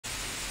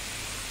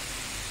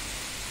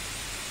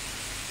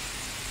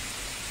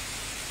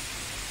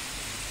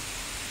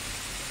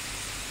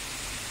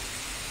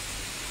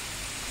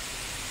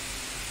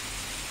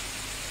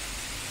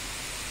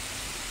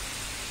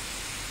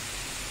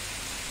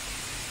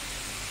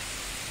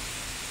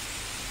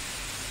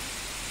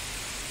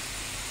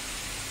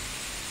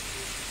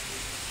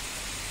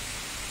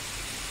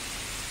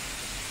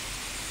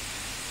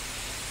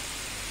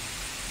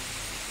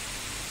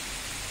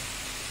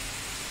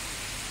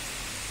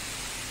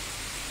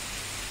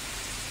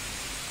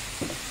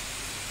Hi,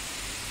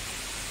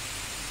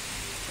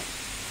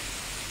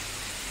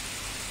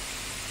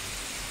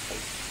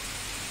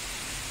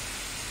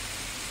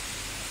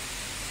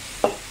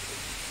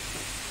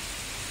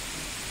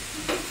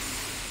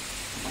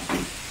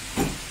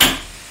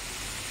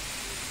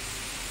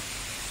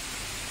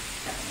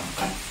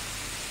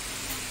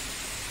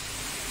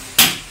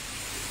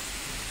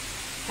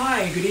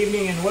 good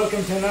evening and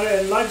welcome to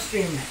another live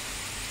stream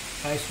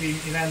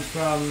event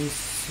from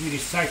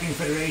Swedish Cycling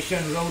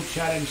Federation Road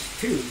Challenge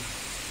 2,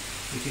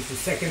 which is the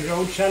second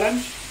road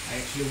challenge. I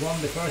actually won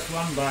the first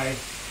one by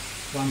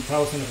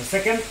 1,000 of a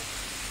second.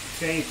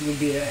 Today it will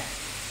be a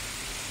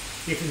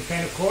different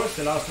kind of course.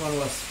 The last one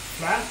was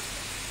flat.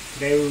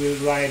 Today we will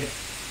ride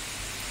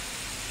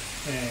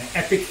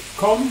Epic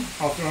Com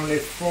after only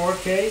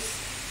 4Ks,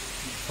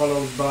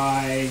 followed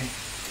by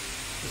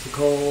what's it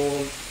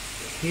called,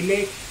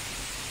 hilly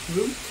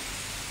route,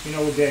 you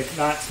know, the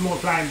small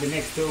climb the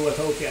next to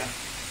watopia.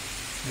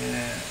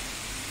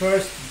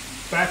 First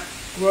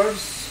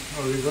backwards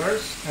or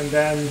reverse, and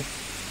then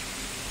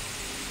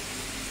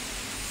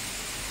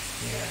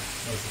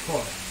that was the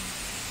fourth.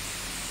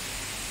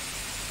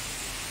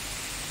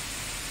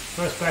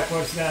 First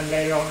backwards, then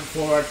later on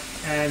forward,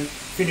 and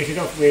finish it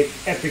off with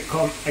Epic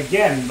Com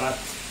again, but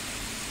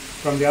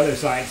from the other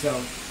side. So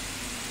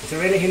it's a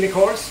really hilly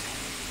course.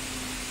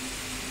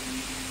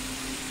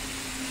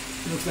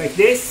 Looks like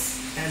this,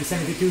 and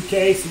 72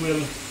 Ks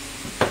will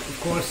of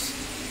course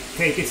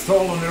take its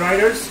toll on the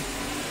riders.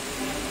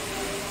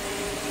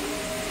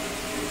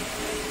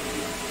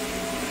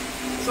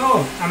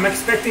 So I'm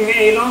expecting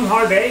a long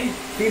hard day.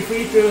 Feel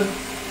free to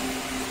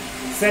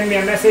send me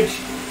a message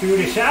through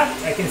the chat.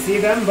 I can see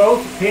them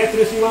both,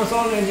 Petrus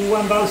Johansson and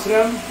Johan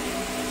Dahlström,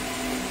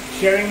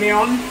 sharing me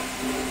on.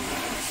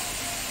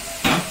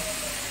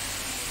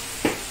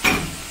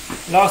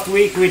 Last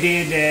week we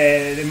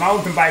did the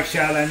mountain bike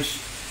challenge.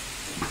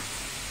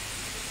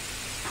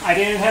 I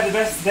didn't have the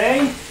best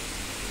day,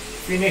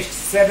 finished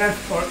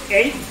 7th or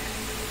 8th.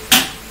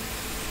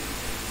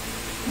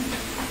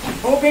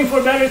 Hoping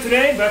for better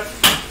today, but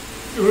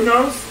who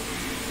knows.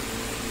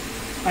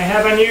 I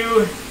have a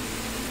new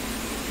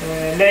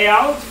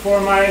layout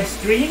for my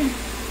stream.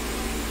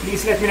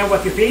 Please let me know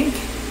what you think.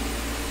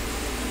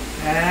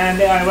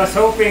 And I was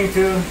hoping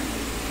to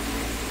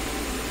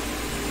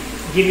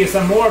give you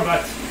some more,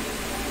 but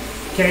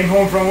came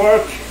home from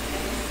work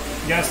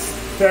just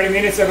 30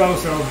 minutes ago,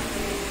 so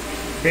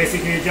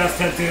basically just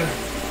had to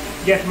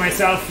get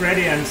myself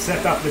ready and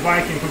set up the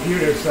bike and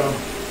computer, so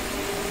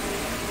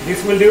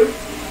this will do.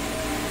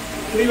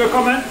 Leave a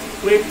comment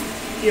with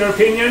your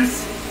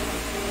opinions,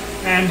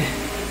 and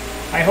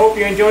I hope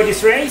you enjoyed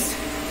this race.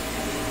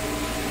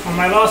 On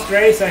my last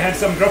race I had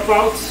some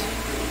dropouts.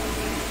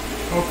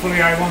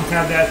 Hopefully I won't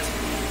have that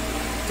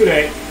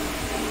today,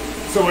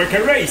 so I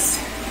can race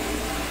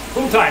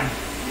full time.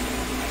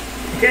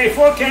 Okay,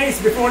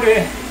 4Ks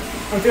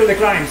until the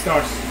climb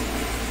starts.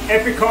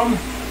 Epic Com.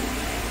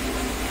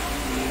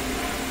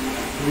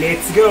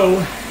 Let's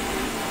go.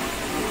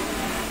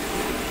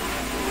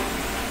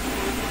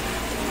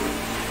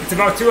 It's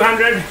about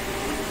 200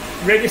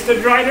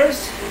 registered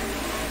riders.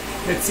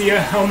 Let's see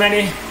how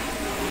many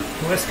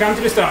has come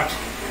to the start.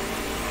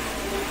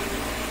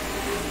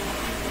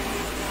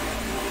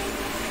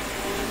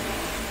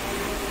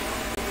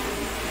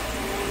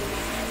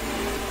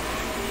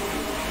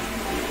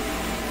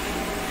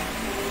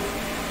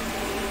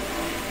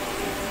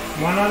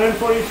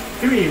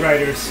 $143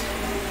 riders.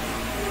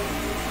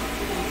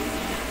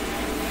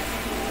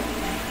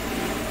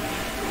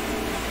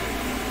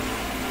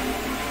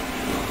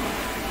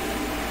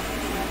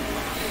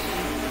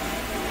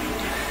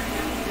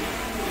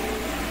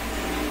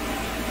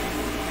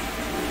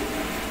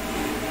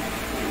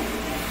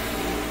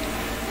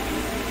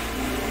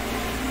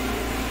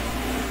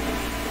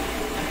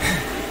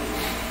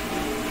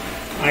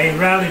 I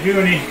rarely do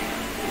any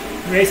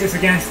races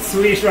against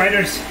Swedish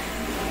riders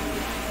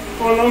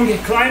or long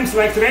climbs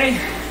like today,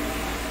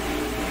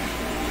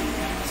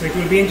 so it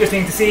will be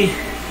interesting to see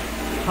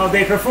how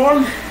they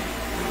perform,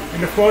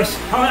 and of course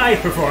how I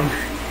perform.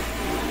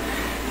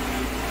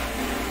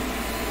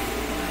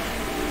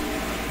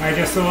 I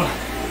just saw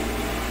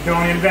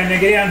Daniel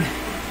Wennergren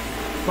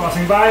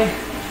passing by,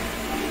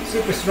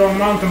 super strong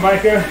mountain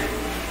biker,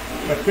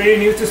 but pretty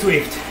new to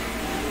Zwift.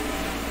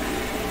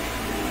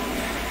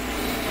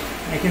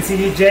 I can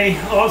see Jay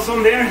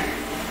Olson there,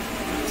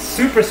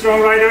 super strong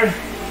rider.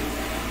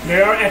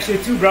 There are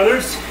actually two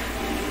brothers,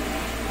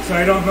 so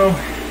I don't know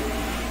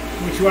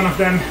which one of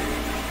them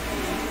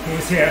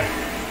is here,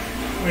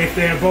 or if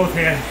they are both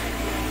here.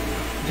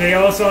 Jay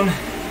Olson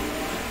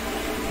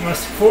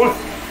was 4th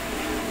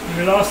in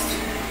the last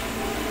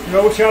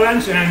road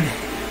challenge and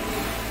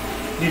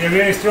did a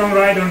really strong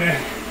ride on the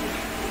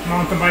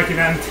mountain bike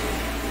event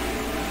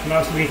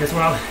last week as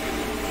well.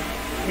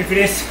 If it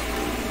is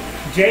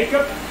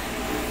Jacob,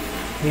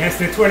 he has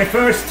the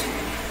 21st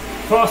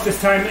fastest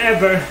time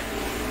ever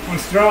on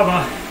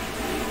Strava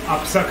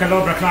up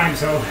Sakalobra climb,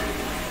 so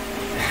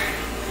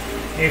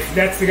if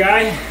that's the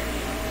guy,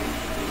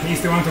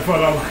 he's the one to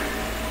follow.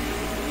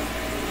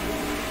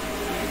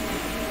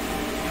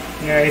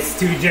 Yeah,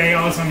 it's 2J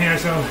also here,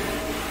 so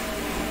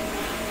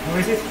what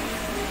is it?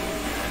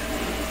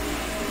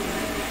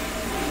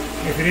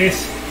 If it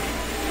is,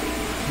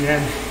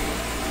 then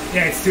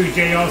yeah, it's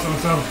 2J also.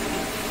 So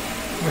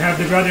we have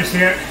the brothers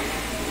here,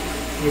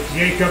 with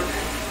Jacob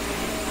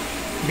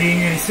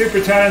being a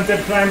super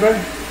talented climber.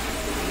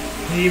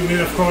 He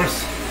will of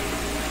course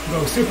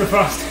go super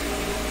fast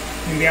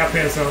in the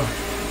uphill, so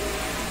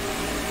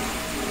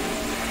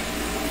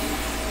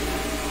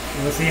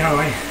we'll see how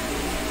I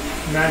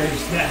manage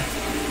that.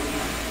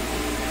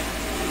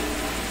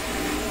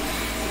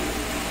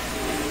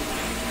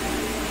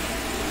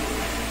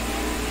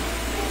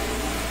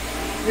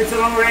 It's a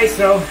long race,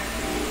 so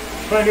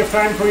plenty of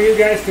time for you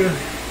guys to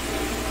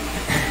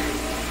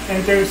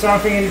enter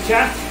something in the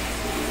chat.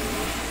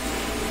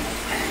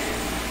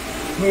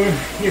 Who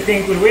you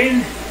think will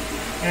win,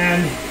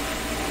 and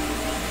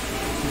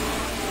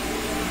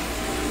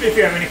if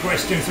you have any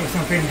questions or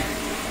something.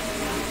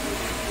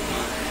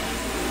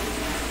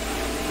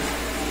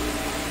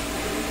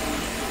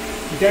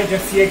 Did I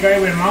just see a guy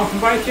with a mountain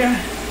bike here?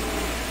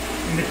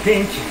 In the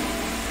pink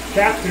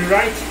cap to the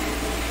right.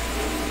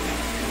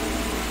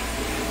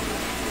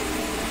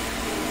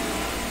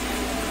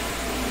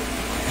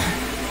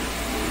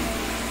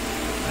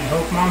 I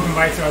hope mountain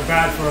bikes are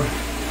bad for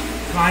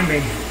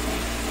climbing.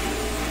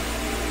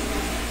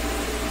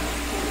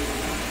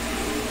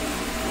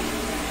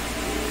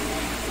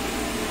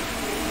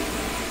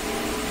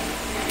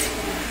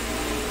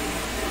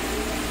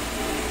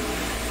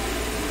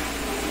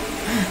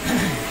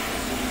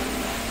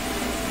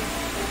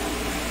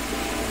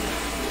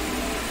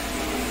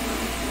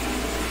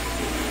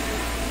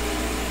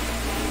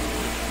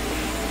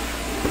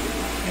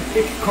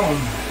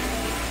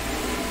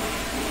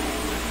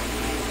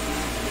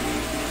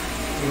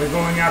 We're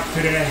going up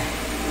to the,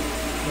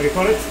 what do you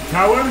call it,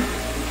 tower.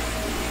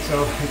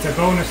 So it's a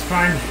bonus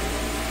climb,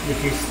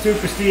 which is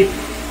super steep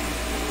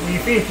when you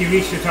think you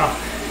reach the top.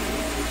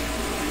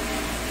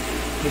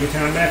 You can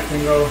turn left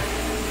and go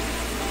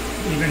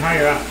even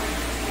higher up.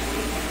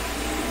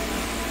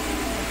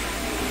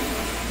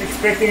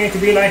 Expecting it to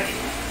be like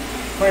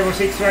 5 or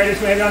 6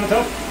 riders maybe on the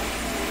top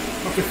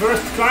of the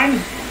first climb.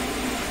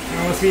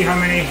 And we'll see how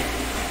many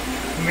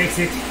makes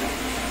it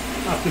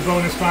up the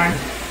bonus climb.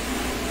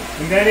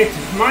 And then it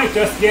might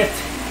just get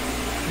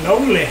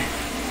lonely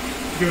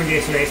during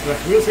this race, but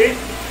we'll see.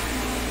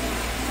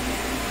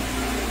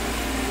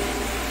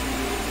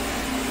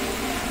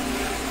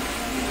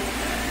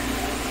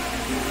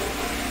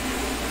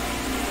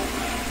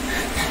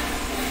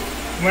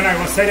 When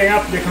I was setting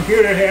up the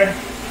computer here,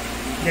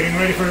 getting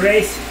ready for the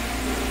race,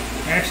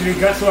 I actually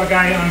saw a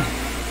guy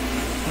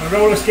on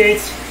roller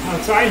skates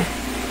outside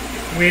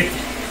with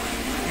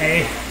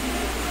a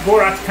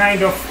Borat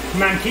kind of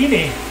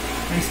mankini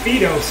and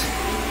speedos.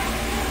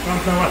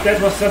 Don't know what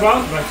that was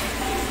about, but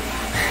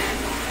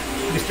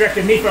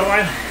distracted me for a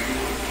while.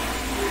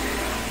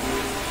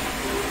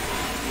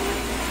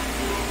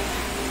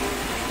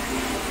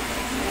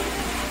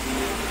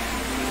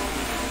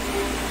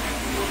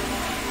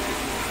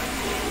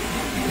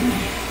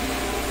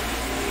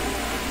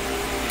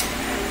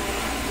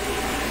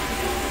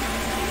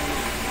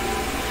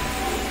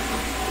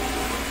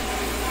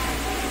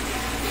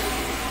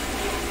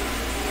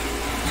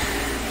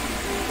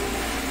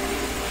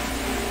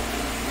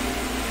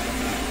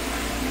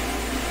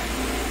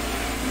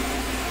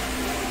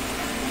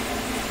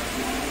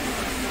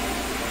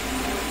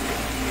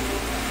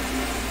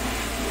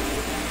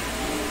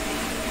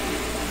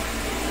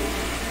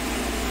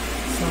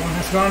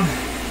 Gone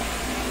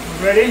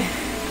already.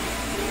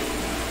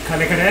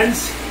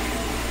 Calicadence.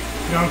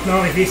 Don't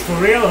know if he's for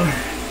real or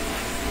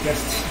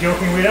just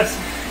joking with us.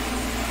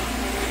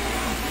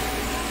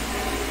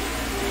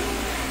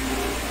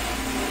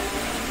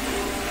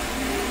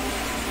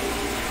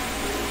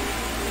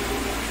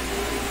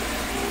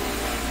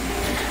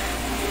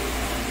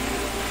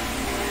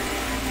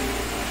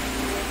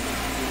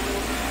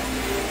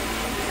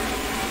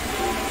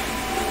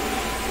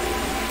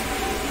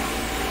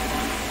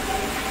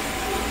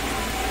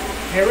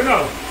 Here we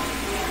go.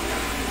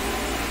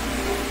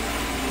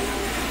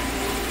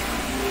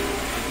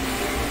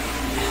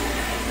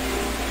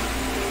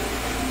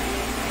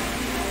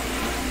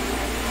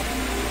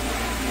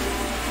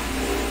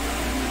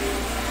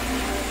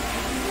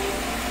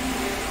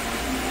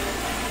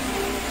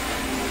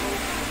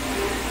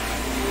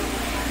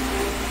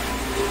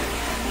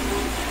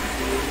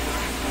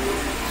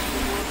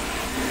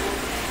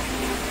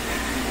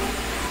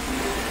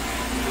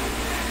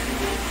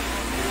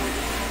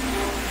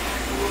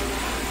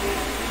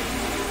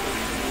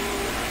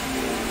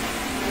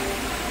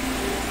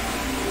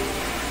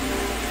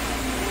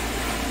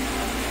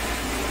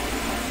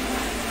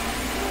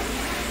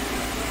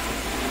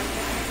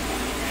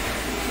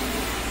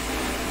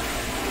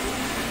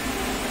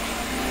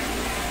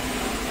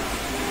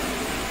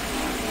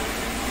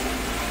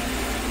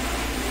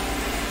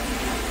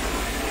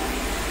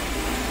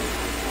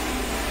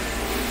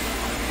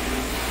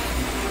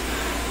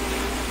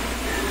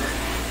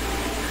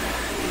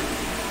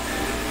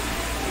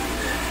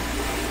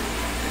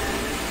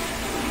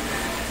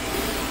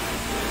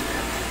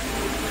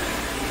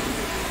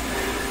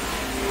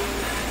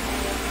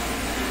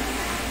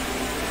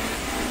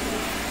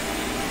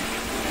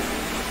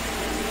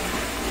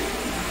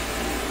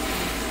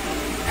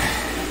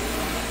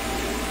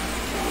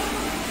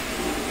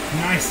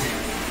 Nice,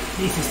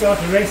 easy start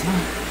to the race, huh?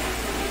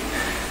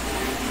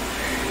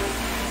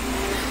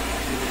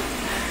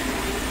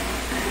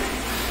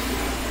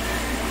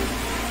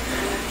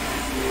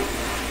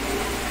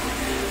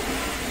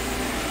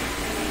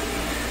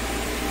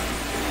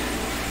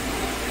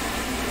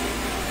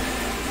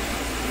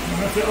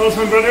 One of the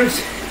Olsen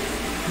brothers,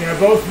 they are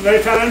both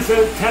very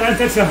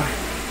talented, so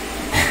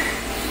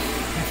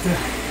have to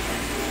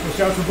watch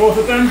out for both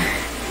of them.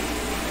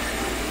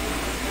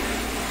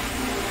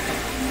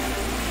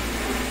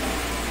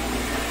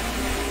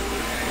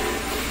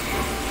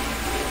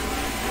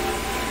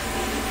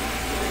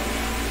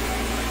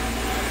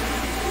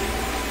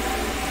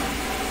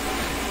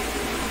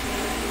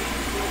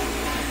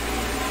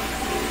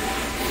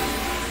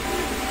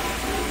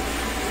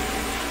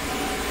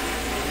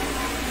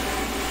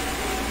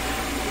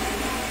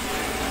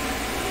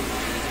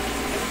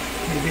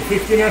 Maybe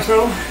 15 or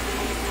so,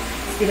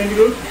 still in the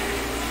group.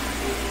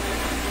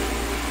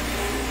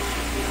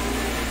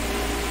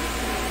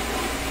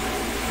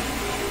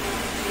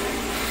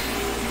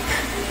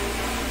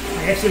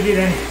 I actually did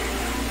a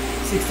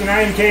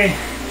 69k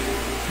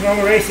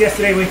normal race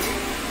yesterday with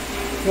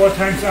 4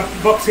 times up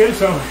box hill,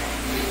 so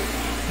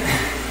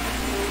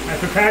I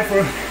prepared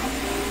for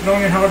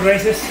long and hard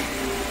races.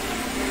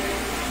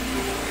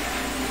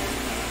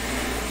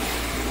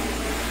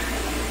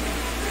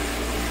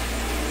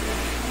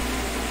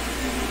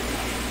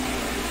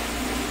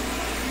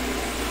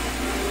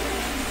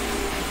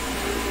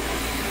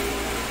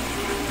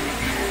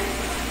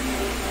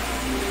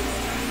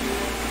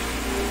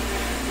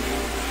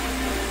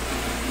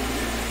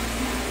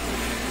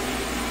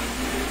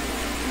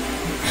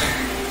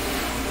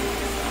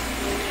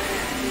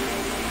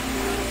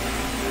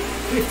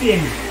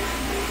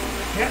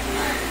 Yep.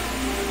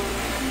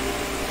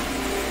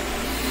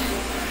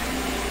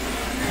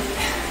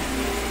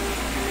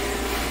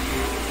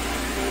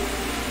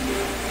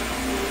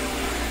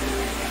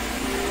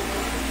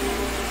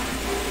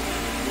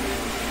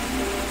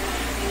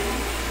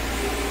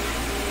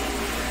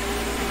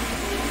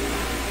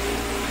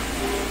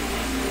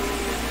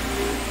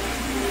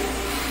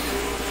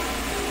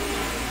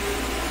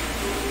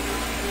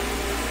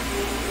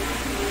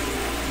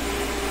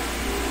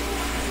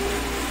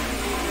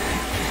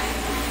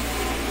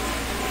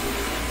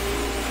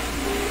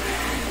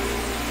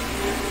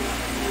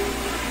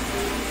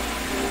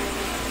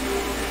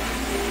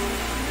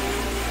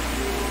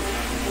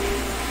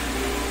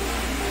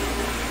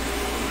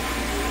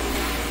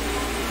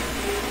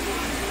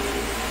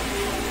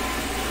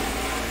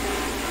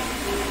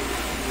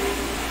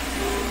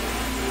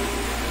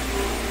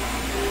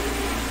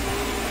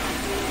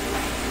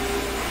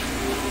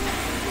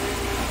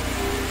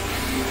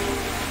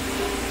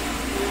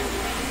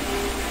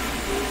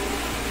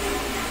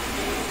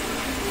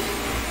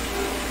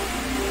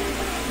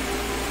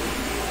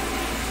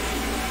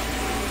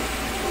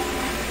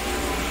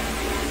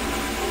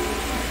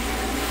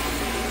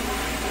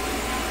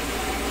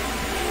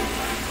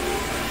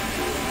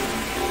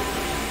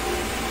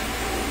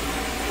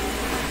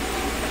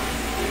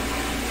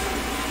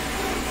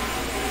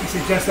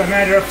 It's just a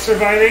matter of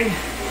surviving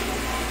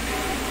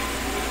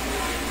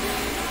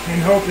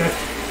and hope that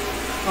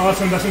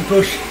Awesome doesn't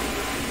push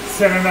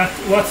 7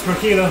 watts per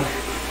kilo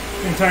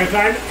the entire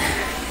climb.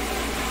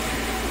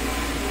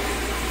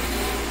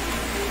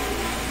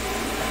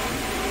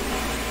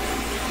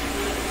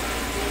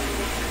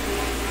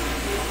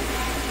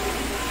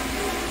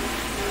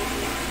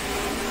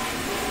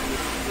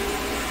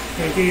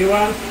 Thank you,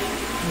 Johan.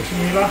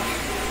 Wishing you luck.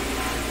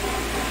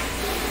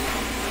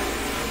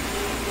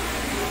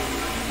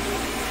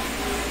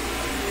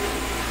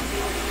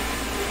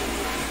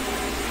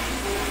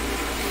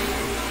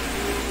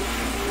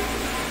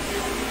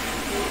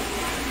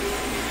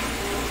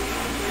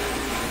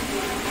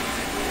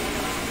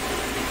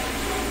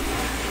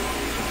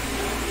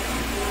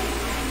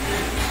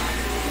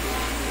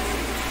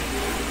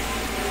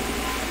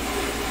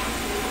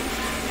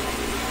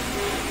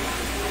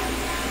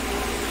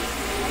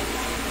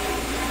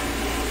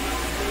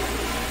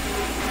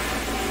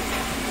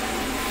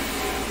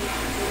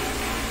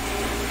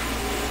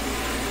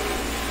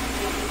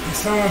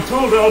 Someone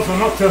told also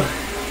not to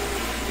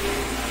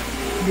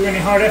do any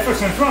hard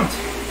efforts in front.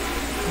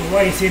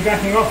 Why is he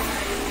backing off?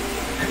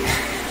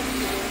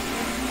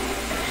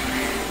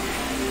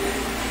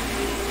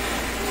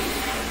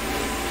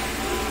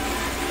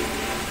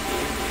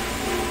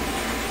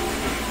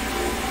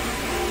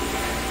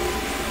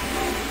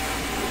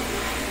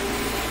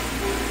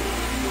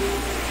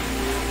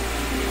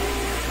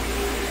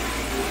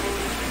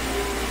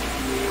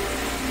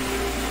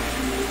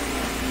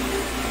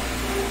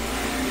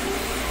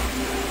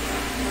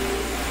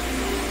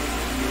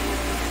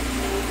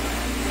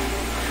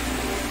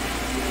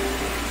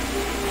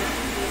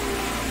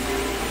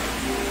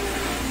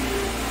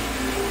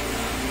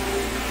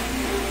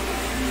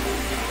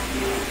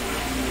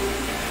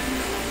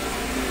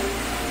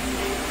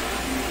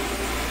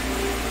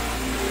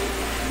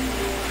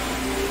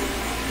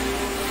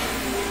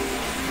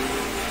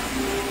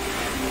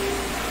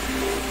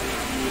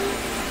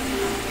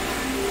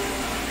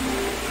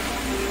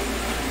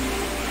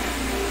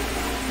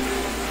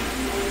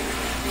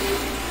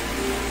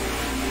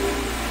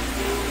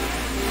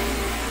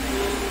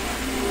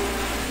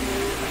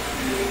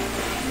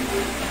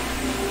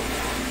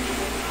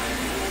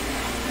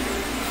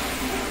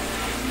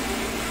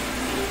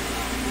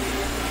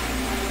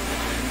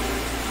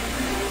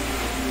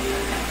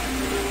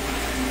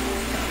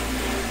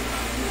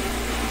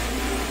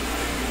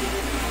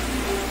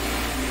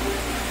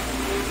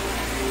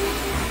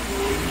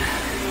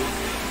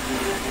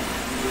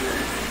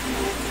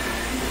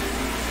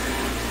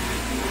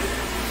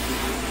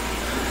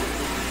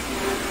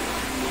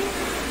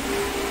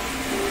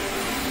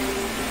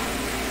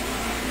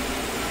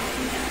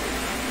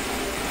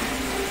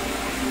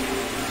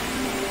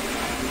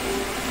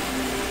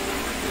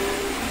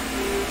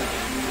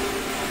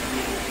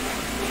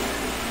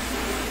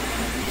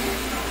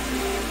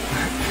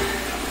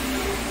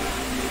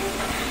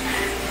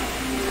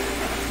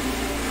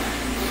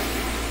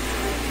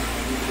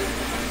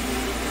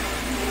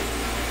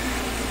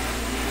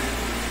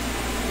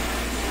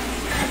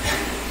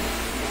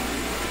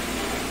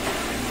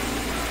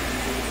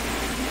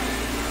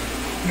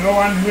 No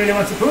one really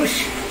wants to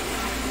push.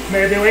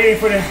 Maybe they're waiting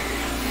for the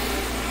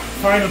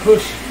final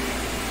push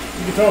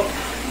to the top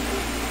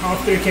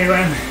after the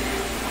KOM.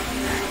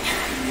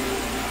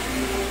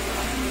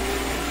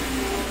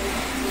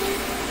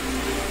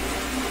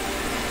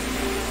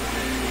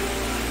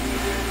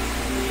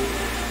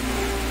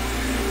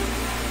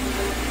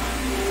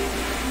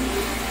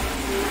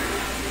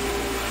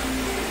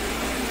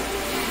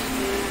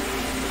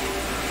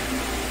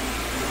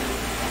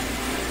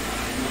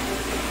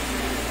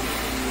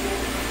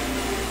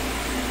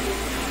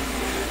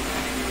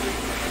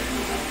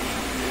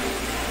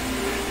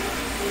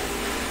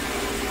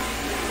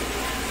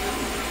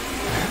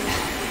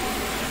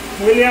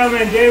 William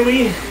and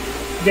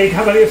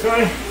JW,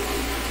 sorry,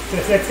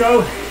 says let's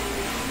go.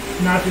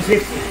 Now to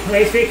Zwift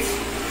race fix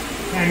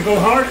and go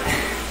hard.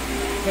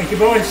 Thank you,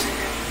 boys.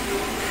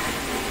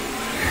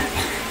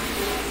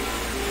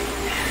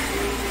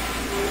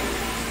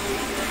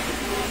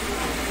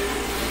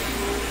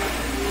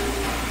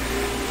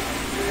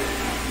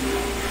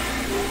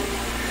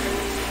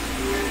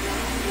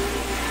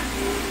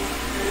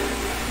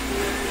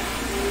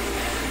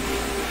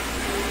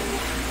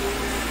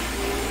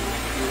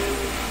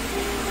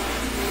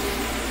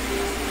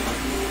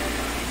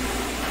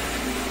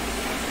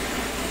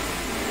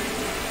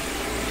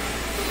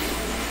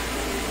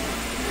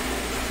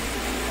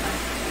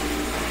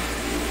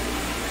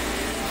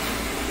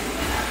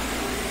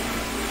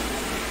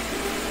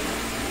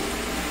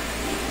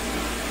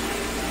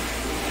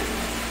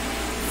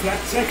 Flat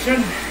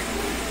section,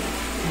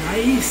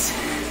 nice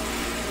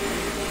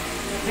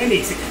and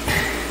easy.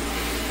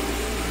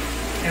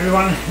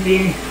 Everyone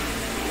being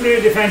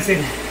really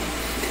defensive.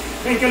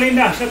 Thank you,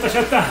 Linda.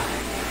 Shatta.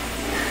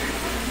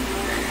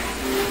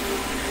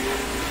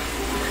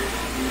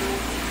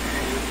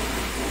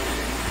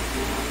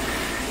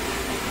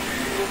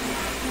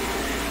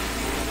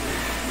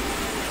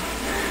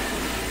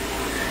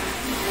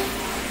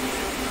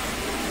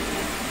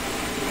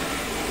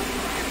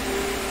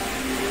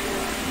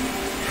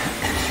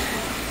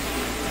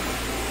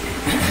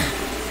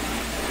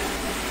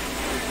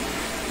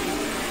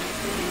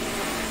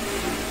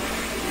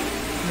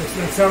 Looks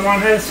like someone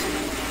has,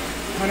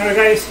 another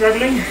guy is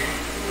struggling. You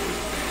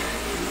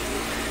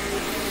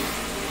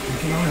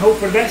can only hope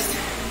for the best,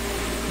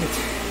 but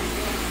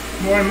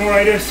more and more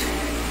riders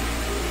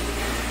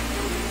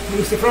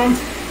lose the front,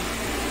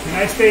 and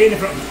I stay in the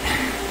front.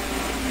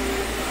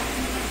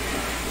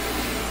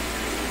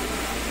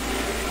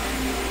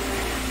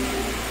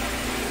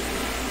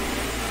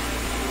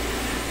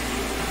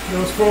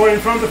 Those four in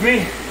front of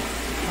me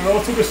are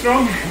all super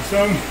strong as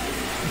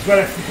well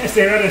as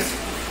the others.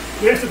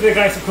 The rest of the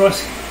guys, of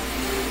course.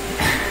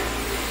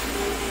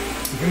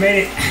 If you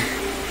made it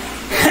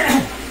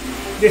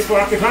this far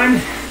up the climb,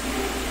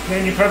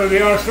 then you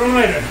probably are a strong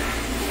rider.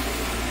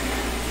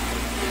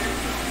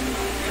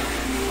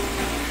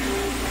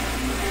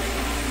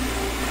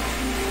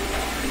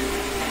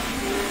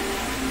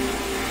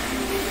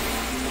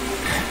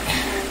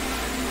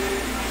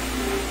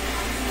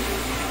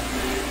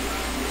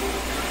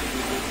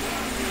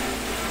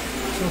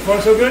 So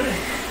far so good.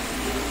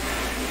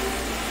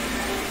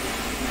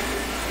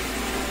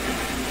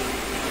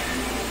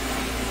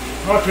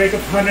 Heart rate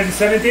of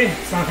 170,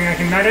 something I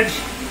can manage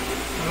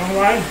a long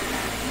while.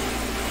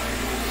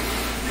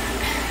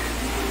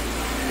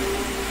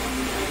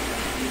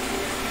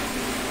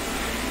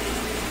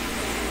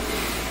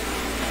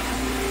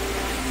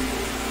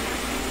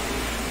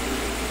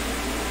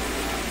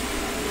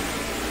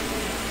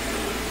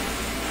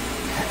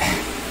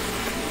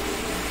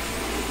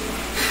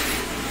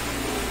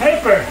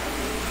 Paper!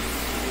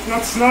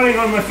 Not snotting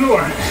on my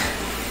floor.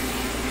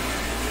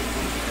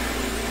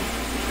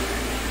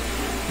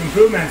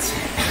 Improvements.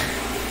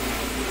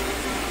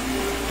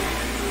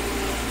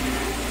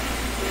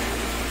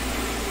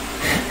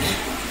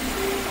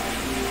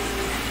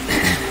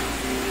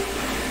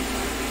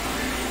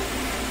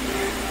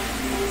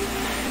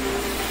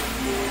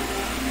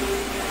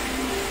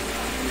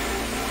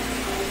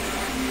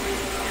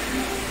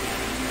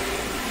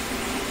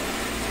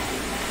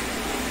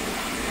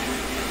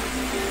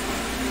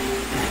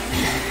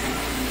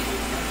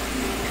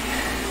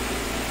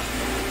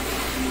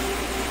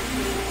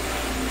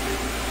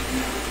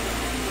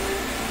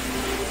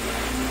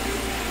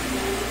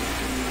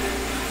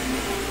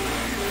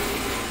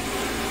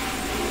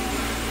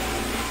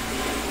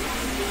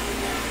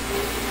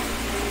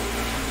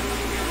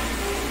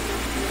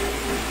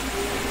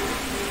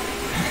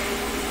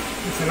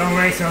 It's a long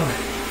way, so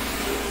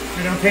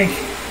I don't think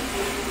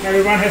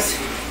everyone has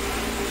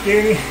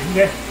given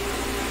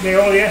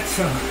the all yet,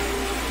 so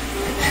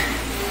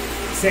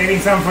saving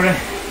some for the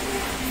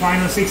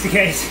final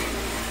 60Ks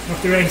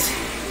of the race.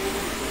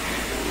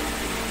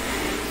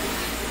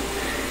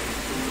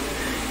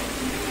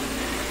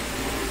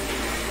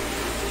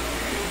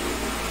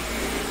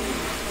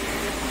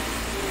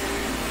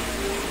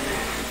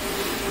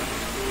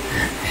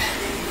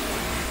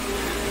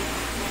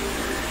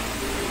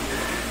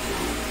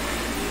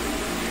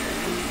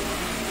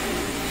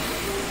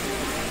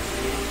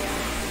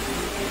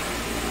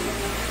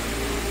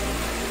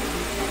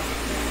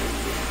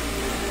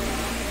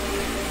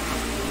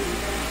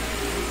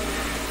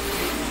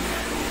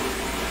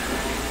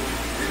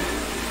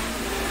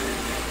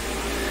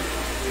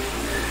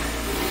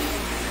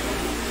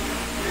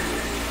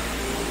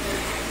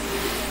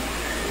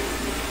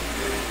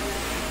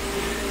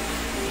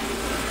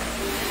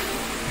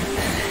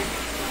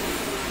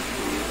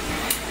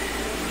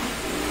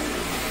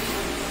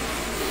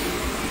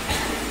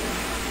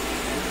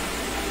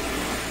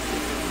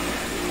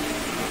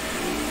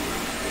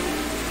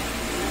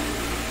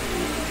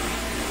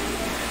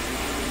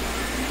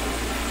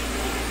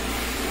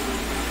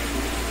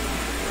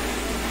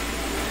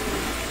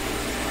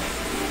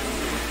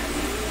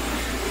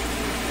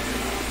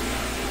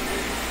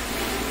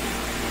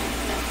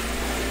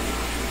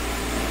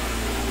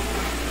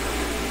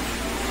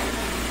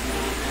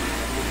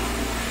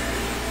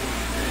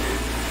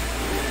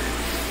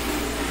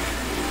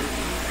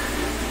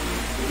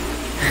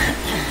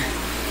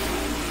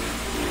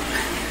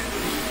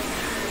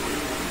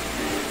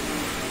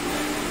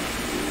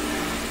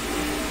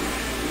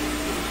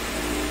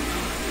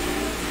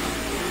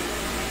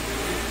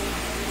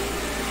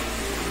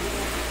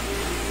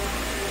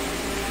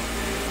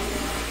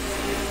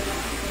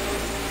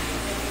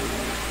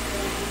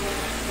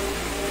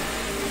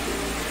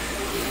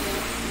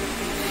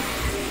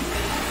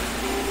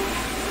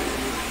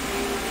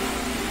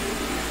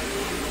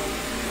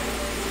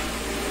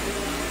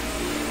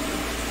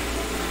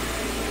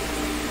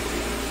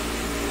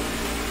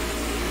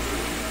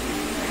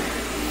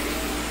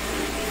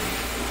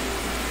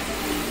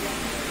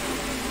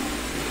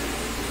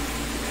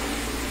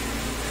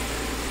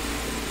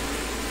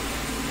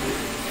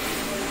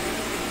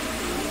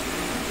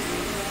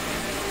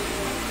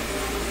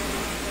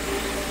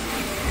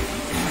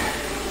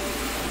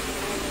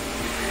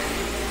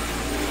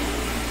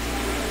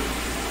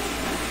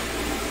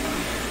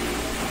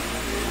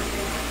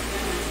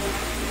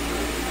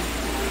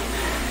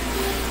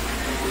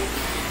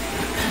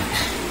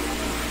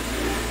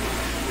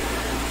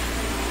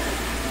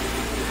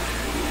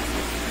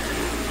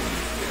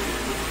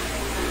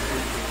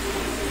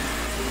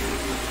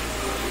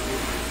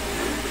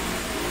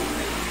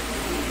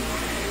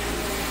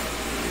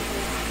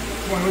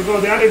 When we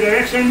go the other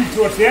direction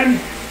towards the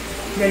end,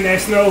 then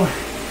there's no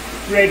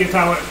radio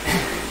tower,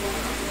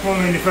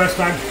 only in the first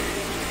climb.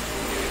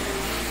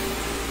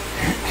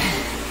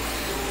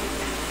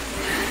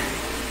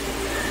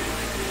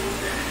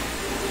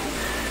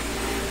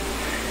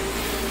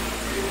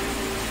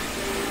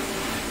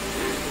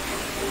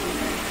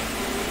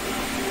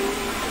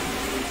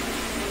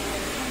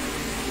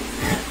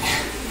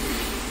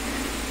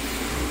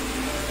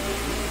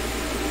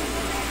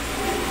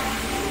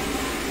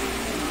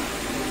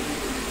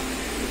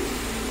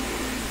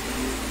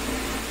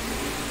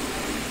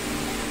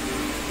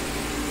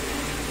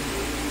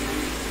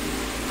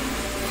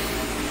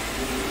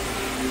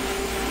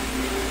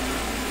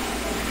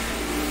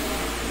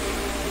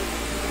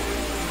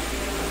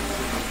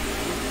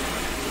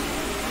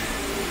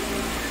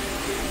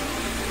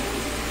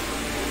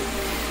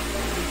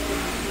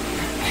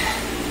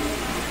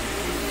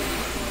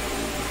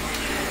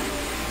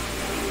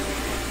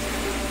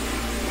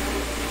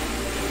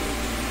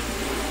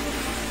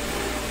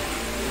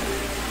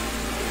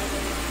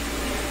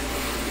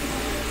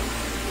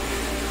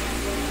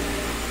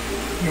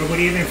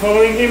 Nobody even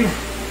following him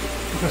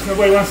because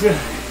nobody wants to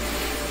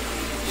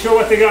show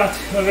what they got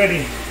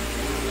already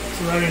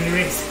so early in the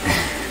race.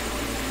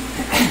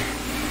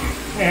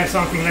 I have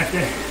something left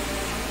there.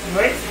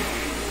 Alright.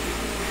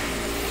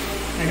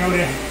 I know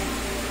the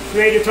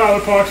radio tower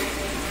part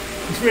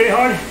is really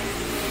hard,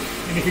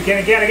 and if you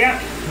can get a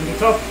gap on the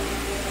top,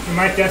 you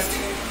might just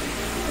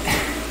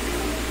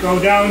go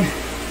down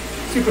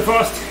super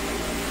fast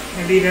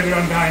and leave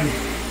everyone behind.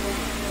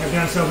 I've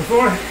done so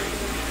before,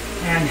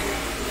 and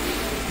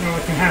you know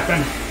what can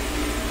happen.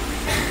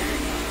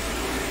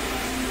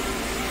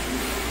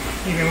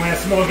 Even with a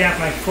small gap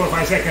like 4 or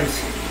 5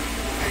 seconds.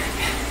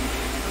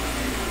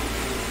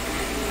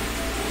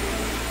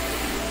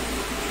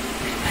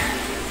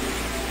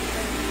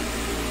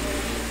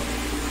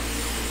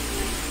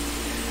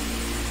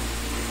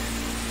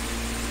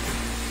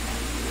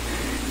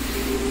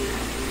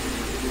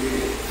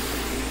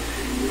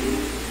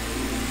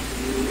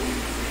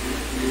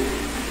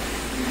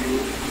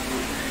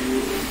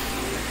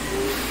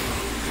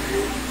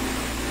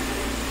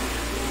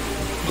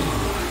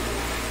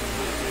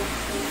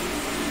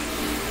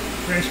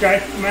 French guy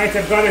might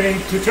have gotten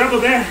into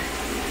trouble there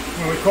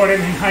when we caught him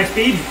in high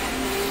speed.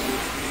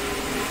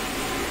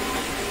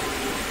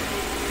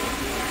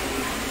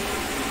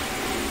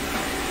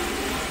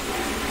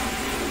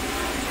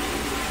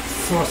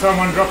 Saw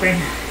someone dropping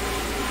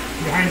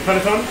behind the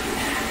peloton,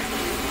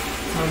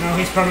 so now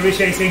he's probably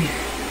chasing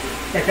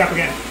back up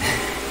again.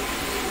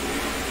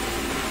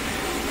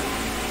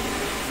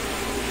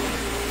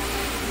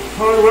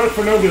 Hard work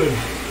for no good.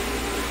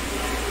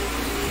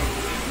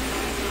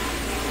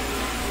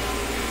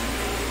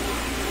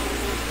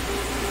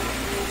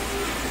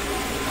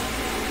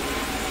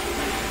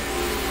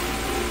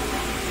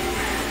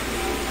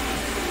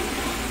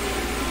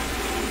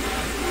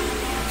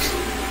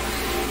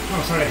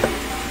 Oh, sorry.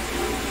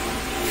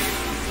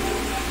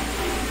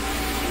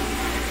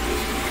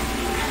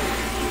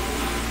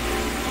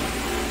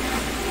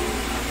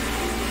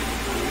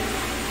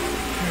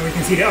 Now we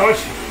can see the arch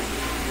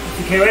of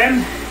the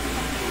KOM.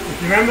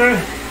 If you remember,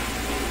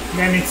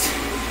 then it's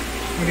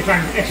when the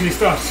climb actually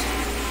starts.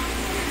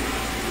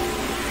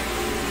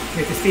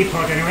 With the steep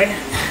part anyway.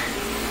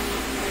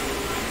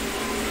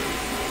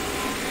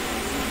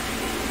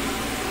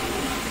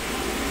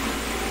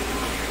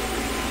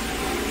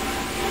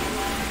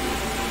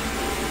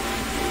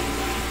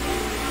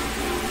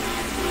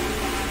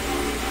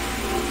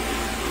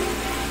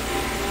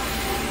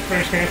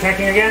 French guy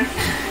attacking again.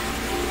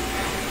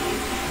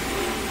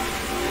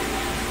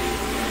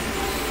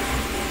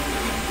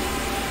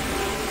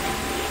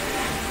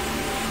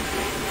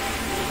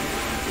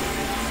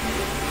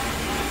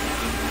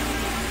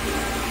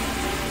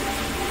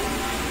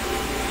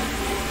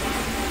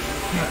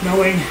 Not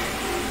knowing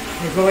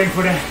we're going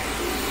for the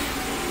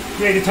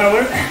radio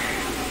tower.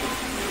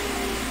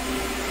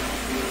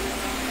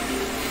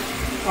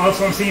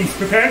 Also seems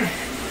prepared.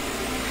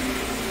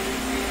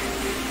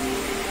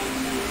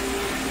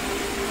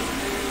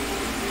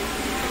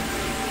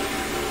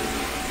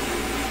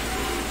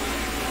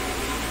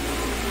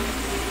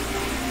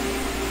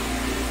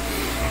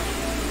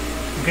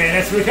 Okay,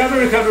 let's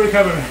recover,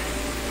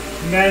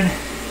 and then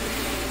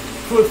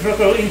full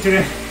throttle into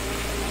the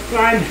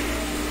climb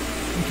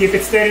and keep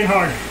it steady and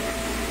hard.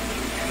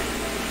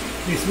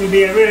 This will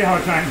be a really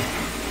hard climb,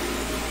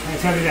 I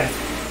tell you that.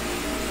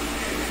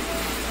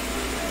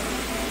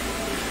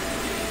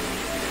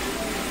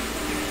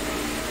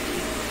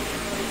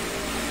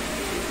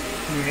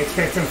 I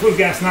expect some full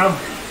gas now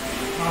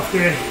after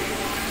an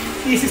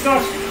easy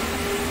start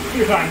to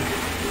the climb.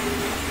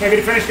 Maybe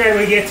the French guy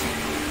will get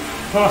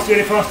past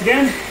really fast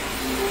again,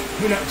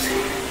 who knows.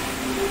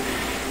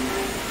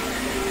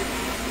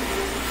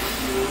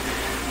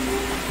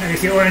 Now you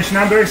see orange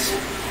numbers,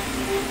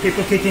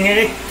 people kicking in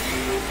it.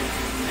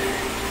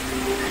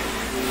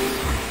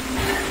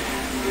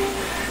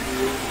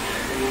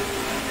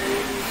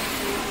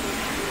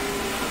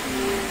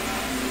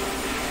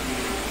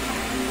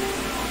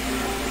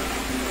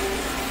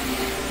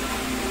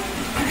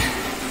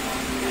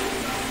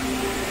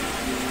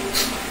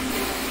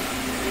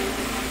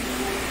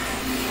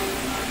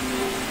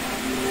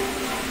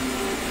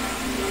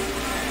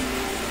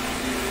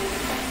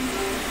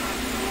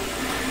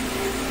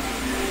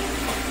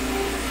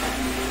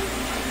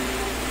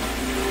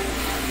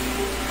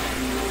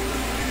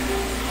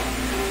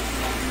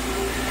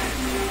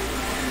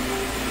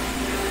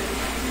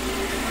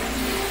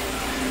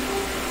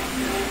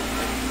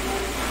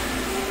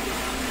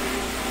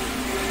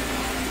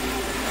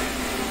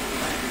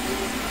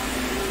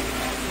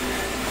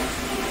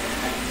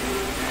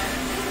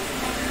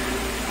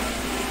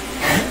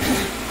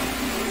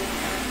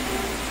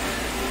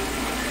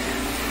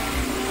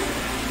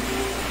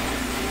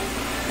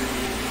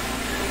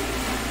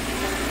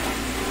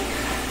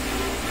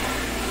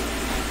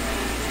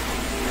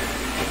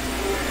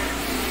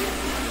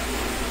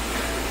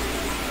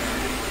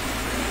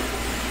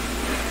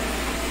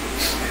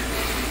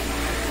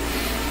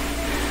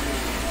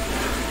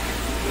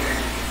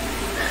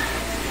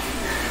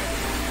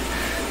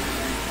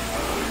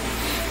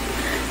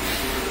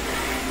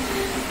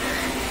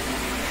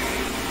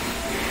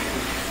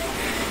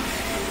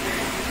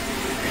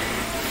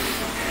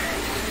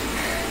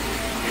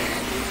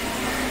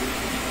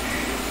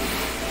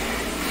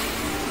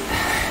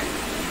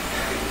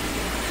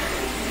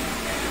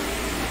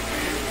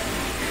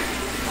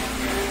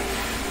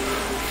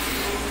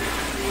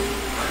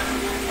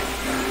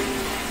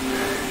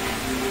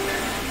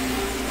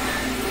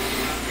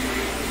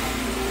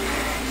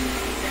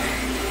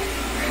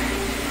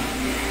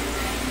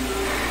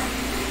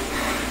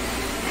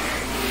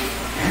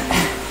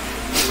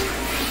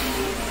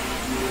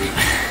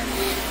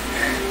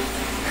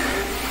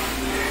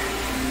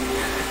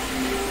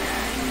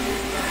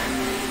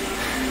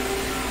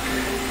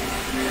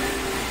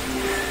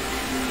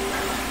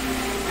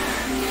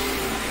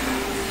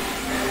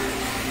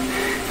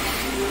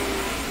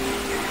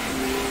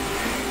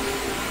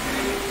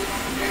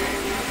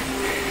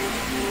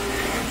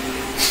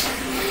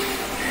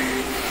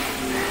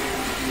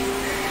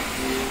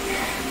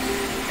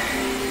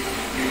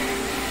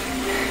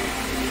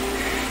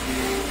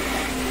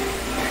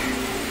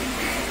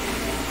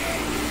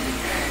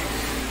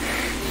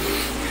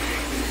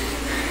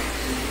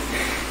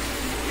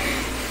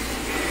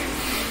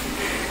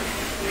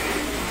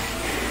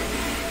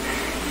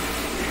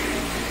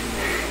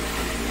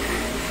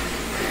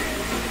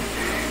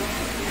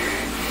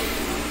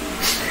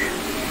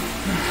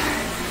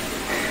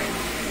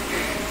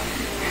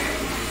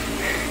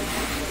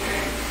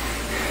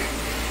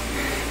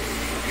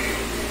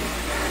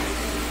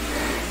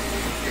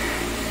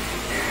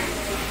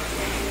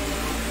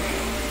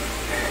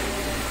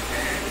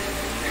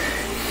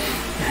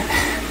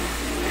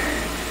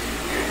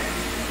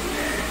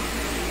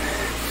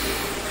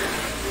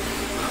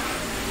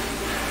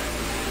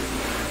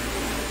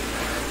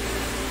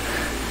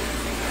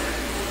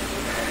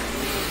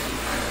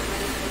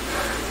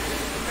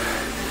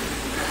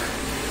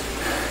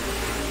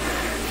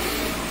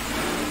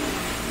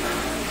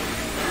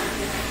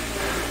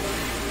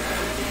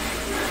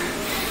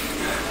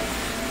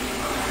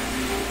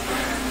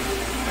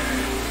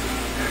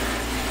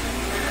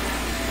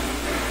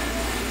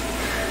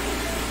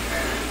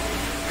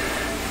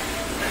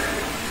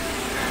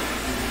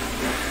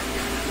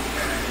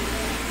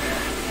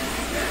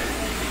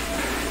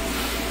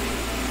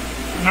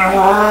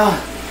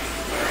 Ah.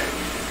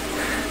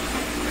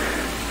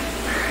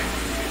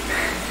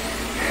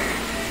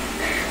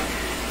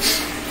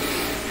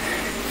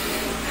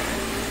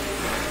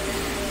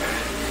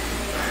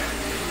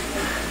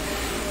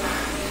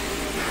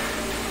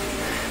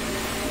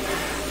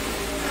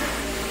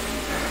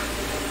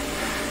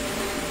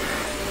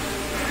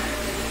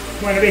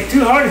 Went a bit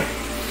too hard,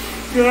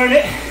 too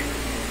early,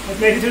 but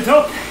made it to the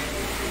top.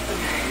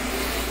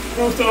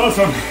 Close to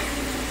awesome.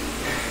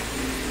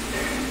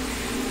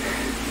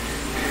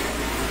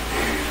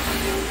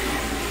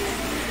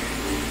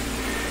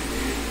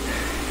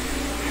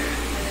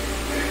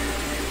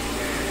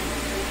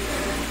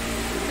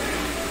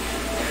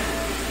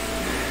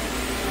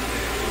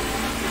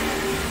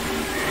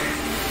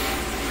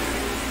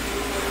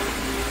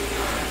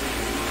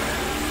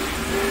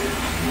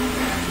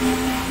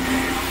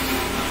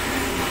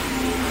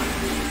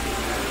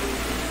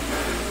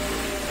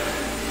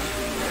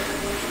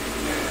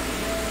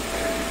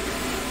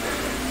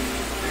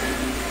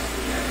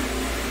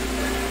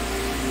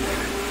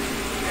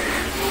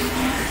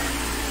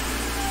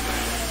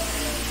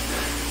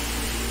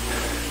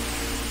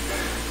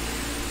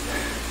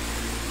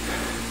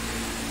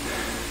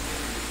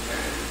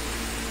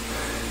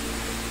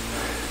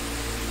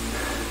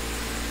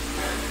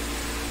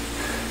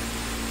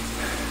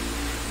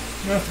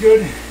 Not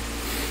good.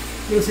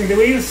 Losing the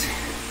wheels.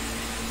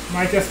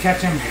 Might just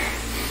catch him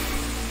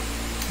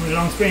with a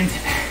long sprint.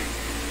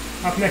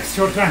 Up next,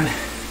 short climb.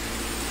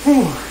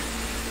 Whew.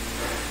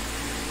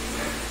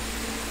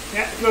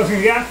 Yeah, closing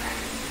the gap.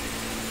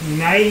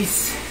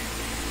 Nice.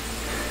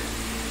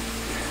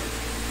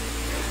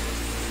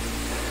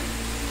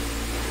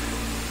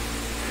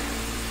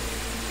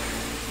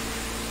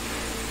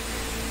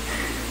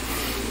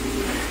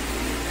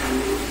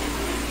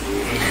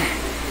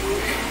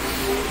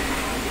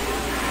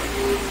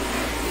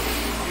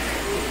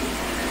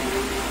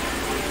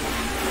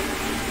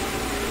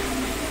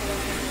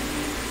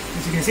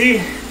 As you can see,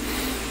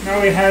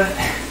 now we have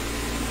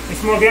a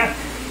small gap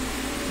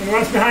and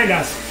one's behind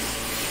us,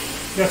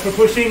 just for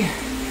pushing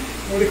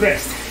over the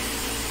crest.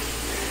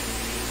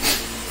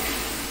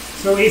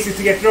 So easy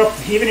to get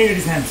dropped even in the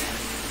descent.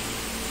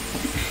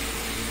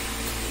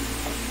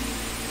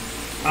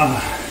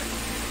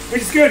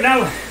 Which is good.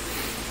 Now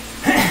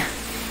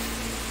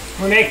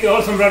we make the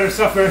Olsen brothers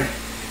suffer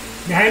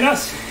behind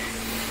us.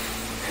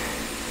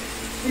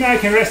 And now I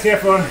can rest here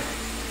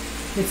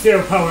with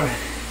zero power.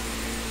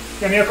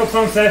 Then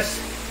Jakobsson says,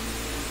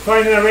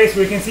 finally a race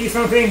where you can see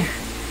something.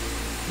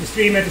 The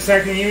stream at the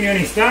cycling union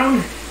is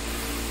down.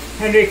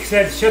 Henrik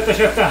said, "Kötta,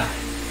 kötta,"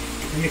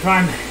 and we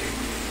climbed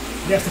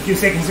just a few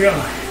seconds ago,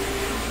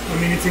 or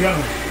minutes ago.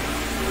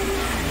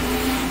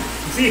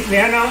 You see, we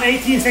have now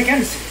 18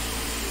 seconds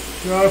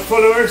to our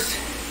followers.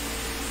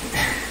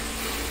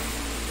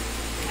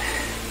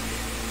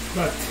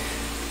 But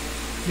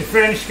the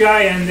French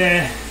guy and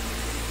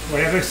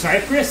whatever,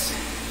 Cyprus,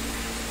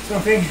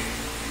 something,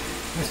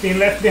 has been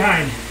left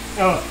behind,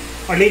 are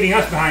leaving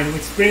us behind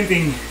with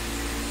sprinting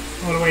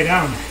all the way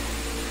down.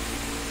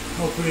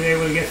 Hopefully they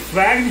will get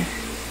flagged,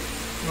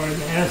 or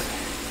else,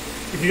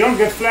 if you don't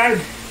get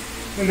flagged,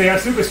 then they are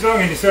super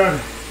strong and deserve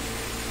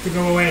to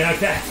go away like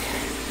that.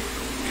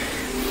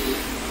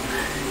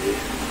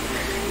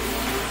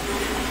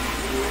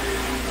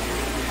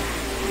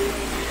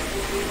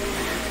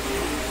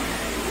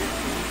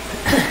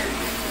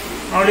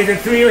 Our little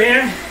trio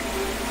here,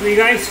 three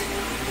guys,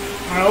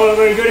 are all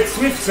very good at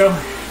Zwift, so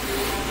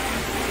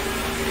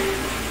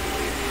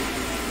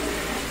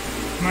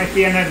might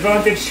be an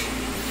advantage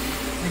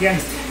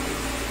against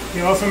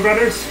the Olsen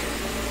brothers,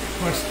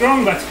 who are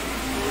strong, but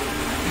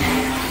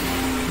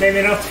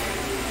maybe not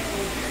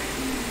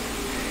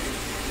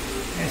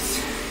as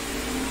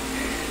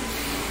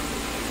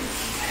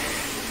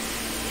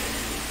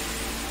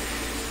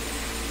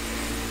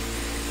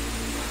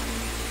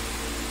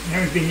I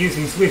haven't been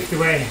using Zwift the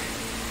way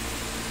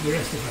the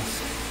rest of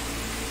us.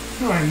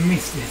 Oh, I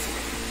missed it.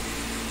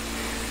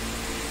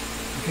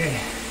 Okay.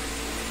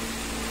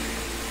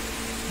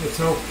 Let's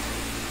hope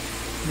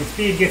the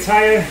speed gets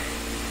higher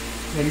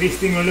than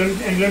Wisting and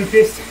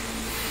Lundqvist,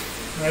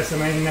 or else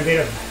I'm in a bit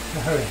of a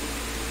hurry.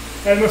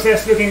 Elmos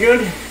S looking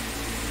good.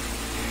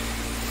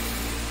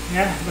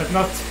 Yeah, but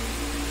not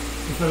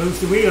if I lose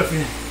the wheel of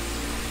the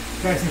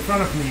guys in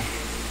front of me.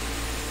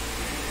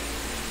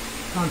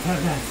 Can't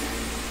have that,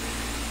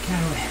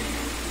 can we?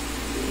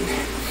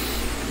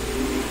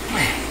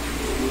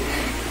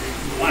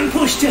 One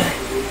push to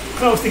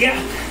close the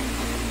gap.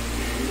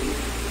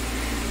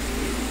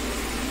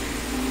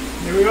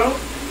 There we go.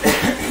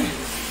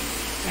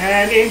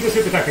 And into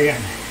super tuck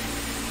again.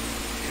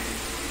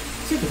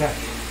 Super tuck.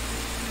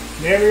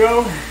 There we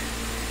go.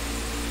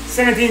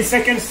 17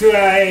 seconds to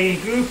a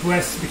group who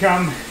has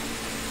become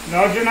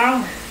larger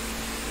now.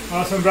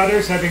 Olsen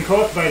brothers have been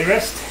caught by the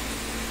rest.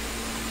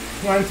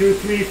 1, 2,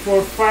 3,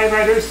 4, 5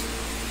 riders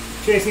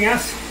chasing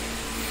us.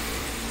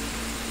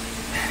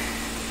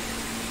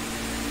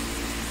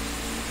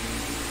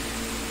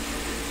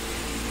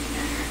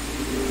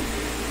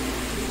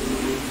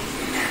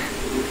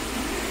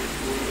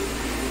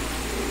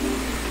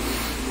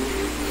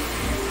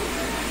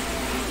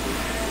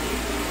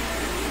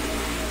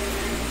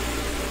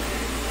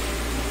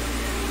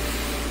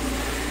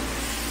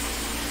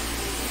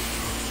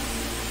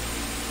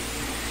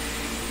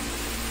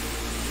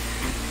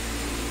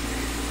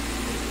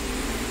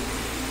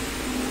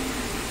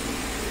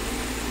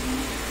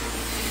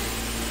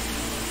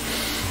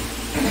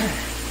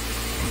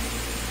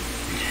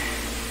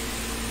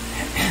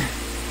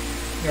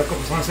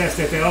 one says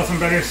that the Olsen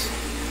brothers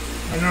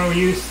are now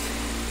used,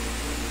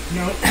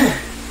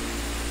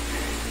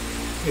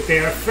 that they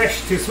are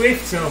fresh to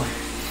Zwift, so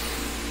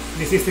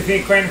this is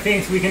the kind of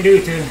things we can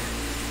do to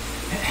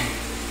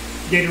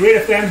get rid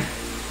of them,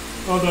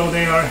 although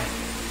they are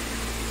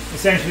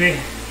essentially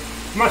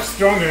much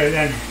stronger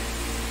than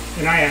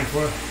I am,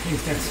 for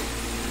instance.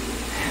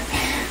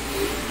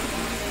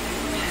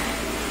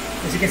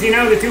 As you can see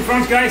now, the two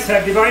front guys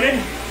have divided,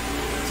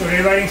 so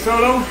they're riding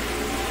solo,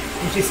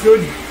 which is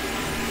good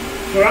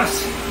for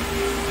us,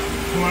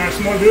 who are a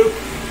small group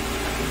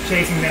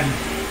chasing them.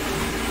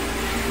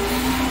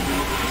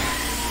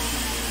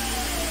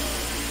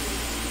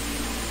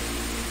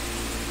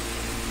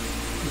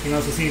 You can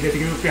also see that the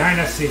group behind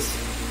us is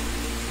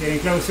getting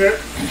closer,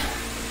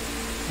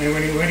 and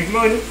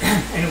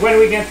when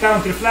we get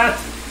down to the flat,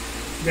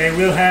 they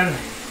will have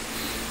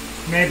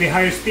maybe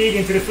higher speed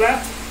into the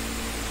flat,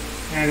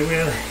 and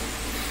will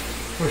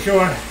for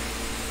sure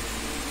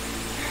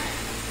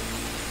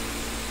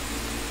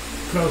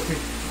close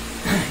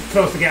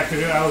the gap to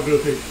our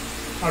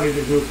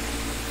little group.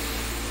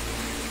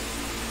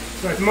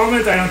 So at the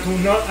moment I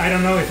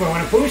don't know if I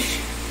want to push.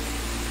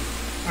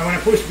 I want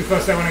to push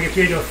because I want to get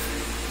rid of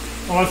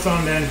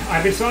Olsen and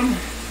Iverson,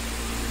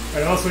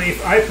 but also if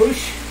I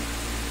push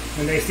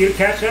and they still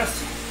catch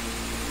us,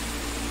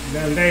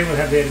 then they will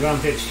have the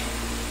advantage.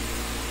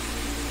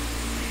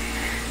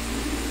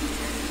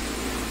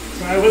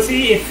 So I will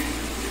see if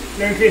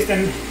Lundqvist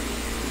and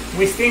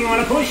Wisting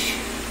want to push,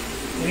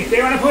 and if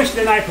they want to push,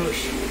 then I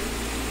push.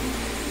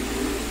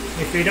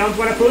 If they don't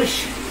want to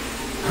push,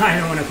 I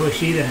don't want to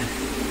push either,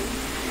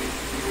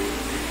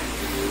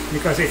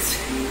 because it's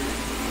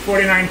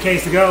 49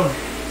 k's to go.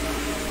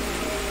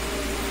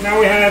 Now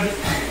we have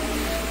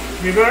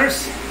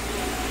reverse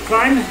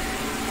climb,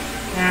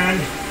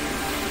 and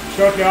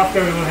shortly after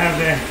we will have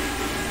the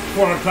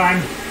forward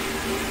climb.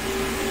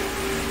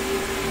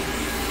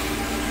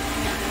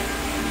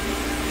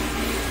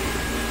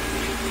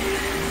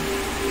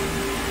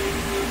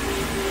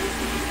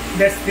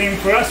 Best thing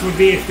for us would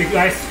be if the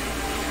guys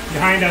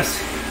behind us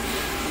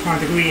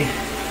can't agree.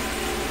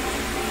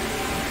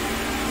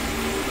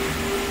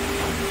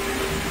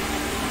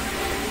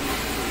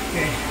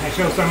 Okay, I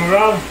show some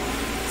morale,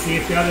 see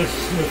if the others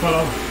will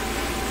follow.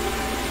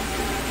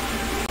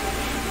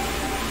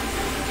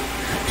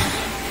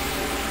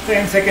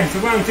 10 seconds,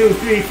 1, 2,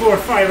 3, 4,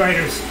 5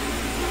 riders.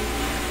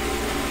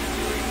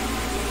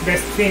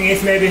 Best thing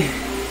is maybe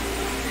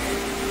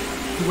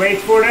to wait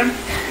for them.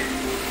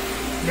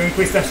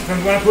 Lundqvist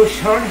doesn't want to push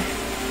hard.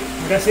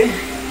 What does he?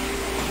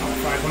 Oh,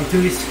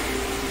 5.2 is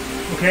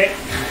okay.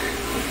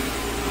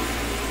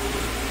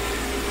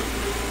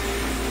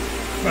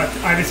 But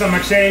Iverson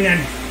McShane and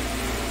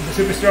the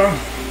super strong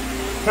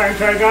time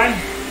trial guy,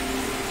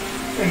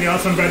 and the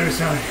Olsen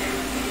brothers are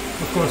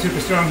of course super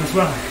strong as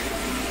well.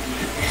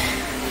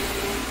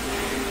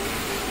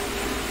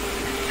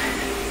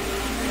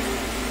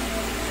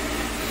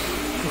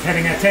 But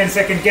having a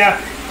 10-second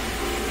gap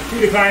to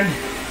the climb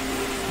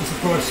is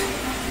of course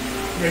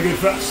very good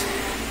for us.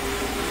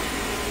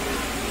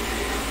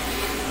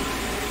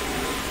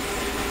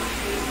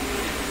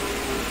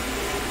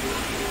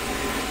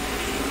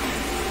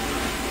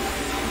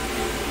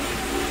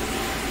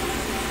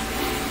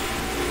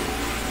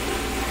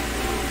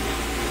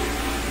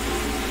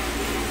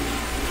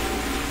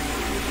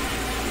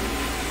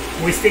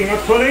 Wisting not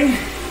pulling,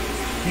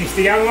 he's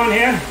the young one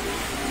here.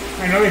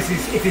 I know if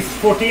he's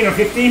 14 or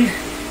 15.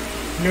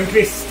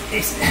 Lundqvist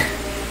is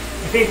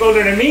I think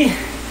older than me,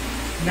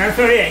 and I'm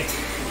 38.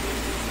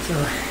 So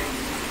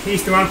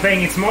he's the one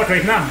playing it smart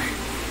right now.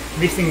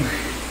 Wisting,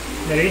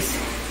 that is.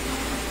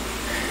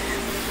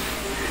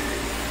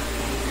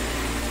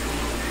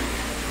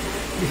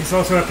 This is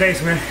also a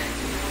place where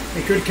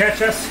they could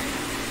catch us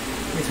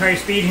with higher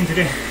speed into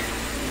the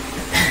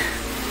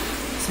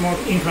small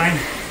incline.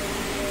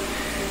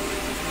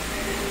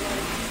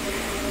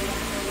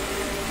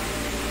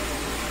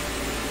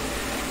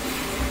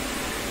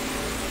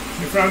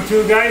 The front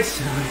two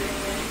guys,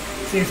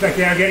 seems like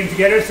they are getting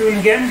together soon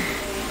again.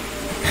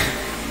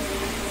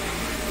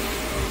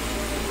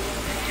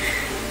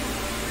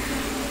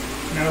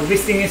 Now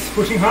Wisting is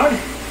pushing hard,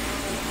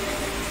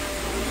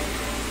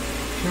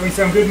 showing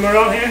some good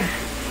morale here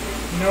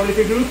in our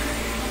little group.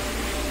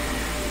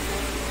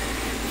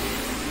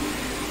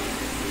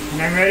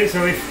 And I'm ready,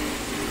 so if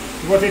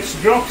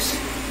wattage drops,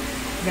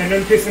 then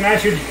Lundqvist and I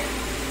should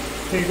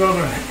take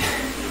over.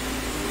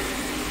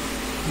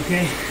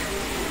 Okay.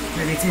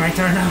 Maybe it's my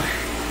turn now.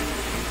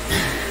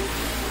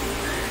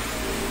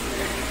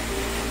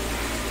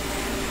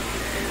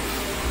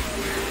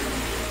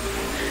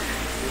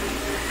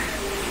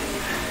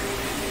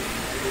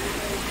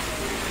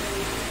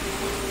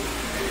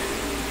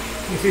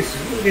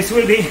 This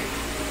will be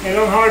a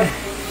long hard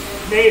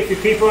day if we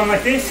keep on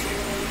like this.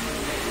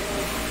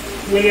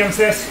 William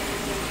says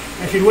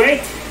I should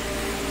wait.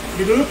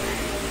 The group.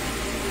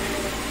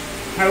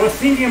 I was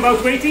thinking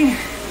about waiting,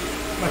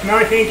 but now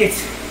I think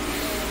it's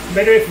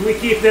better if we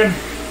keep them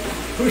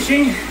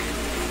pushing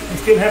and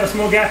still have a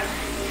small gap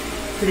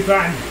to the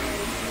climb.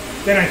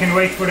 Then I can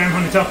wait for them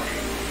on the top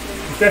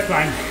of that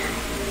climb.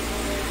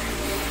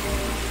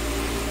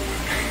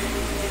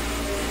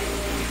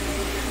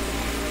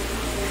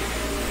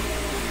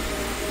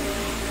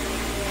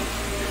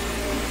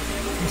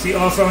 You see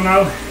also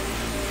now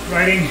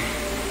riding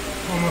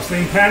almost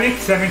in panic,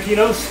 7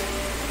 kilos,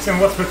 7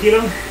 watts per kilo.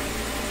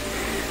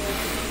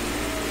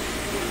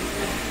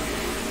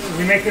 So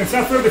we make them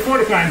suffer before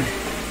the climb,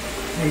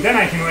 and then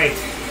I can wait.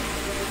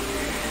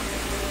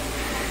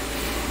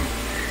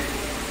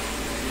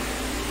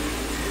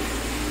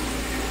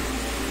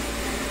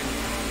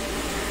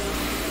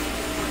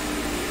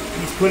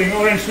 He's putting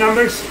orange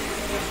numbers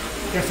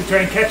just to try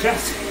and catch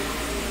us,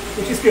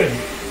 which is good.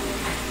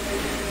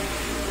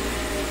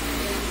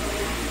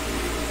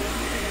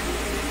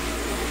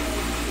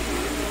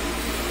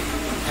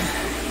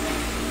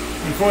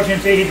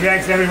 Unfortunately, he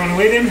drags everyone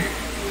with him.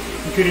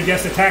 He could have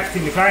just attacked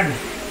in the climb,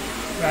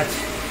 but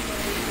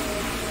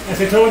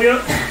as I told you,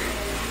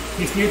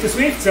 he's new to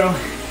Zwift, so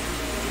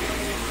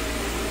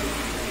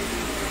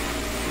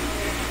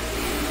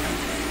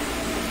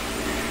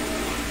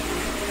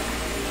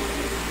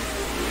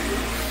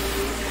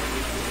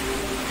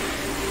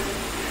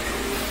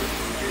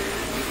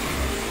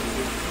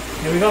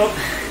here we go.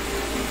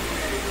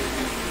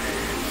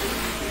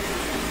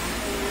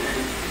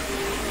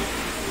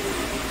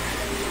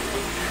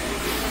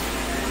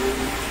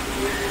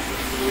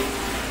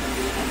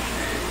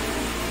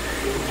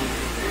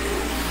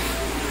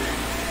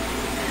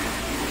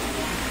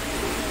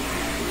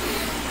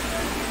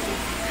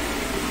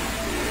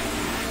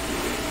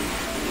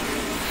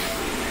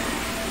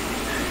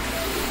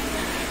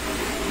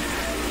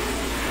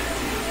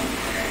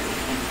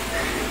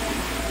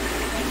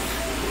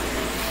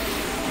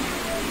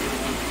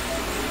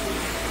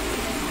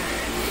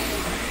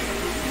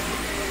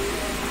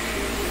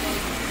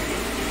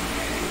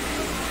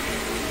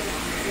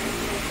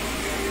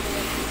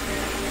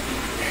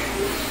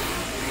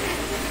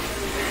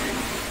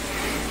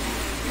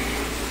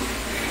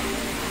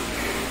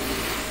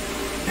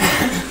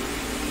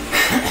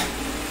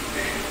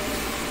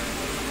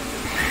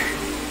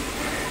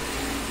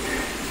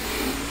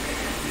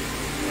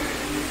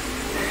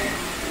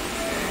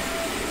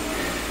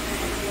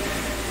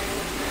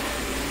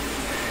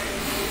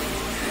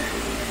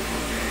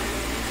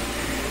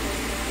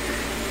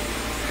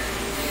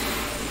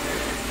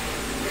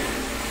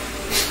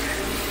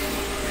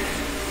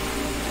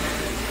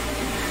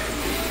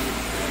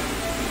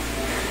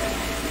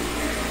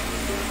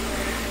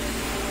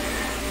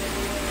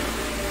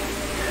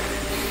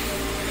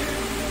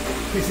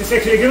 This is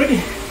actually good.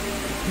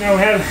 Now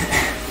we have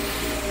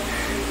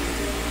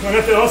one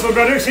of the Oswald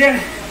brothers here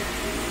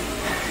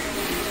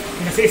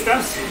can assist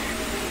us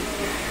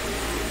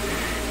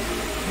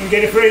and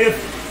get afraid of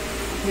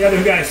the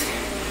other guys.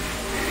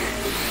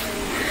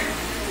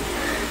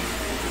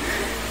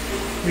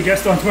 We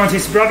just don't want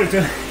his brother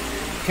to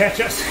catch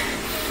us.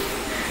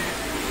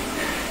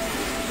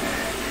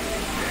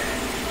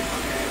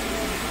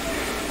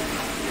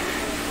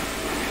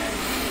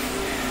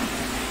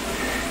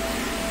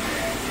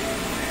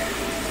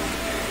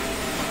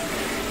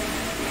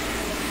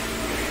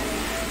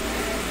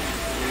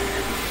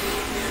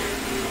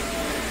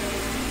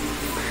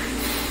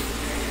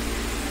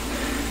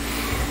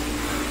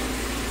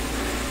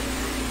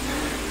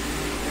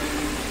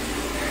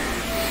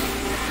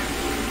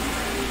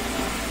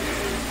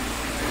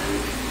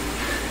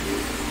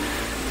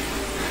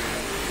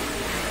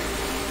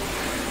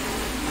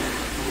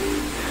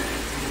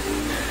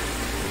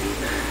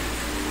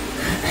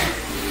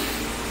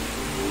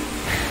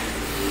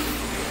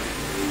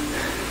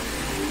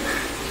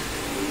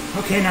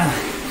 Okay, now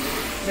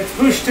let's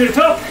push to the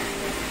top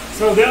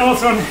so the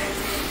Olson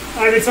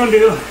Arvidsson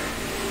duo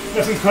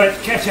doesn't quite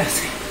catch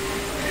us.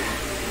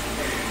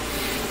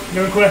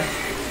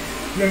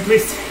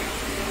 Lundqvist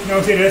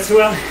knows it as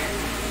well.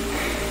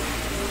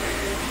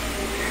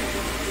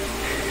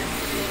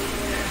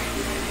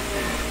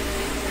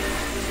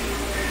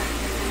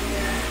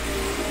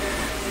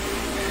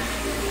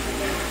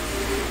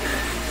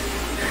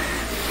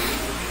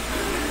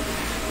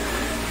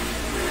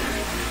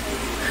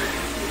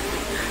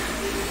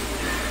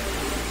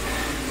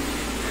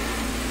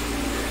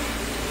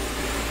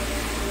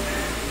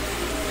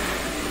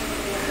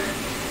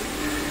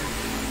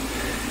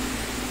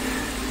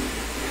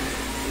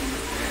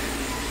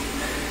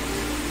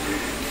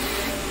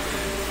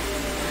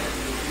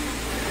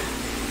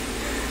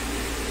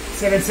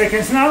 Seven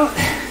seconds now.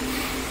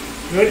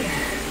 Good.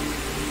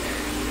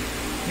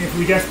 If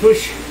we just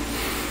push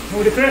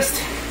over the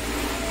crest,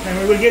 then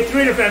we will get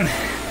rid of them.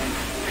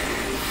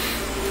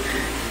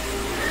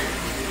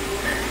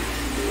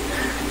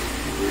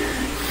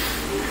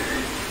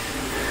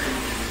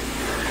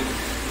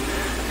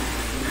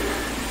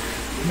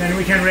 And then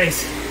we can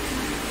raise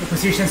the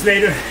positions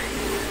later.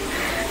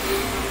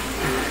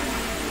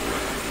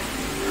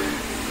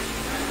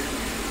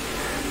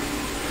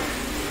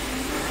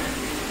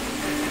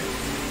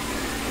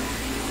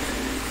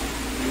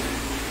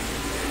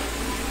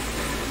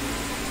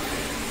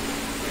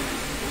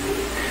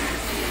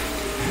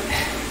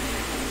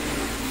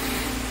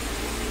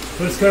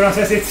 Pulse Current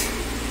says it's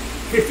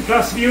 50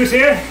 plus views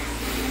here,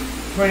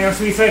 20 on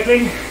Sweet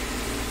Cycling,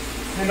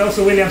 and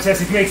also William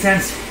says it makes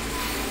sense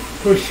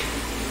push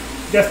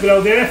just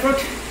below their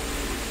effort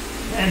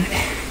and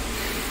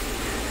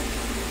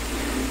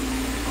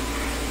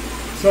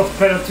soft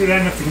pedal to the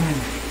end of the climb.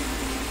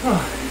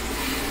 Oh.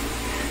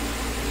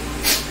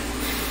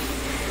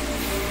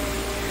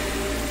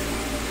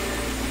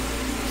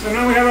 So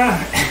now we have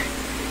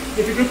a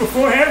little group of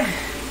 4 here,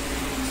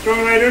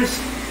 strong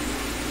riders.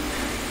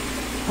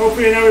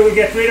 Hopefully now we will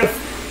get rid of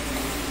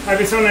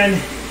Iverson and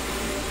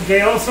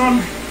Jay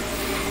Olson,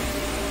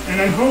 and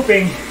I'm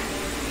hoping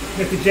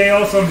that the Jay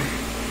Olson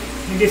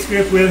in this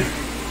group will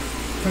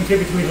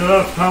contribute with a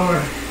lot of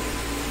power.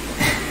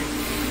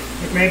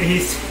 But maybe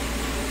he's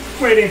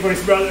waiting for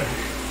his brother.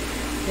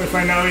 We'll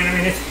find out in a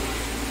minute.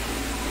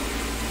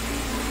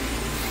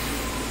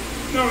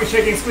 Now we're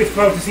checking Zwift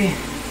Road to see.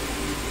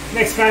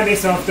 Next climb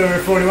is after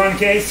 41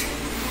 Ks.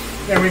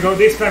 Then we go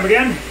this climb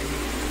again,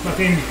 but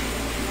in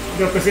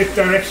the opposite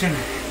direction.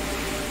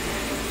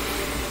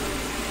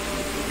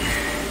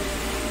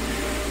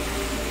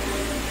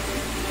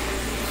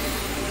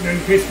 Then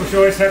Chris for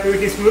sure is happy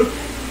with this group.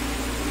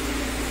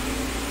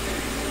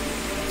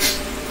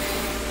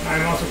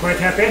 I'm also quite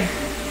happy.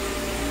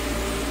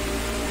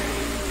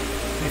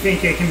 I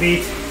think I can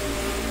beat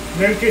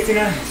Lundqvist in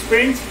a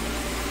sprint.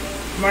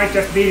 Might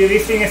just beat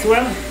this thing as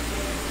well.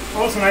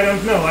 Also, I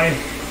don't know. I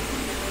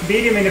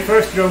beat him in the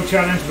first road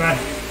challenge, but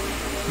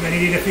then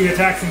he did a few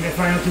attacks in the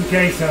final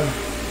 2K, so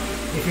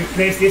if he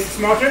plays this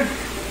smarter,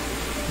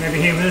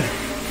 maybe he will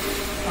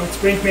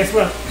outsprint me as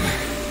well.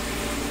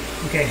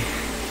 Okay,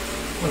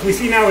 what we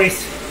see now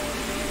is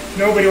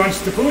nobody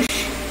wants to push,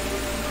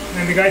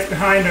 and the guys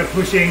behind are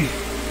pushing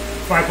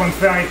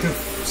 5.5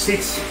 to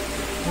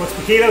 6 watts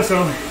per kilo,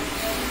 so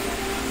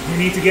we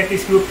need to get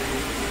this group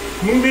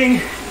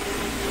moving,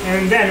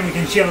 and then we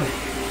can chill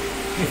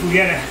if we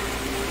get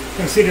a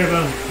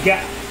considerable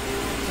gap.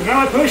 So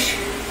now I push,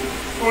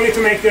 only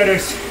to make the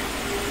others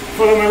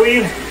follow my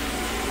wheel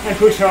and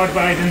push hard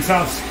by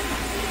themselves.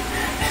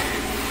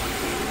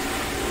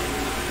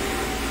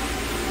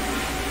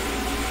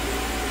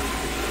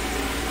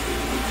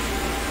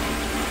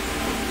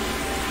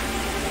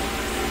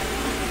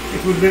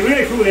 It would be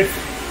really cool if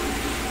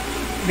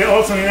the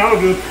Olson in our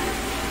group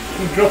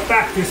would drop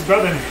back to his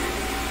brother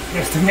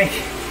just to make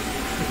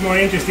it more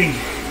interesting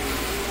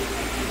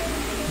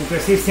to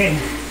assist him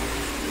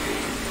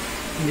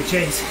in the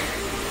chase.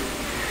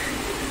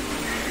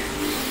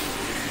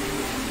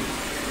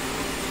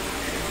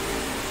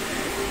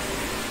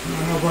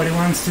 Now nobody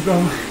wants to go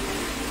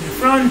to the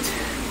front.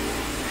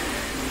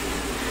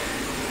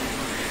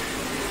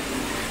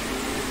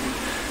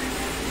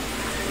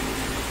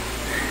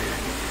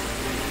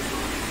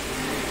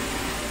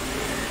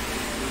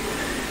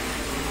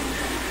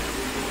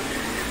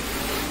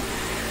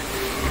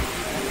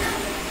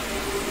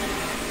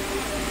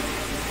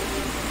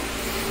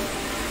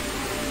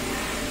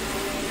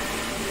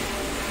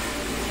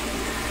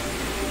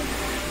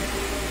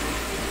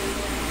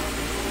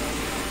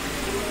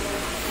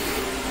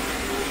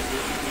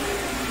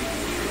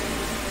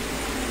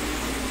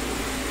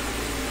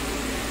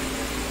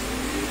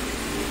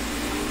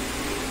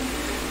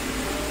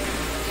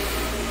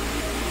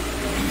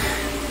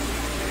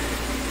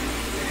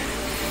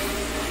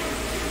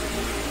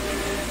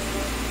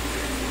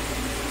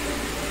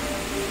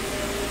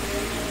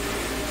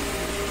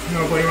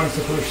 Nobody wants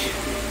to push.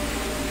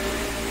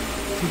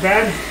 Too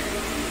bad,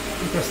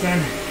 because then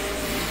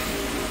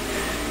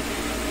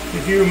the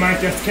view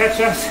might just catch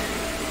us,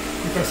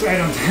 because I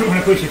don't want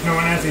to push if no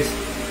one else is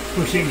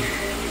pushing.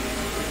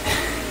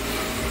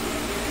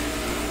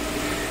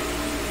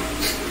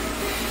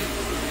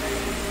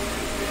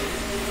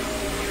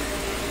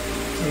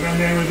 So then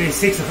there will be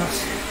 6 of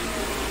us.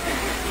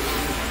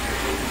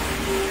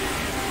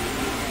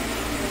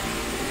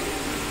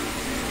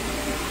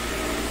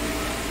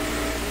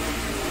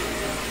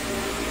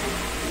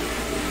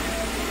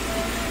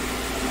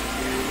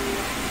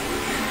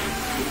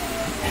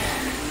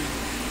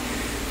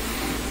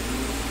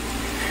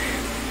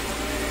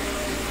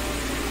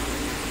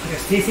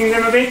 Just teasing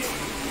them a bit,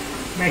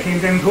 making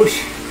them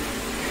push.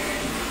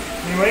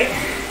 Anyway.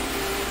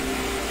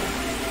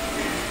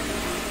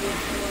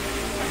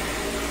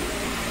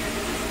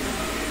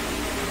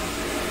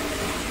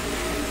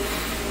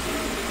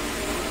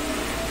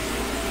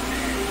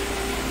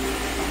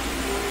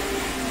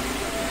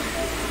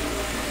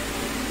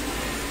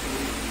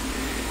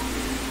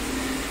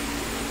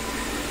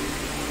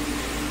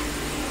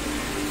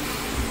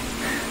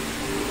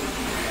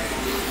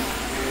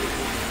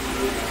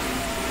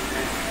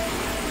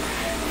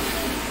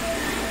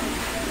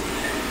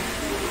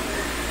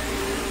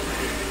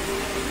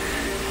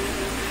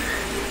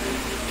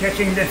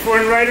 Catching the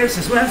foreign riders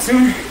as well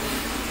soon.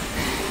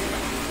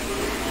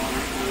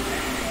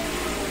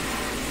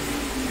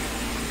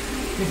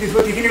 This is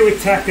what you can do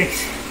with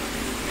tactics.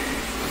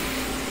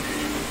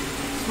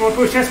 Small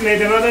pushes, let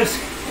the others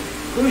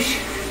push,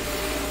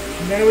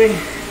 and then we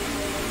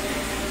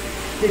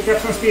pick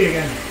up some speed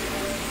again.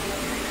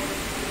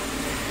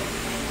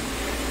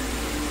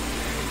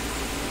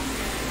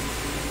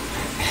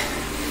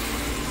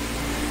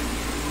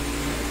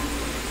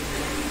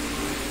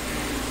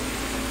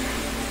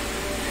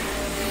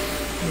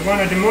 We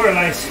want to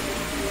demoralize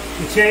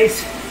the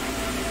chase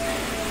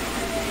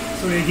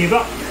so they give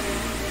up.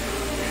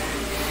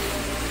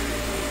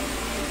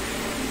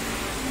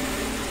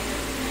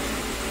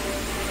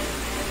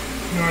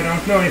 No, I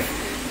don't know if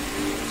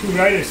two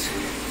riders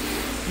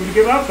would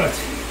give up, but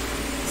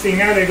seeing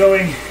now they're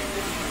going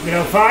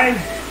below 5,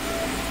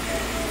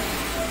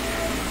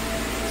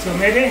 so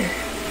maybe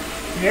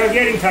they are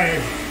getting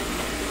tired.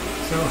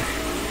 So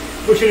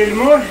push a little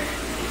more,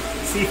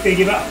 see if they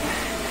give up.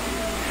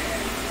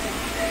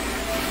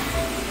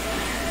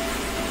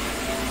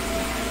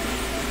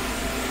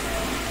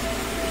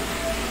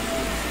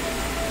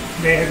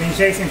 They have been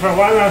chasing for a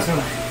while now, so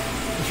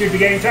they should be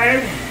getting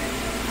tired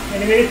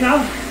any minute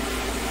now.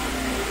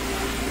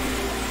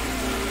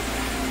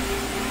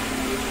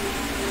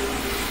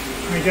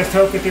 I just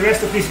hope that the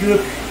rest of this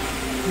group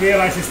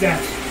realizes that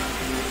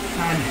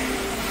and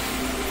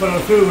follow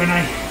through when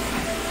I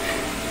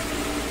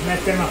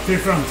let them up to the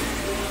front.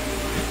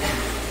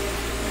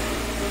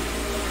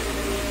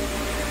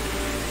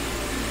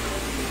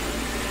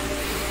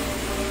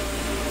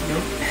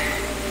 Nope.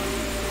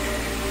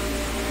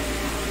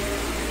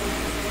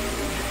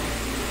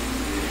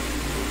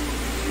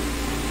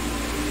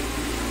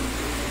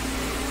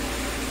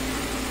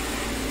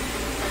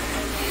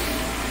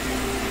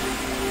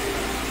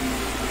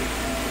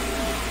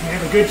 We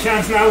have a good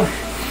chance now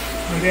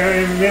when they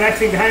are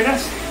relaxing behind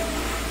us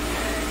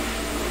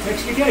to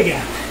actually get a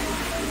gap.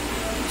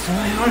 So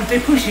aren't they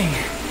pushing?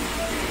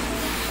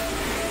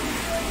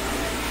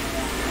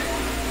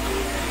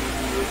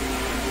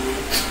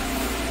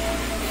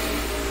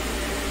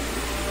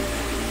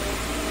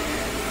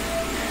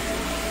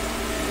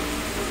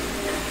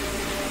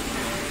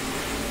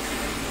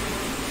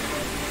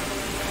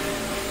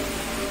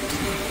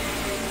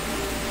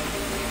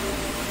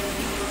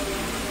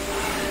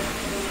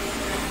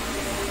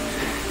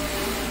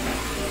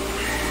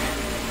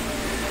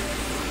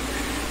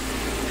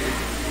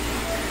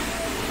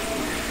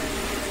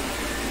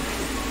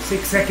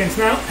 Six seconds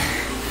now.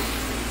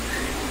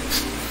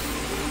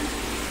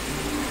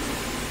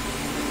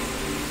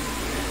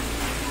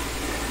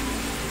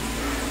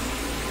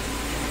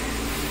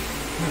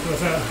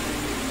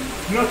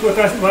 Not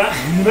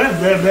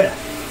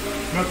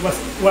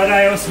what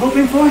I was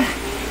hoping for.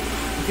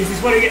 This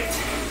is what I get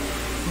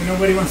when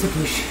nobody wants to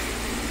push.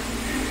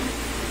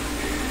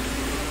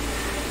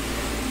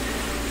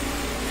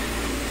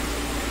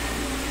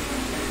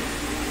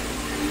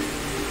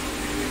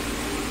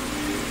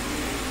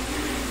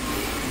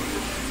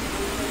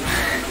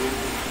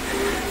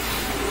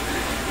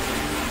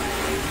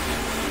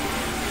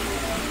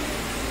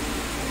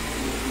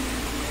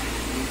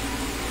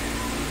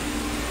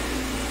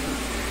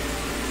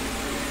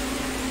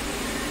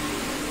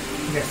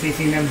 Just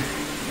teasing them.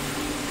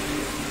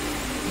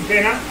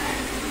 Okay, now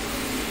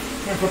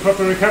time for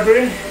proper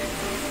recovery,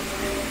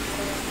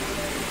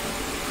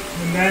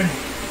 and then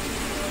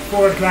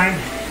forward climb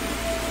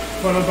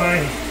followed by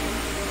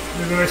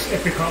reverse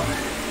epical.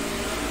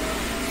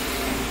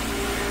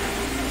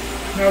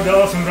 Now the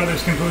awesome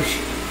brothers can push.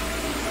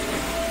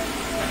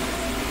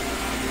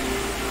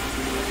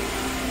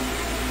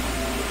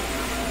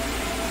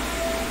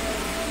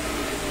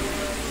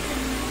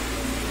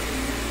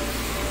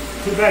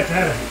 Too bad to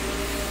have a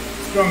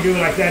strong duo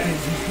like that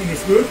in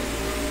this group.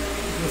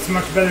 It was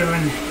much better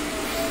when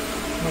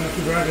one of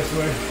the brothers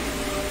were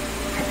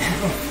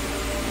off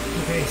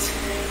the pace.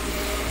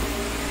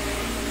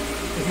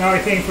 But now I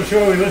think for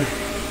sure we will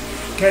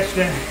catch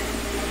the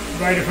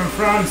rider from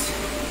France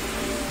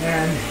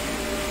and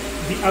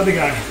the other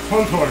guy,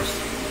 Honthorst.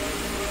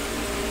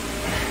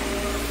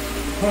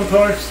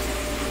 Honthorst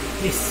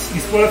is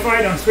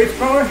disqualified on Zwift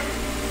power.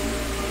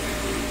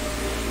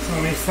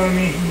 Someone is telling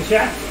me in the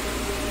chat.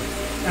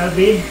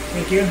 LB,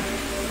 thank you.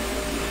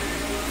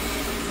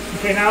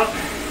 Okay, now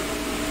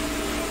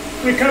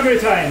recovery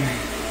time.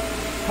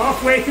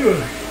 Halfway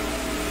through,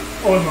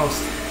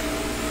 almost.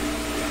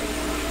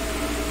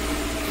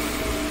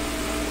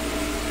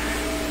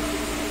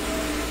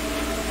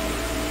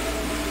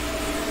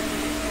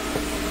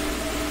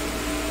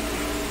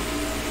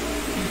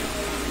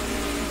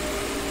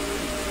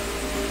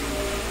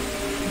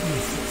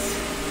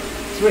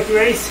 Swift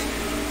race.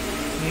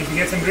 You need to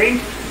get some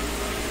drink.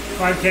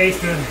 5K is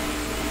the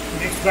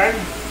next plan.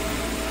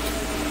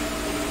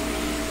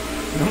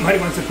 Nobody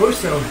wants to push,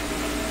 so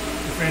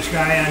the French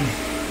guy and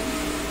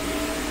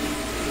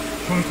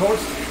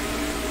Honthorst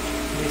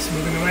is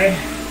moving away.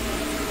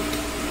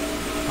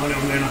 Oh no,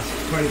 they're not.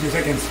 22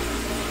 seconds.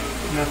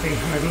 Nothing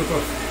on a group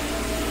of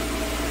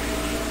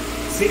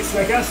 6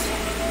 like us,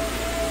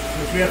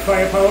 which we have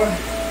firepower.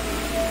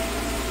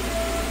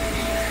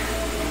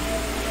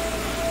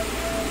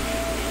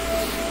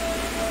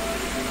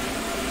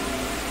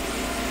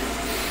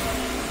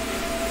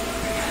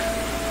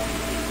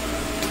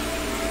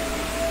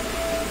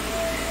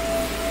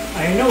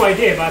 I have no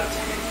idea, but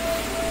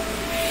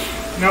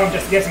now I'm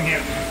just guessing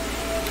here.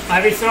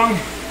 Arvidsson,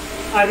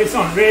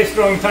 very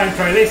strong time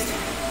trialist.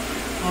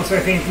 Also I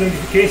think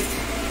Lundqvist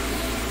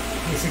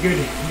is a good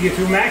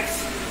VO2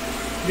 max.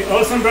 The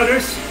Olsen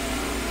brothers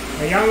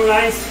the young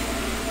guys,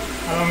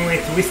 along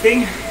with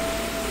Wisting,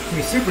 who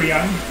is super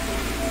young,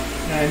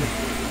 and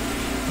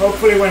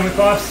hopefully when we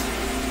pass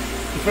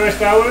the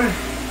first hour,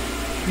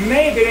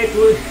 maybe that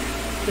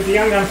the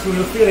young guns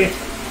will feel it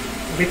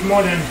a bit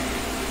more than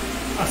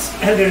us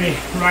elderly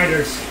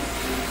riders.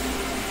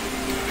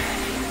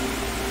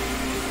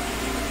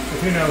 But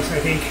who knows, I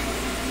think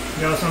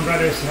there are some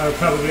brothers who are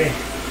probably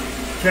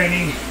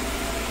training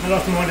a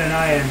lot more than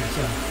I am,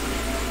 so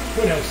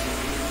who knows.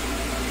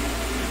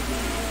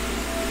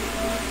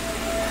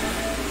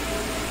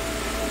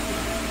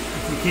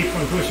 If we keep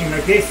on pushing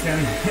like this, then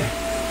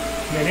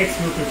the next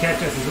group will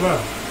catch us as well.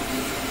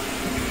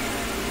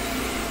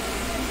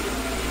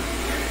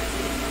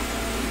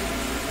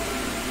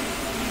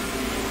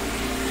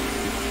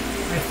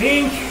 I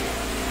think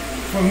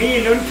for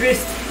me,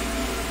 Lundqvist,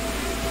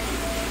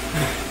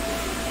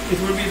 it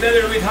will be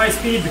better with high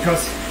speed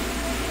because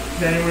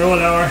then we all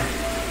are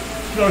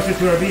closer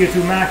to our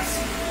VO2 max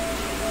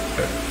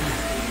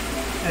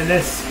and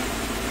less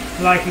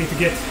likely to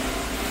get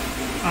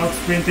out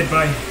sprinted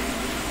by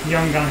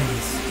young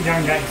guys.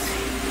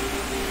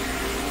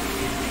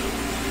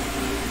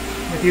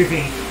 What do you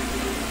think?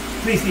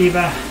 Please leave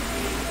a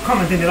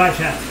comment in the live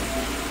chat.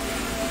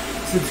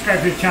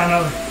 Subscribe to the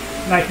channel,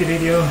 like the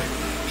video,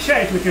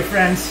 share it with your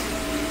friends,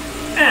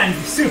 and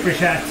super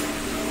chat.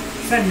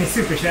 Send me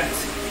super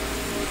chats.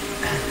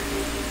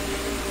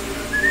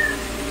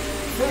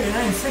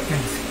 39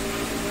 seconds.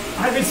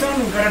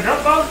 Arvidsson got a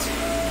dropout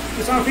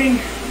or something,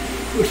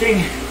 pushing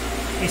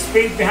a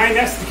sprint behind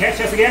us to catch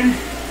us again.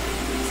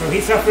 So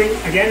he's suffering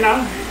again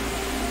now.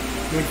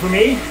 Good for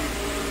me.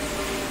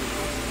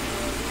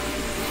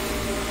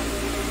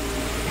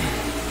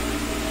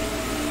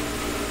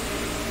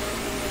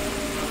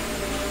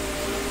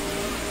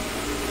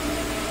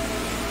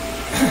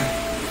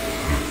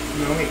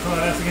 No, he caught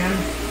us again.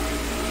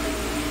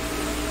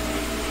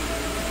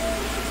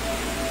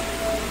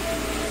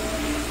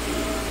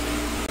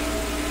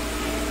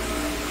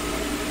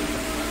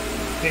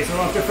 Okay, so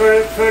after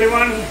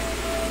 31,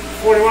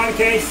 41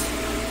 Ks,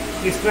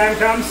 this climb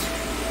comes,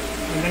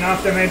 and then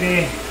after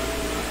maybe,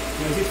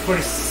 what is it,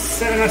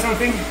 47 or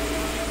something,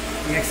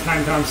 the next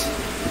climb comes,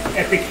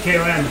 epic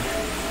KOM,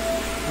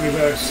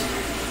 reverse.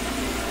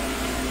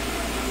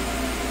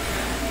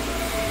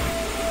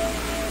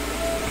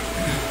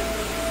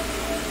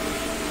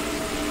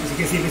 As you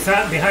can see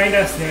behind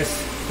us, there's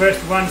first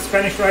one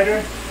Spanish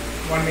rider,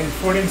 1 minute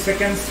 14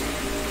 seconds,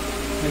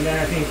 and then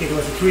I think it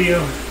was a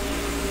trio,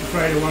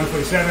 rider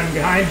 147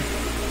 behind.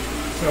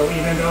 So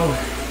even though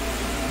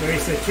there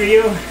is a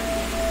trio,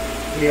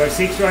 we are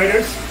 6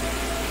 riders,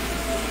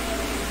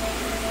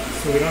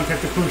 so we don't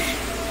have to push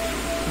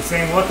the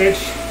same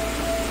wattage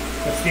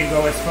but still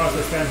go as fast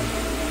as them.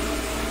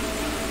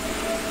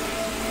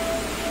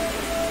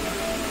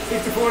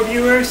 54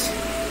 viewers,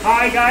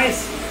 hi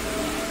guys!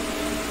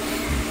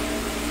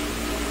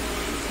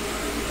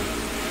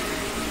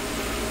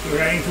 We're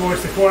riding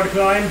towards the fourth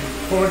climb,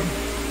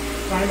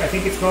 I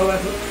think it's called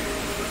that.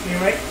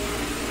 Anyway,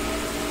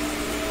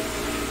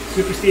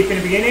 super steep in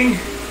the beginning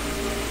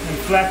and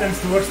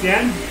flattens towards the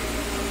end.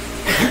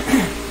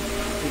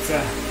 It's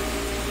a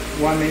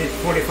 1 minute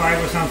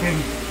 45 or something.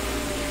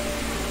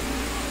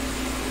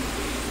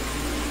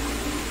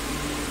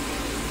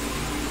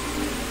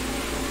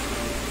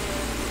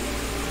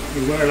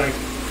 We were like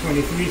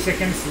 23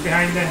 seconds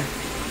behind the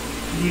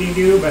leading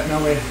duo, but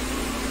now we're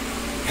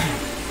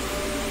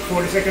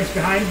 40 seconds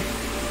behind.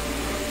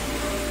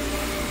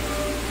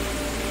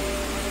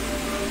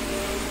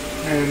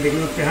 And the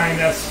group behind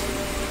us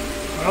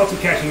are also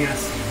catching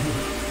us.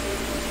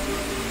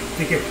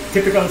 Think a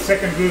typical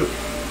second group.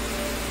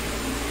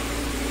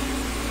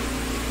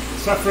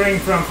 Suffering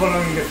from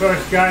following the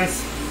first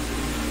guys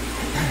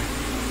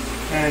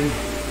and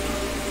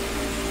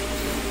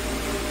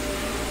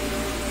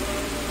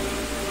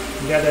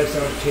the others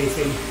are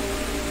chasing.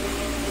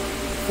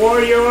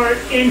 For your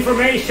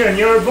information,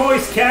 your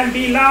voice can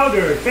be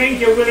louder. Thank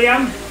you,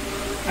 William.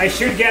 I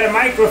should get a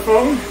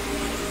microphone.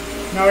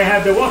 Now I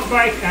have the watt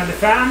bike and the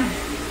fan.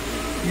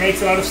 It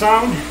makes a lot of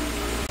sound,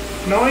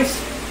 noise.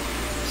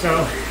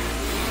 So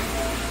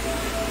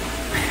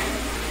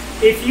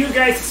if you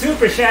guys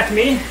super chat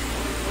me,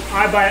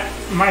 I buy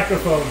a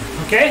microphone,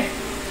 okay?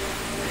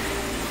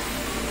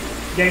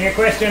 Getting a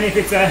question if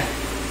it's a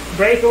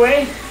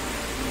breakaway?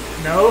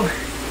 No.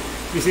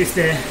 This is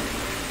the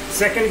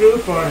second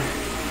group or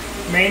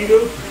main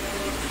group.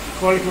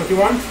 Call it what you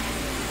want.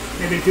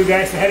 Maybe the 2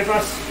 guys ahead of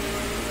us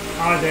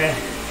are the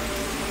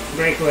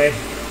breakaway.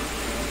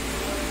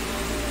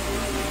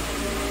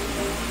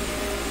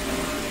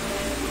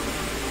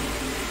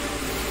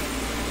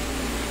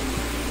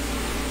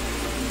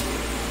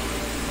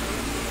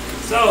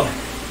 So,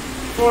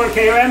 4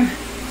 km,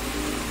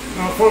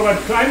 forward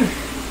climb.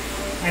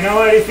 I know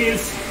how it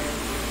feels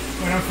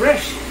when I'm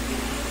fresh.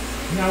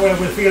 Now I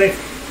will feel it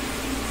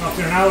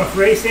after an hour of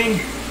racing,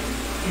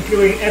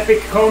 including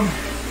epic comb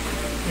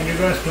and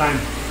reverse climb.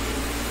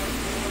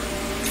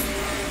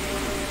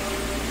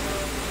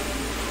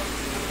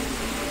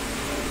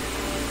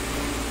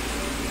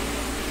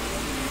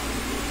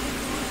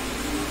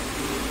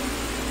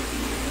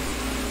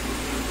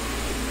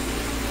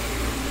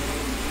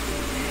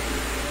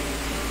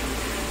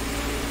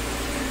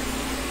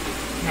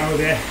 Now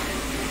the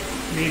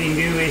leading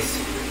duo is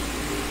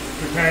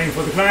preparing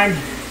for the climb.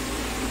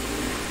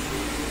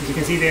 As you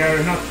can see, they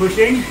are not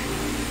pushing,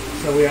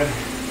 so we are,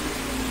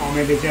 or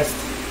maybe just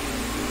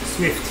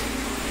Zwift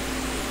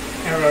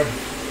error.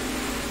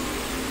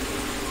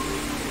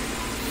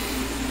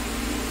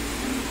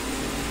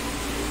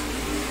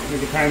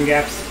 With the time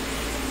gaps.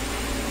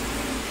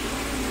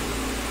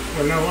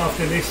 We'll know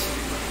after this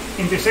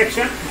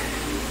intersection.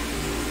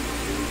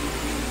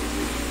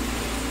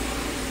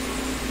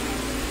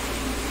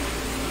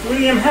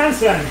 William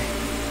Hansen,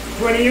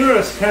 20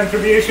 euros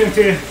contribution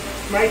to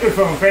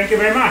microphone. Thank you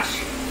very much.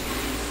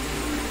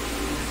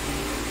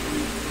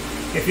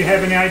 If you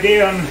have any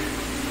idea on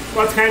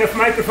what kind of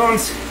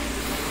microphones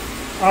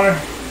are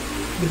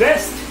the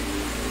best,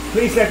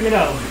 please let me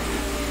know.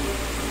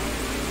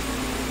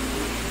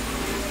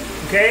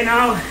 Okay,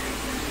 now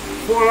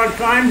forward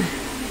climb.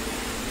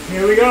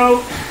 Here we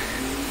go.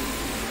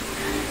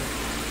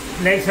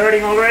 Legs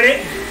hurting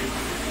already.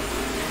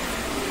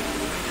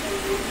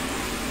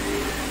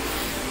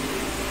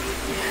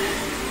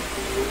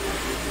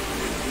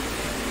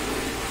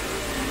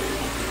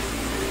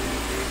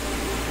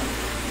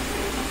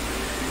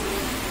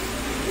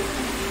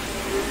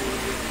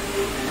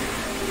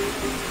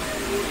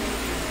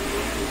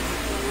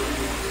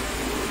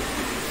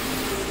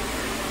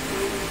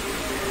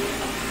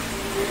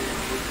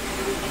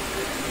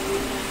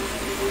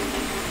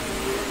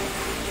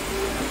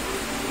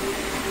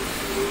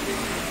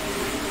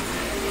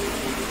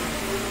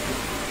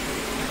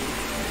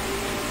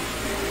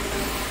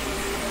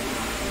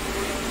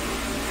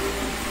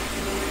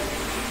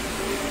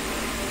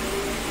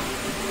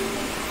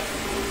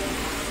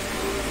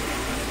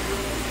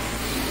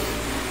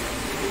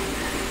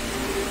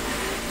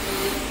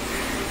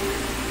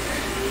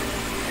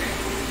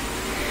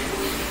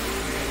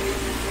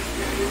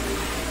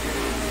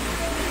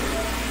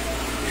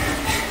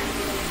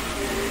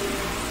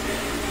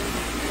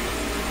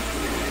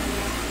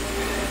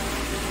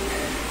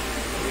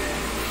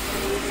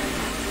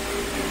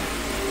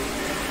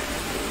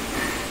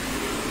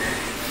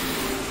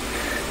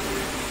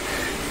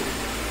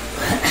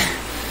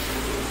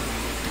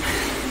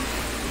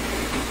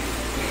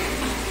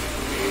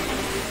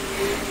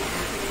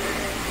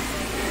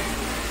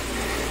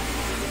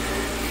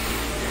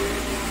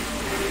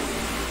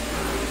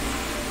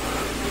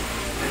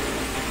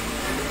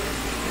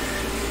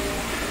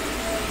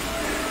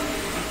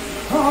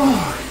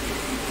 Oh,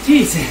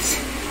 Jesus.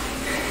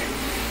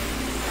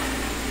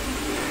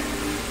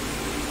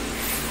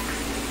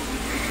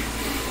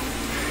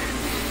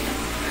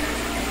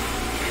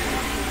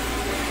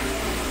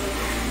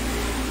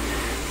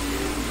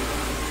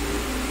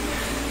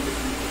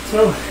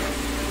 So,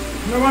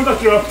 no one got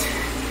dropped.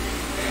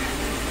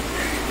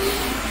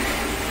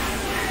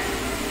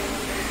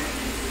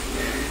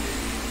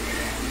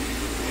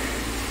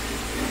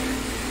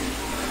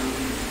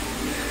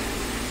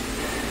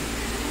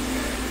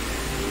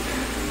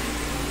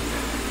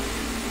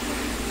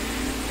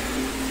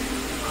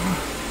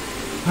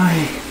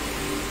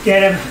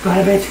 Got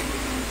a bit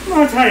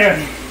more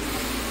tired.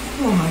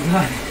 Oh my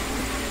god.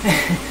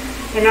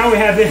 And now we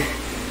have the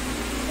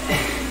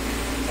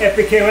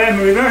Epic KOM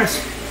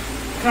reverse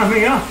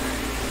coming up.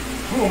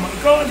 Oh my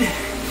god.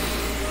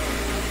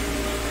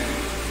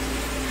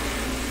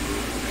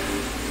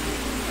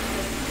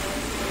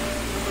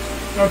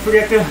 Don't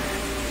forget to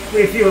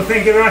refuel.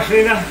 Thank you very much,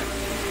 Linda.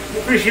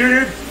 Appreciate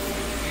it.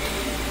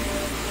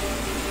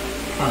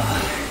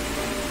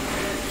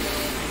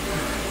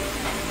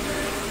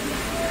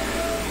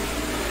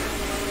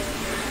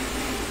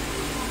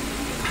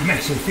 I'm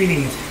actually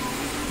feeling it,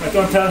 but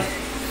don't tell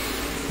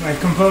my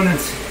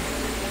opponents,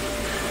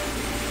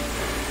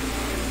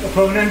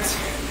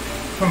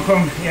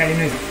 yeah,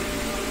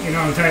 you know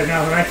I'm tired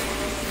now, right?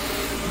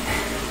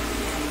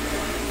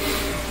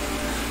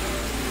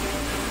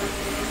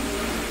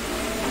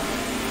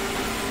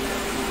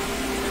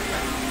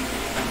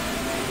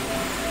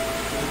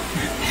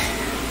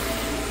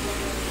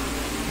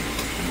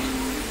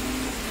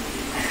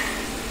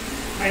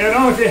 I don't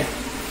know if the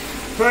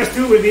first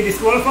two will be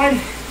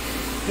disqualified.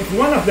 If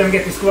one of them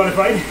gets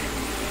disqualified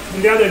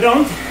and the other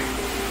don't,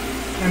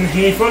 and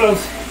he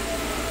follows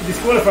the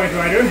disqualified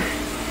rider,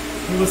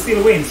 he will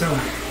still win. So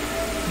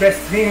best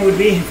thing would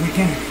be if we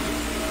can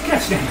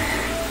catch them.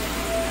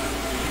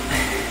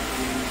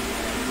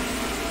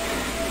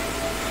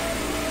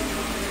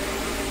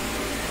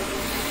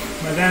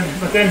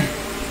 But then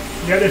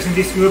the others in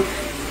this group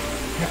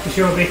have to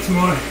show a bit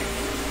more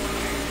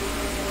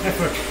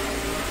effort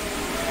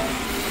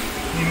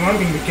in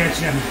wanting to catch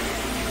them.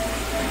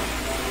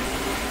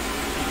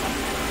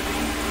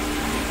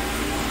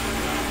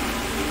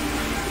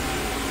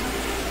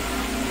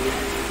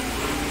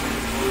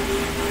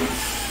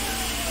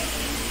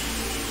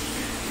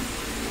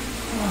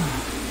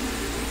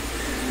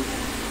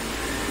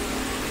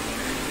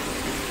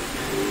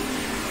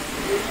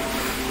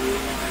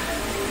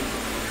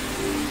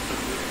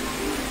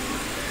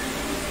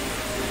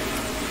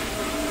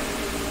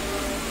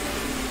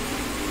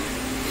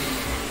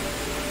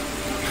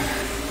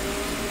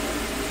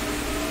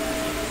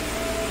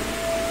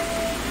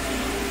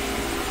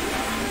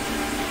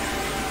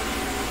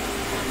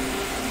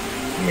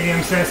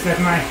 William says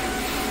that my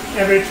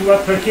average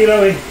watt per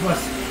kilo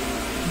was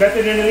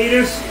better than the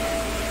leaders.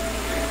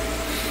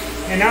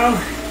 And now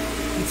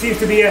it seems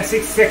to be a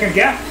 6-second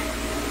gap.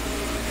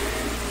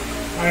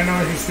 I don't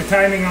know if it's the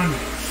timing on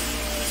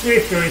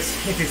Zwift or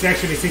if it's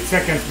actually 6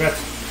 seconds, but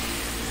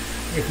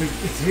it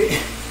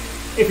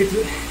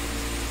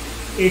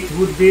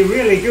would be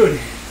really good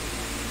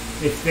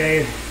if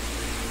they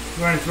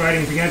weren't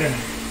riding together.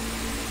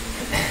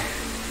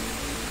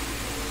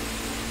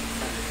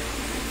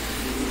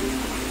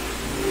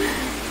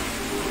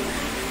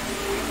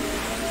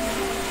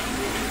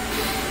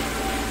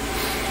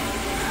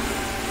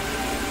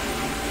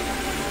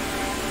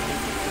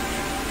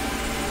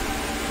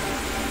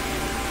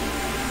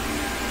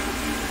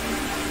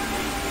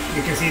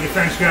 You can see the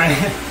French guy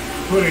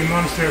pulling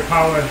monster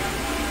power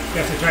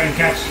just to try and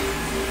catch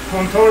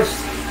contours,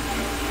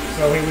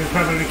 so we will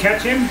probably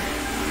catch him.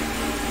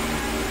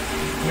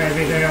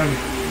 Maybe they're on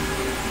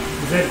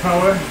Z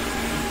power,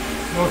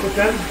 both of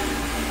them.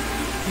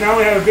 Now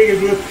we have a bigger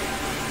group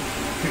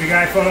to the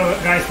guys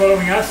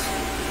following us.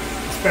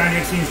 The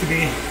Spaniard seems to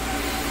be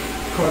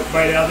caught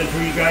by the other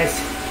 3 guys,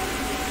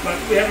 but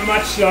we have a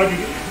much larger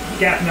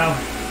gap now.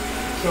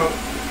 So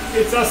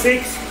it's us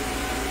 6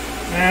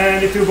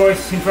 and the 2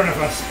 boys in front of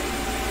us.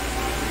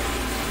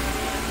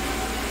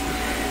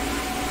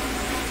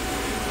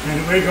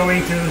 And we're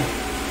going to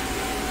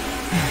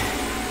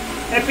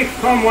Epic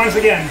Com once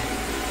again.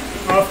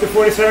 After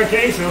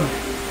 47k, so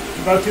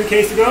about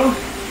 2k's to go.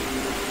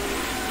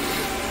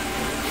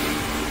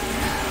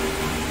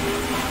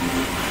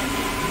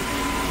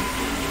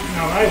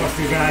 No, I was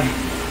the guy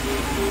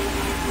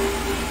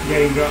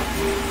getting dropped.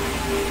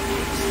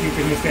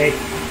 Stupid mistake.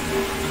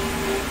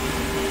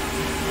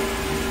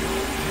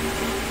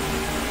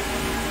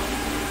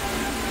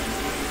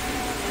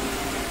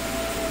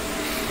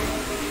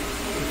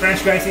 The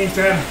French guy seems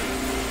to have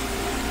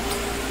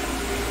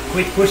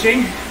quit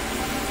pushing.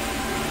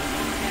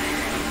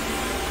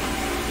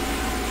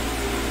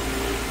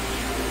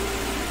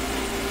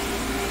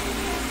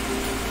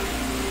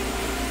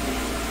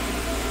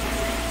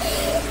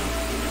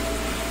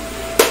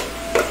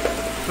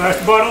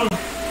 First bottle,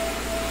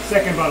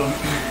 second bottle.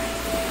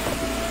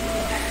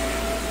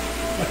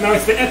 But now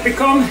it's the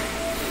Epicom,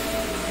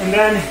 and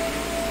then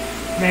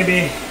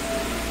maybe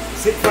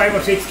 5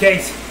 or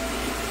 6k's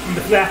on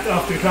the flat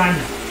after the climb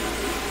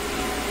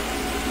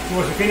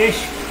towards the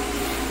finish.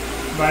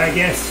 But I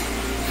guess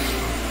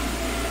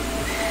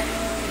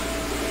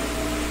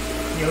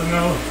you'll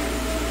know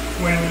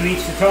when we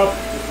reach the top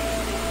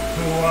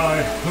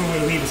who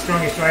will be the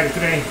strongest rider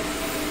today.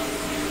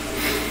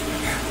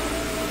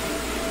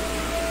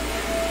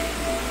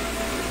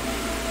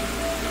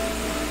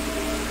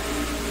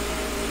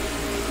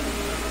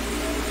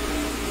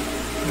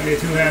 The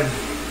 2 have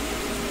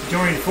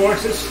joined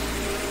forces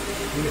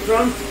in the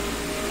front,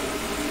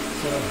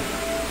 so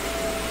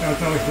don't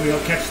know if we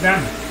will catch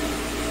them.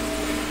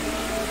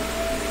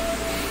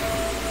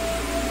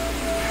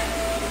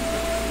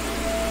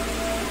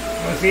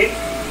 We'll see.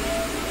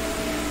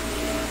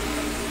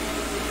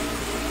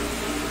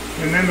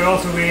 Remember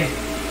also we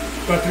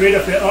got rid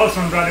of the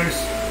Olson brothers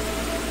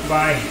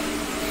by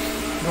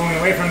going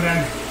away from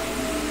them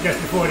just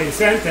before the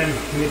descent and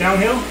in the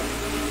downhill.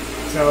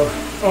 So,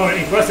 or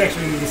it was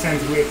actually in the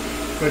descent we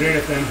got rid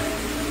of them.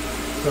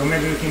 So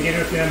maybe we can get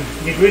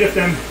rid of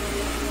them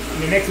in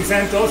the next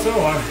descent also,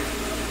 or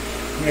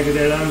maybe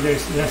they learn their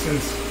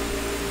lessons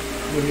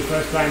in the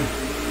first climb.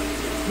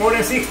 More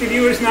than 60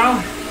 viewers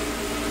now.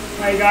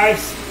 Hi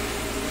guys,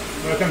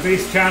 welcome to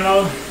this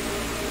channel,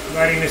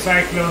 riding the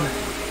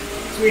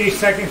Swedish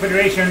Cycling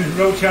Federation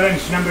Road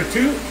Challenge number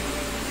 2.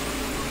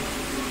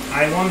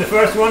 I won the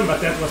first one,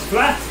 but that was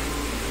flat.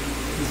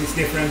 This is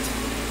different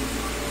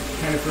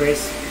kind of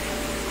race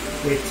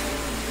with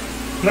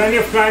plenty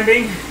of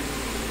climbing.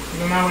 We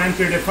will now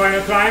enter the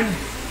final climb,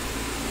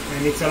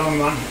 and it's a long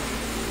one.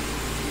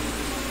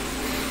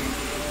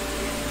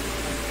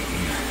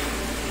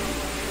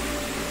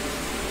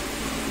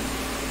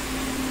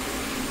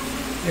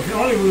 If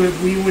only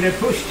we would have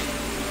pushed,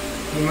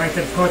 we might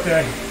have caught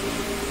a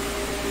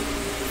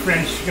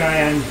French guy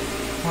and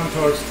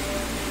contours.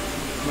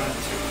 But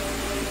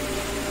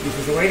this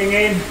is a waiting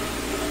game,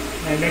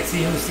 and let's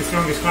see who's the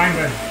strongest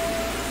climber.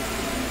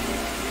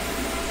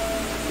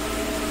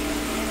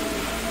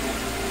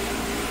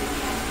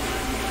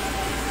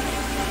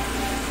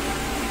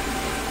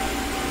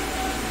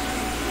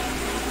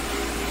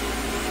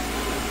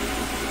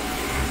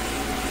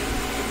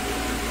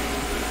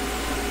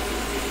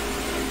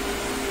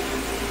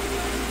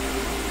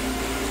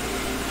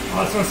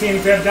 Also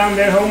seem to have done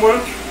their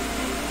homework,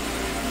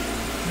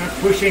 not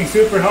pushing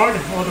super hard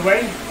all the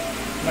way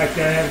like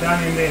they have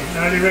done in the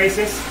early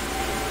races.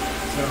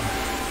 So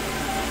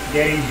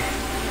getting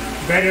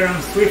better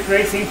on Zwift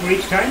racing for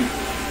each time.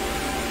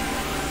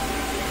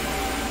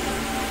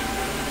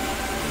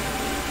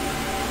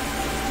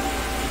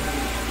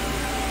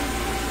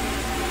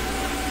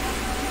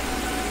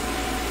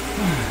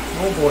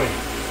 Oh boy,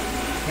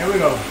 here we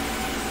go.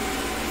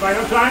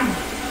 Final climb.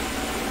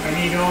 I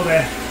need all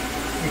the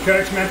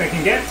encouragement I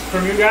can get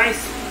from you guys,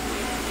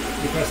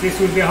 because this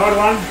will be a hard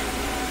one.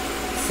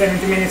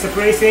 70 minutes of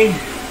racing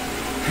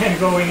and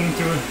going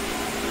into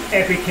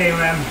epic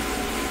KOM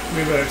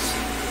reverse.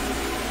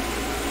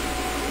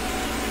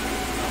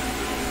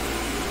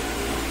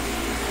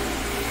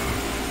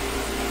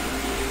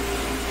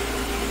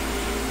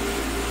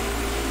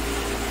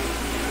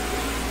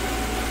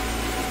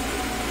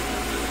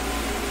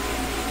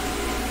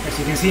 As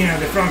you can see now,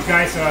 the front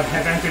guys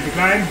have entered the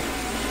climb,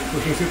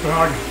 pushing super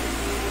hard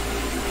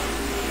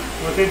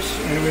wattage,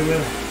 and we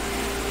will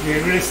do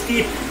a really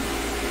steep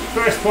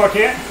first part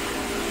here.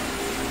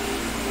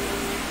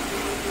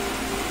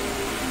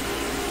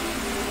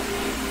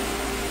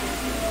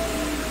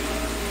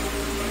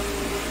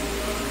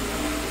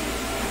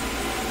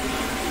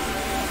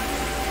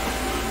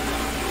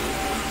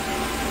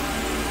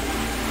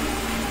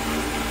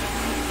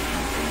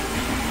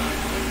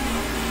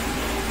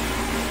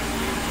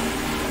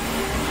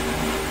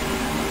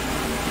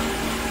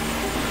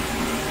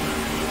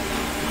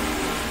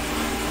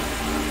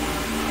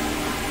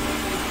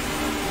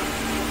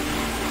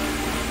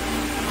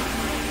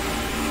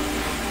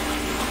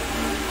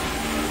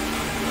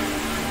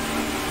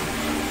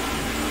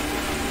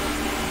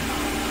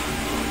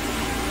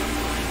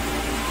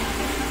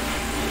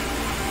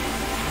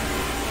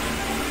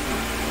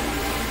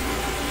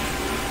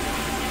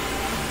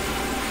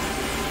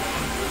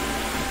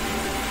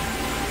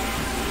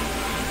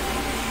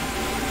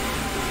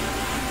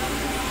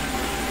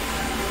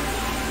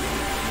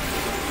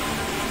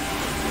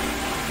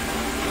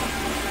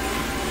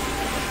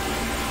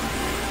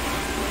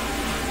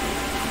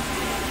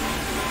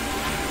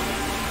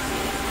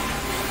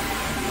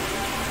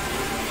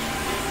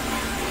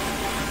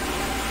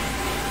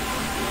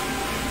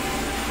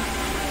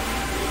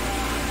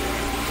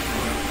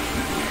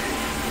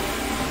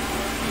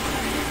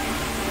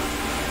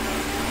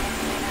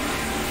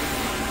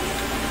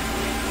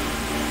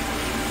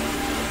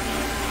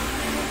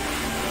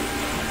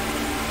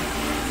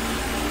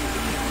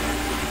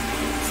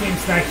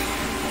 Seems like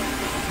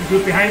the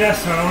group behind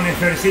us are only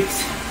 36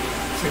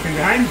 seconds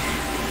behind.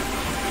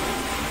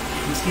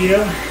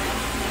 Mosquito.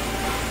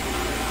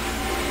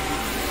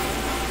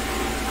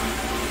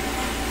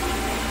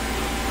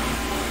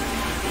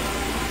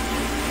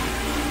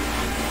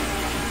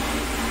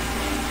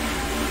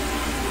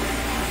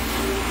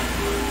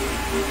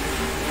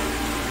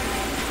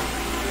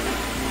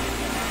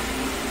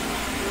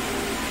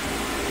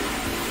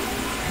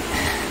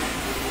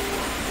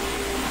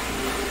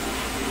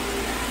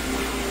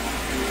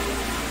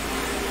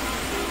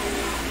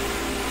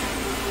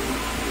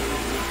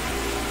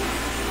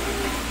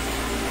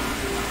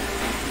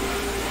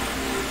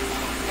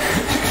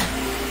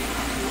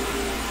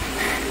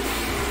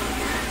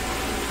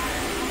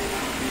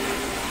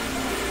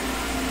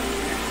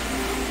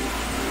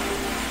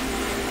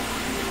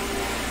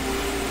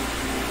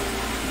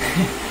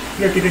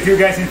 Look at the two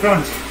guys in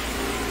front.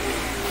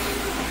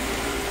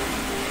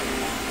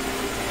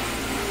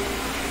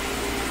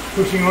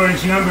 Pushing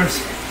orange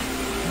numbers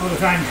all the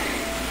time.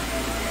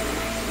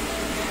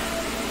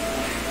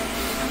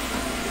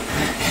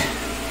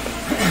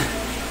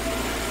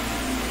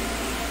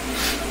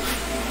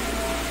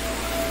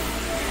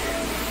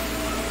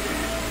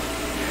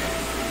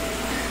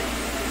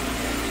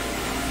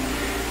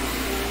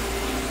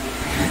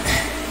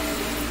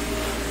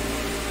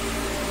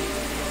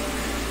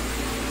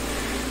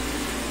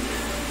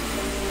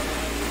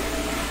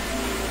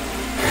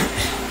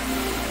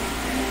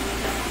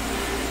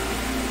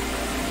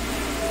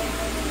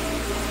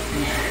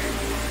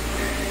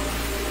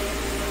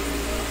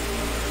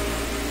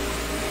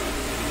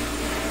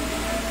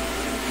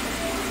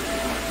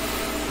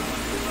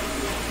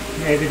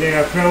 Maybe they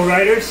are pro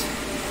riders,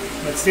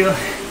 but still,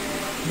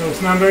 those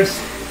numbers,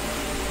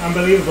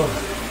 unbelievable.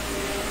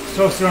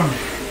 So strong.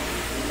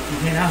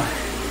 Okay, now,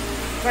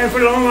 time for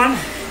the long one.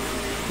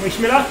 Wish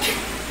me luck.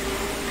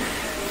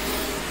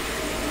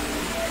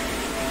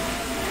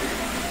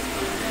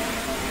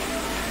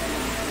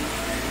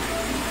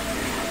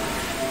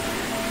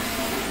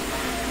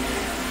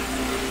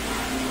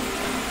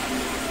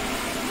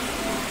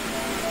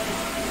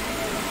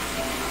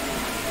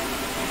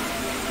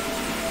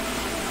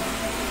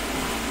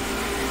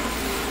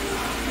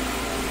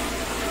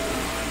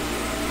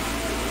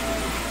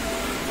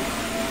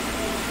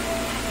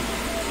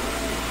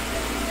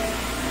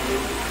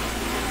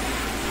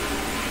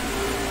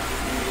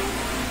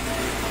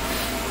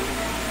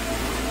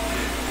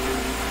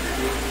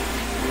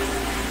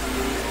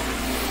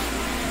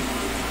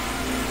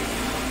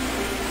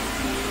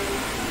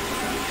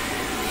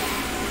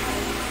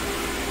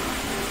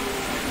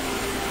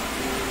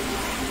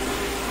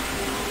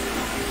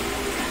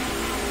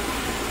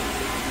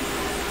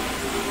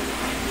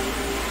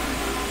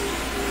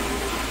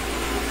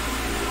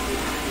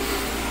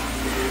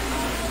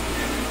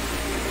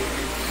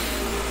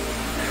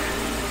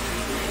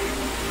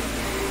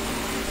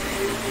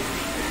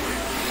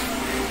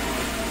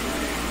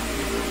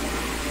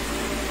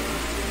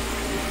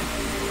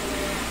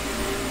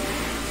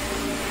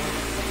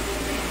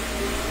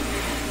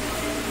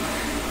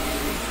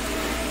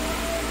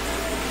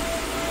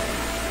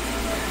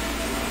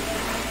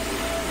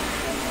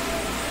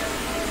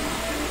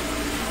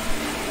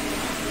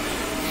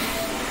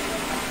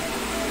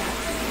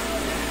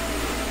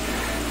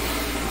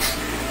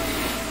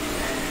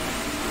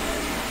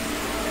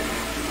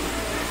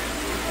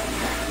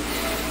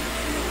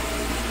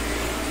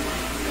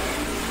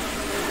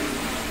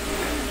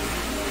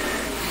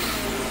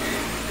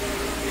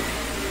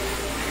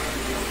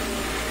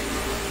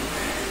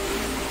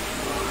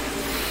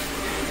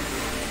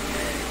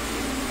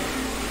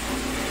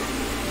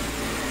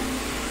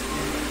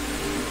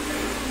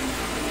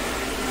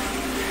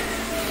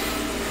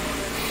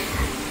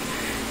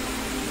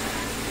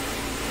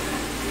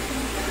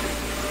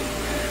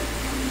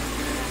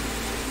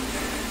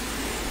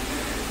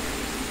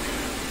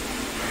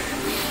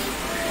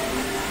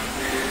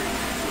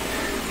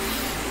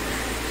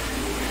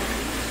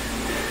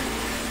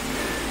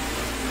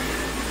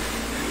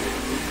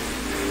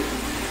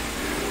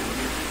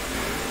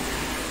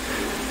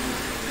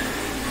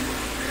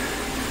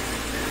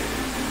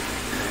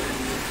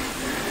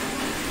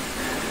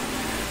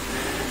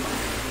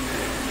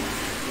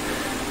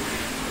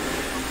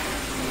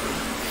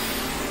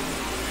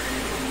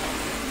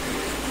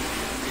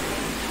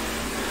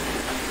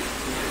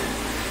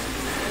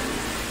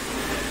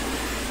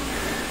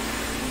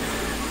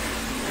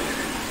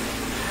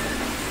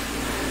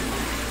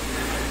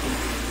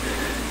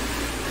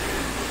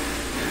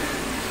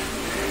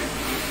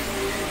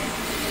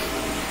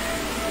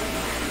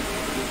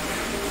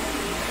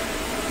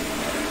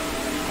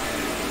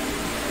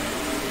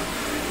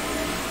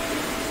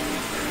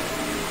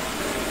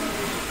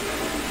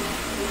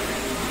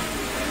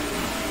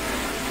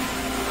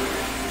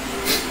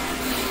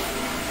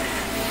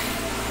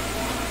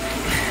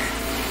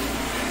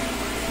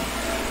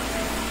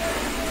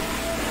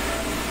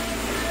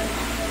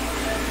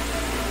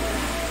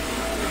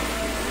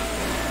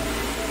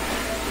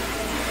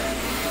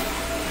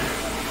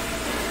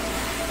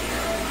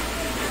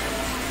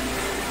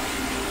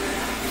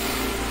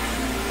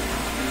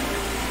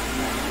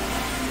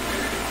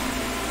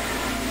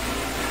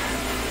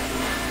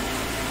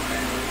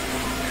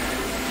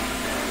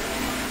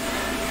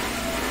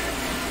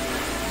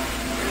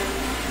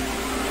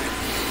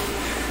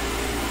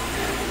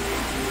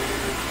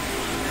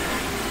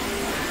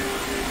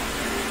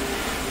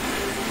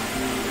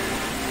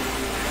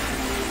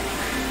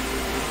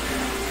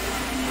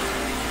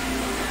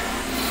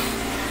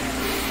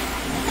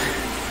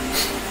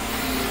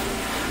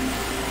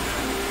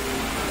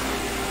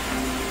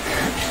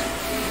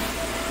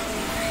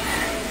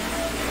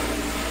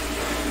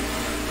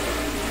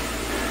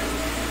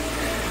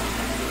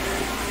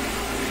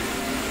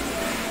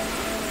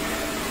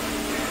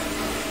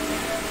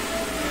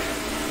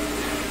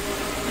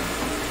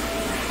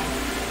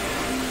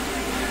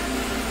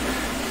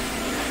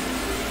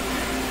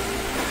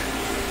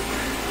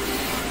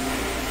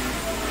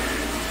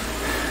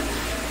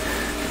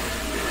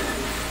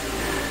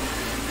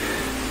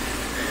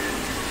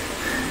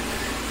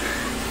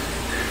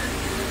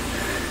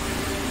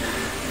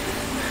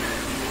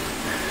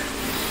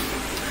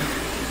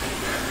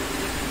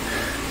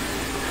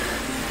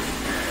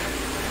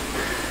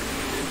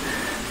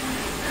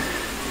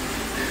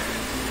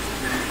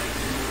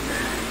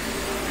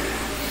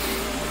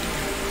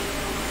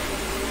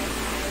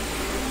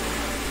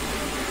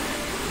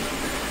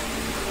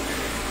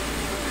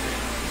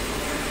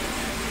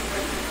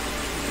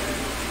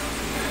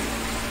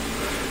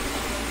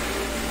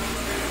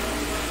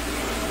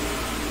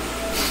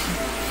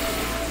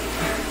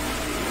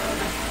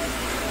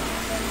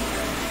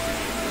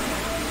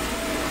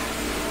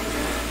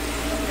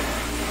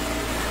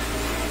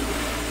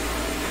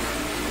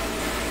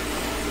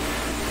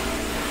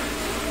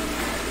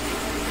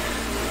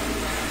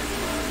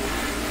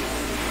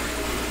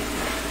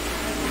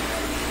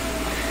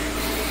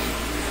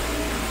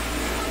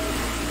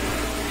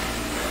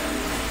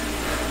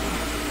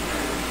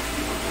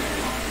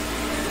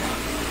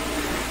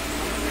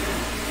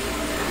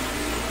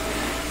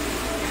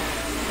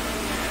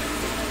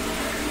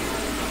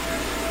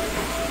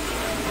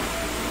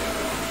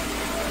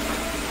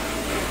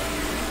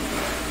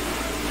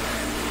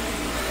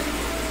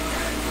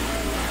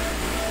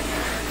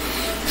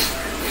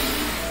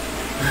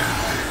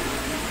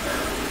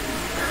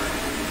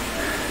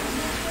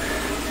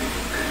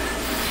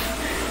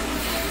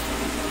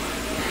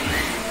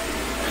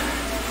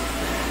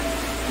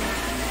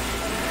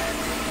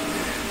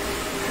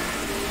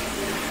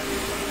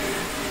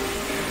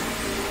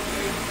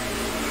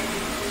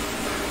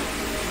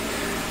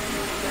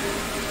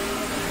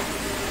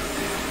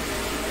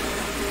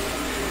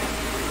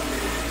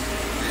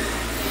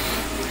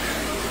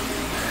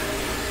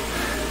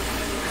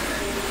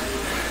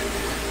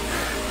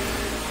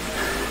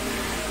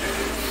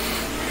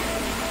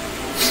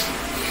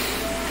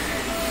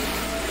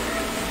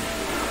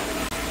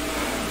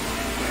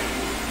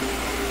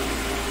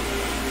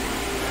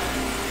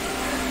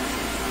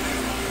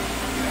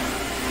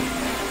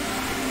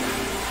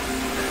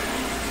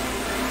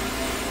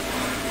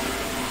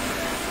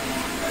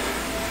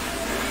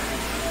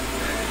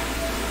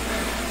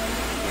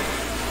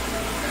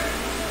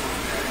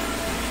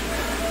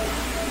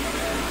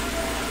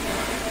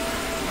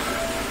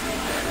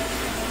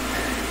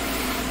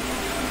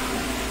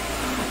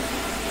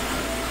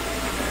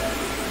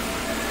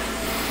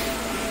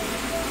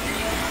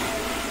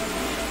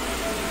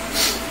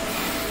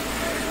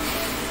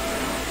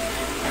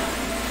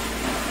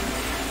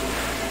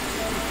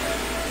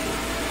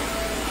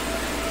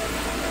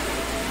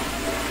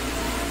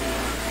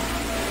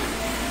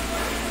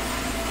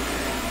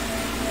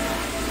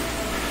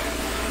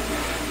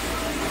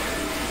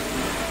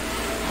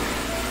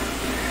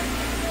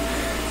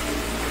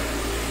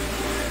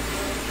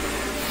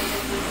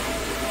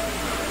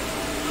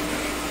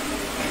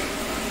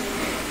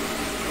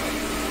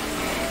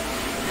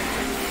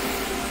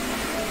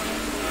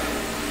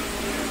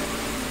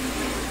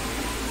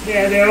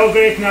 Yeah, they're all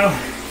great now.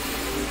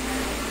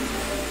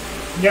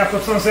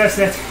 Jakobsson says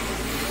that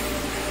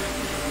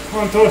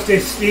on toast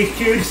is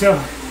DQ'd, so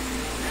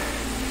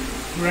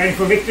ready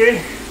for victory.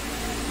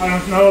 I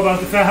don't know about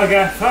the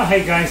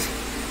Fahay guys.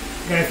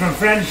 They're from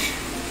France,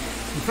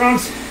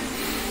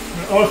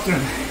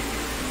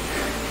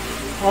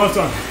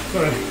 Alston,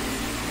 sorry.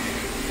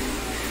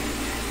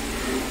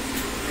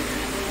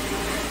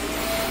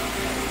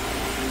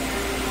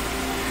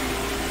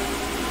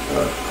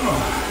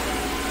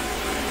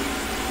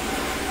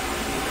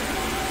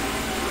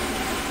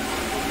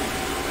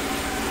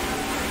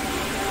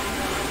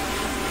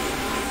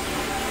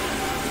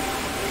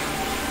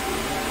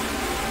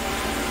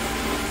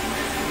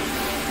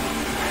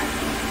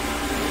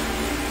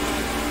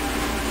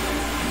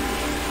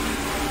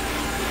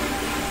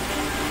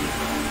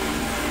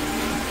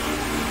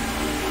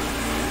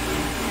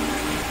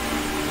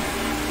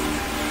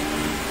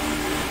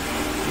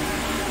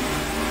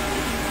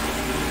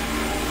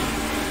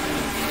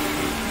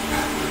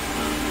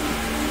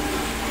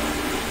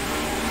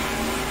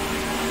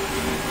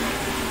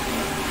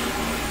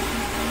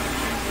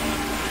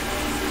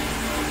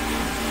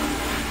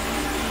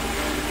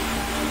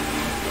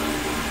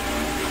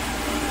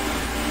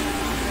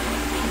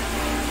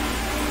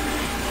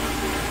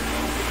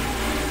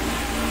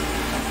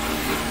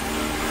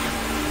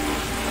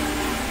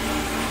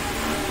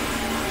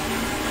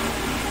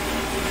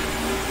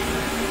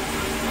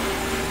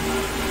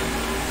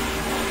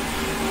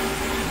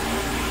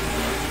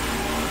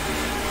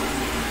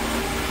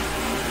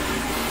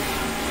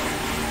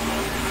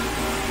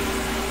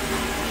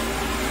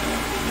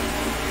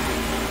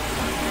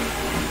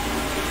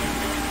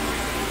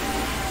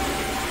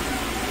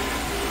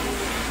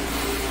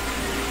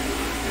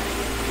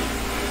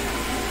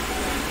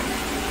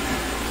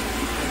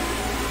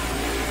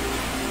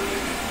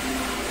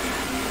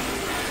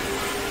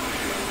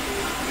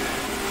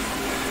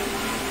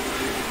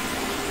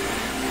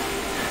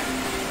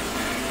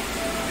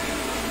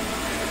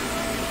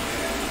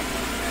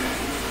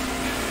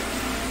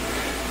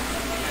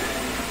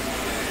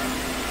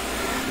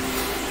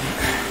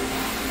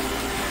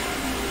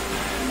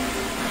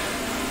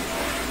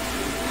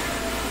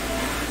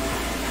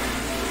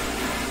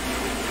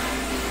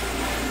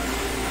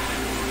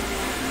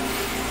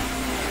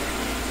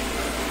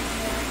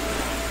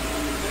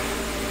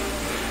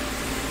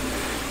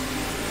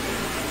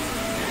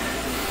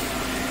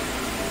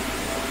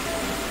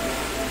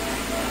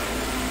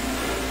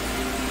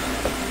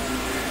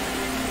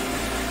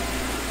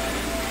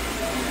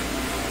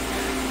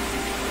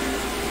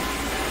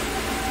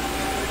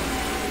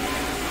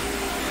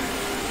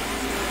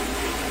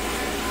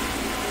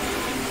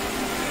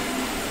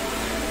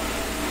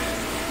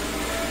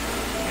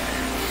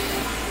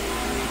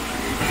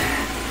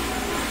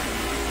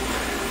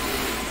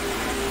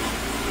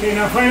 Okay,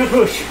 now final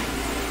push.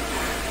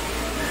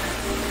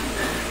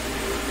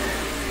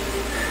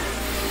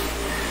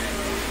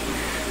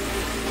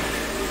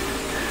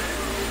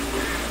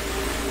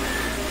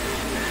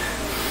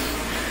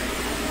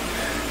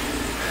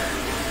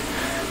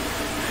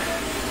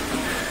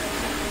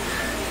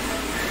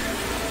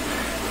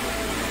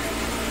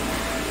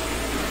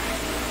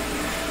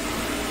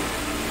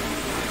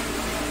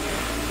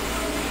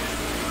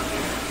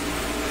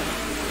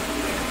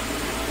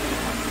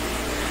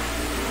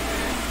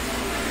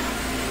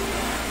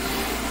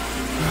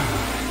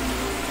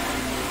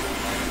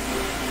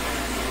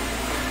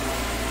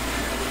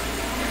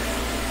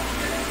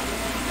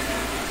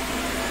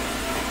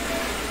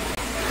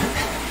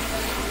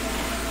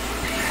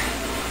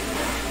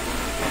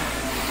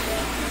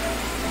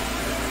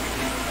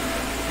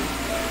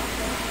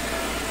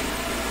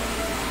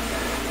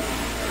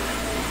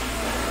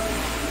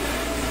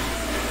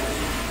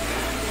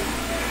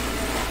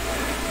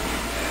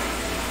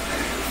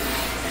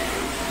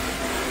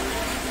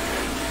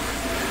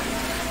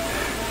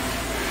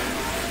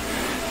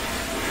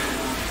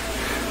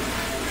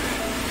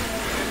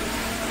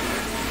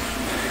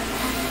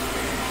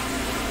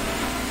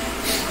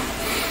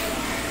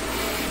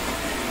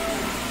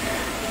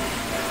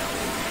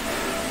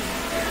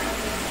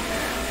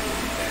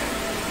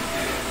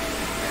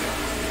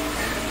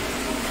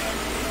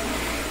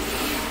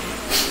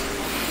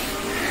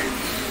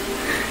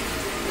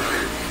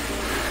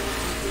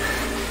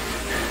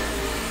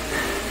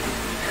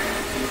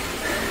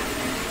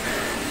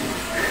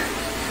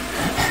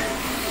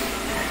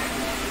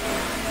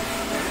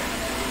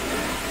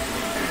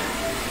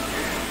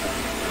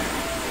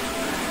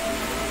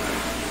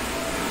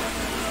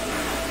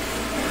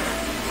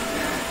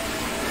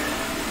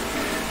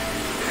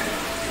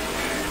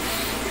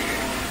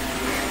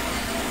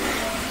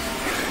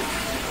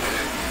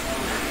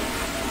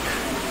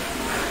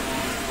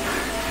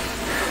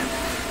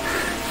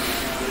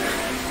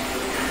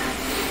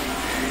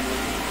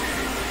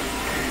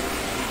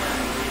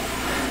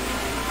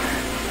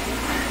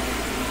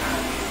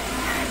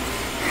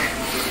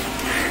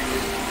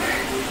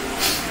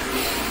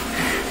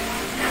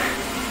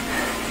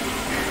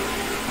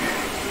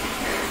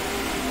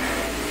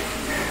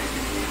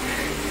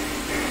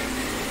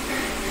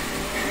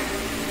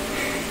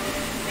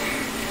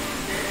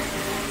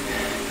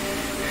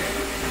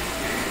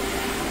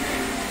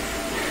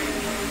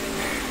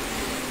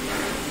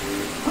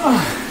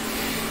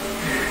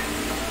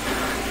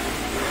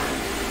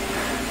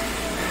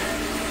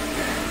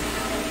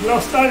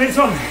 lost start this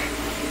one.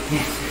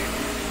 Yes.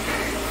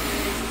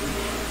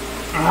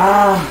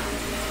 Ah.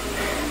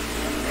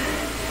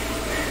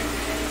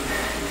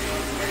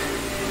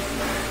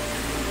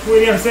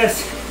 William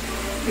says,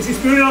 this is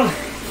brutal.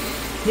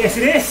 Yes,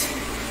 it is.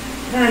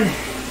 And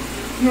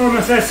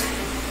Norman says,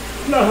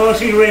 love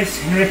watching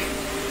race, Henrik.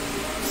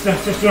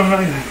 Such a strong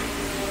rider.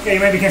 Okay, you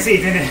maybe can see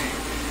it in the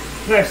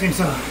live stream,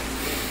 so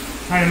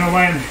I don't know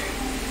why I'm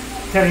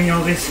telling you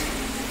all this.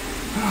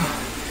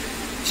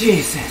 Oh,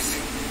 Jesus.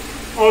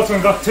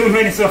 Also got 2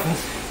 minutes off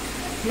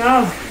us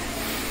now,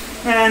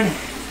 and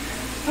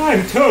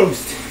I'm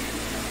toast,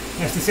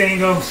 as the saying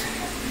goes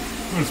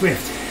on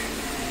Zwift.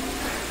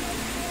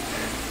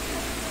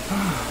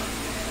 Oh,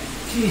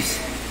 jeez.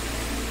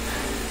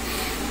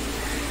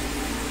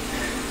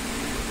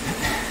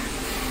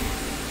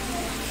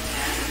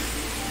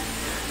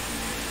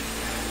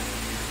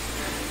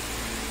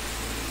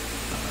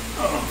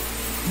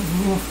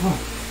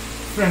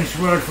 French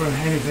word for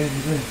everything.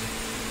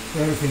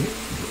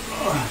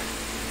 Oh.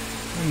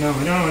 No,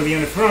 I don't want to be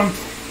on the front,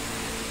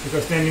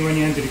 because then when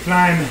you enter the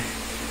climb, I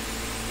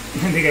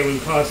think it will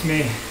pass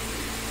me.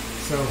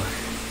 So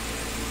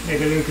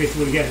maybe Lundqvist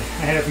will get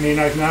ahead of me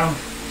right now,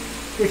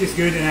 which is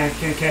good, and I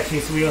can catch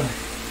his wheel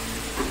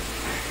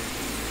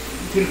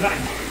to the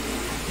climb.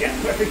 Yeah,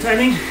 perfect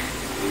timing.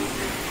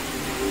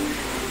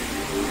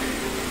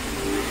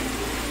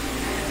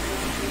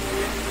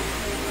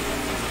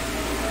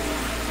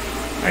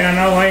 I don't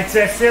know why it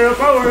says 0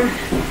 power.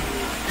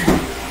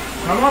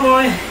 Come on,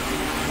 boy.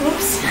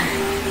 Oops.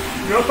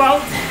 Drop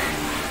out.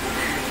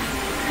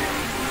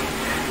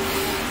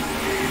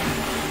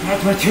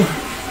 Not what you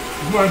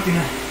want in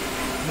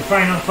the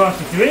final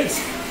part of the race.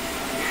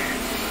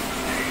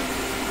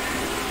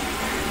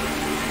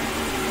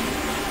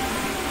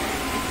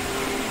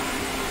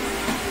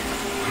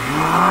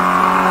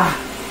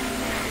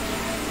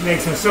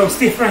 Legs are so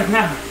stiff right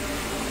now.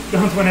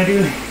 Don't want to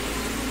do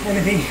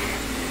anything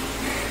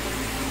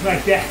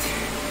like that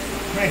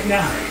right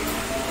now.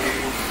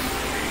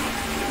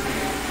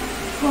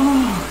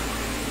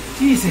 Oh,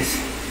 Jesus.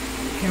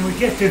 Can we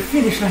get to the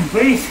finish line,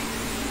 please?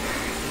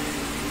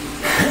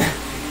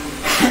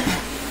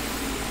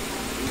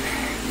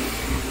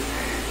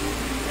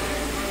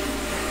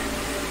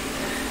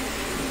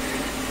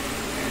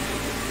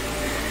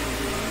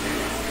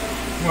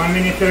 One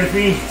minute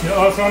 33 to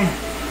awesome.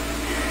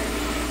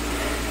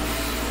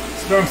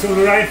 Strong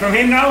solo ride from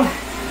him now.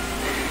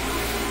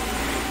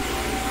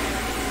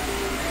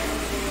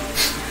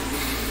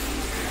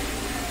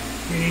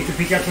 We need to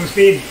pick up some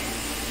speed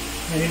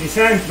and in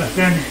descent, but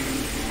then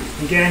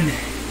again,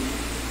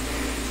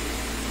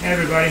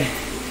 everybody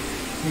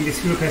in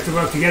this group has to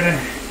work together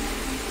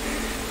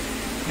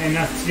and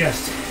not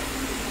just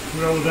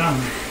roll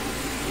down.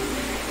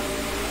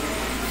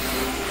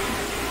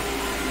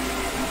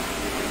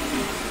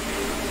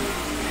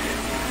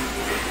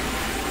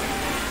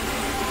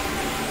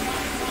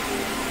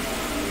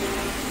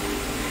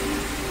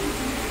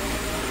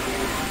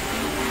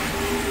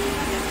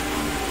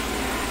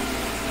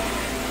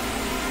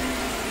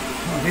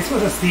 This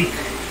was a steep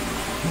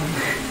one.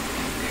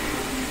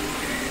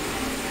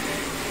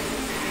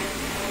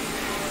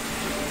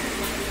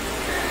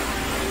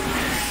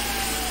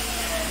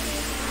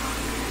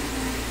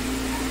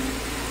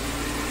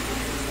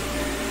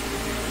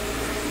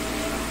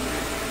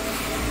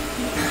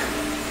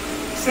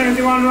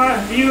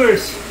 '71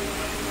 viewers.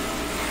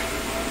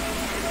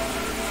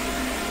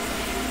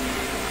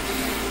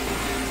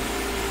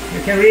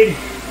 You can read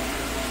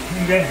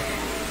in the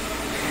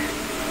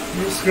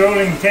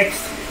scrolling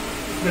text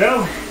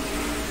below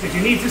that you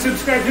need to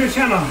subscribe to the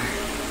channel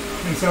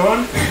and so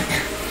on.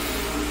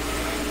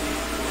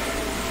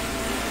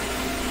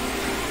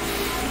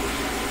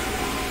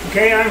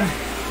 Okay, I'm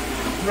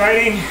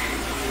riding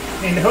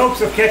in the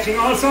hopes of catching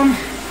awesome,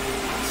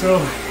 so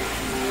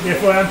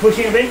therefore I'm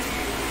pushing a bit.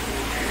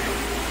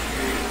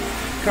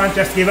 Can't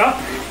just give up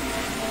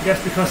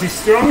just because he's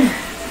strong,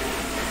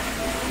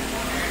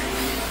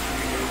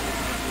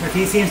 but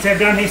he seems to have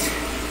done his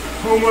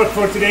homework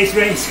for today's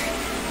race.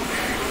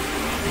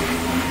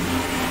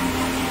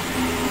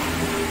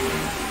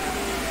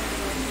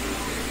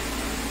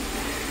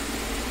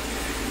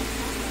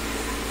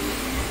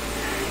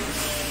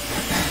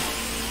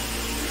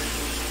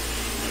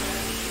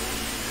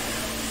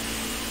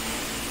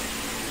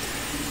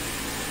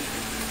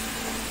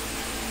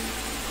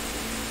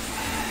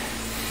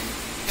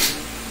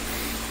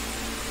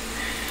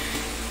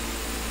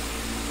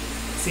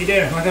 See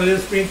there, what a little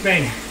sprint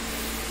lane.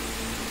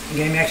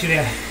 Gave me actually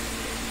a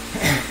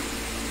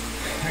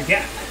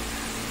gap.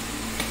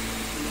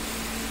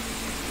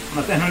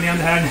 But then on the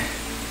other hand,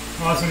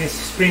 Awesome is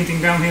sprinting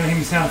downhill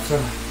himself, so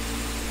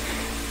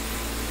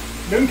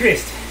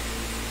Lundqvist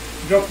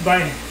dropped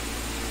by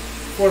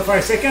 4 or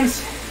 5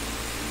 seconds.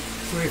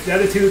 So if the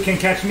other two can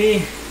catch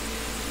me,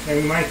 then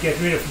we might get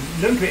rid of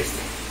Lundqvist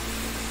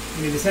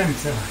in the descent.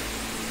 So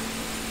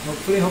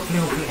hopefully.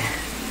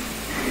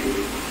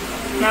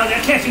 Now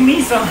they're catching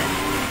me, so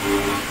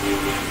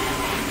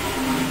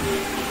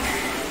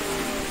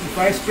if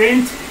I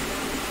sprint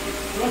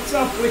What's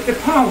up with the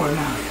power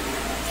now?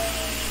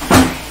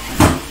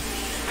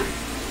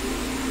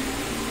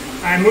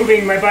 I'm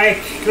moving my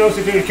bike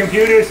closer to the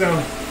computer so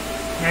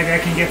maybe I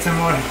can get some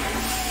more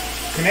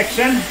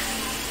connection,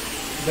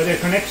 better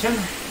connection.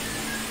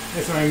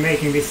 That's why I'm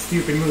making these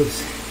stupid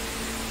moves.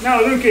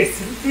 Now Lundqvist,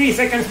 3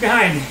 seconds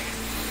behind.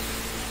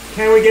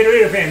 Can we get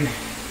rid of him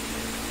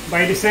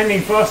by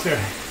descending faster?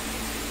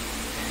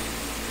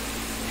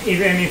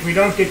 Even if we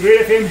don't get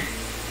rid of him,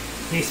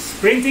 he's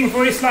sprinting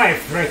for his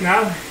life right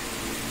now.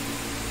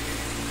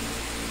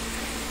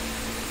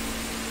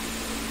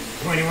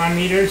 21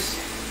 meters,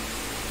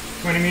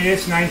 20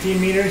 meters, 19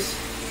 meters.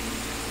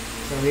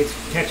 So he's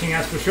catching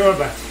us for sure,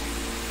 but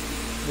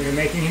we're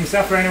making him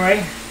suffer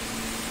anyway.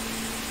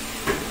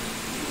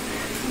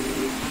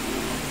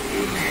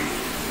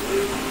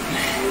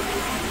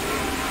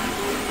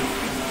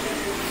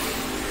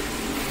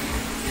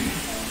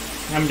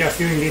 I'm just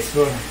doing this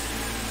for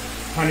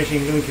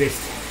punishing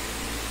Lundqvist.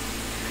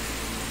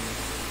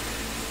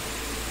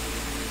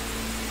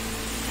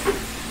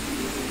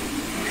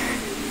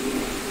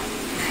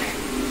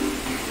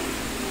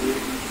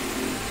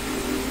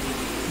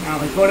 Now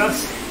he caught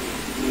us,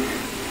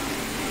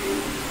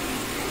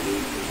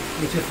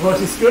 which of course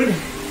is good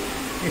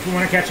if we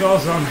want to catch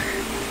Olsson.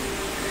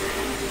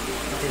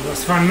 But it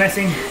was fun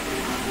messing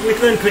with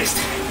Lundqvist.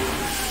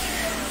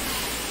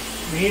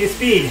 We need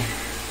speed.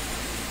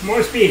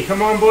 More speed,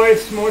 come on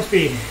boys, more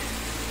speed.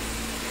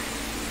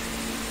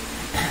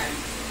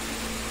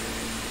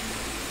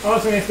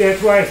 Olsson is there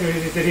twice, or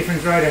is it a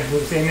different rider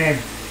with the same name?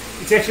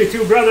 It's actually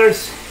two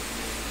brothers.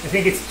 I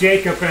think it's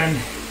Jacob and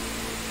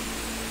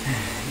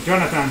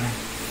Jonathan.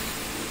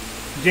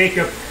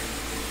 Jacob,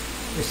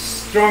 the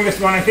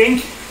strongest one I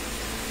think.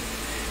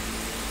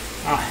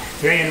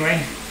 Today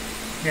anyway.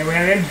 Here we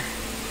have him.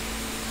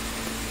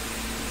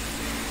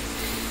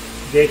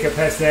 Jacob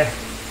has the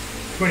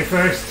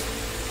 21st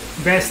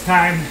best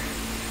time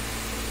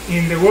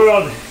in the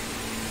world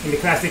in the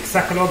classic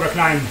Sacalobra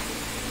climb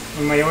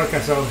on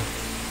Mallorca, so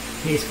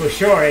he's for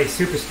sure a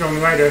super strong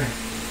rider.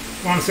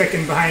 1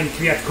 second behind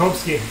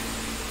Kwiatkowski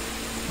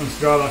on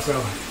Strava,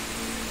 so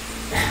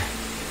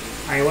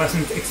I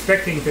wasn't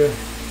expecting to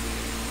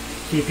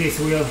keep his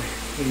wheel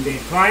in the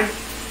climb.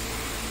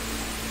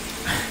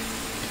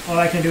 All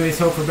I can do is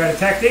hope for better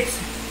tactics,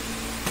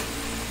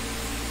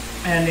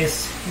 and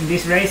in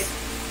this race,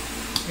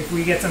 if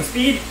we get some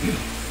speed,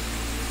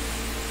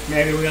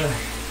 maybe we'll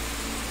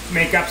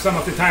make up some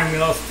of the time we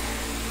lost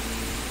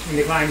in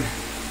the climb,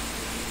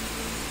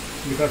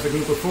 because a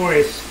group of 4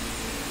 is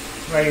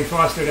riding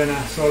faster than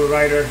a solo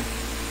rider.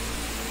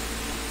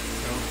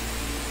 So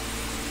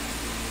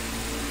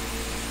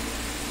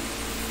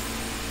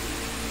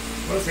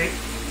we'll see.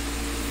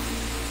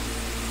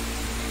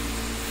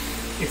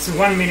 It's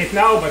 1 minute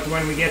now, but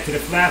when we get to the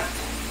flat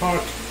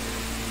part,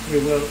 we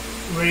will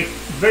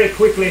very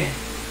quickly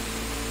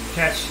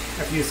catch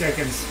a few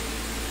seconds.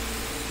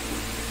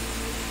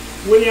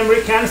 William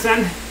Rick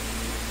Hansen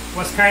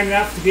was kind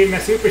enough to give me a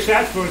super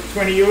chat for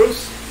 20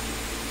 euros.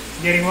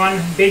 Getting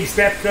one big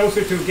step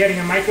closer to getting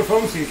a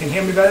microphone so you can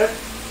hear me better.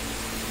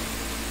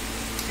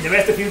 The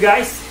rest of you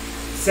guys,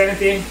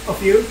 70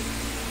 of you,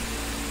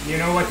 you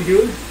know what to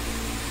do.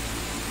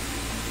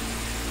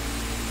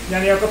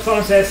 Jan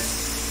Jakobsson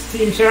says,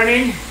 Team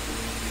Churning,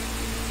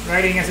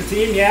 riding as a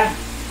team, yeah.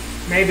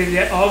 Maybe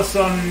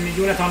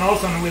Jonathan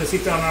Olsson will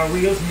sit on our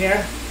wheels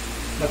here,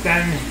 but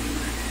then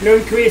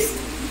Lundqvist,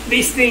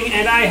 Listing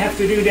and I have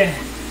to do the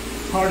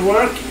hard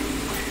work.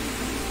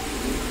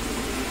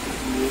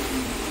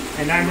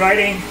 And I'm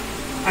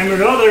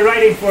rather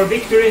riding for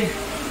victory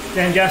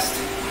than just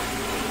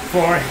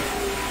for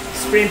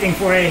sprinting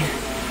for a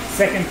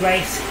second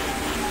place.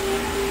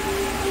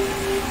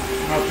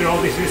 After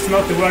all, this is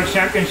not the World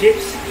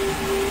Championships.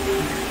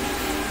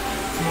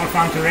 It's more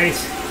fun to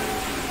race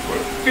for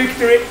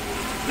victory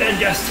than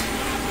just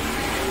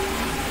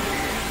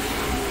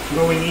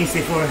going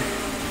easy for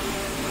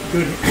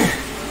good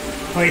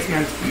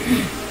placement.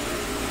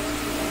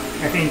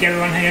 I think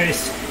everyone here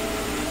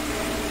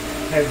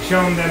have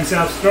shown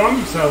themselves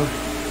strong, so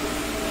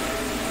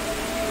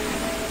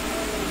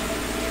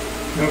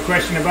no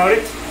question about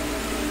it.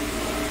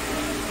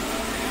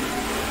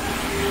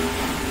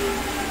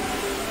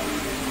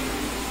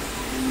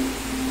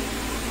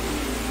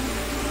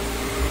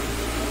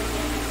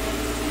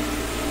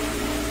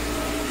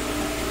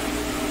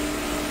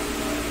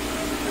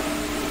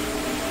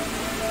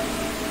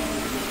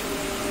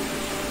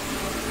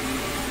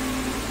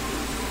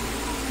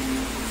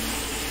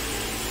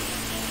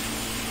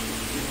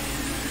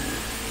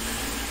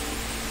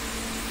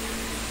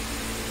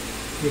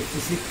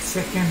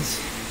 Seconds.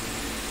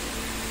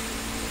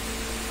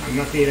 I'm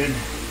not even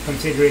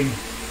considering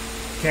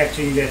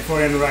catching the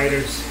foreign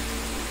riders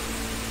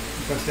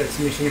because that's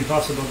mission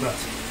impossible, but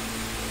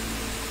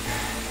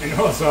and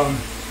also I'm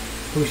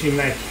pushing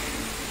like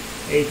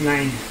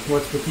 8-9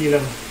 watts per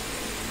kilo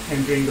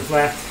entering the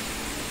flat.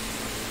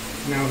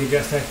 Now he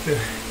just has to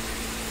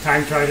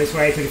time trial his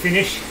way to the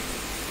finish,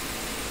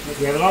 but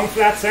we have a long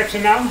flat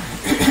section now.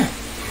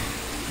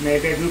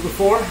 Maybe a group of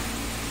 4.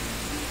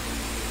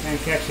 and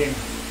catch him.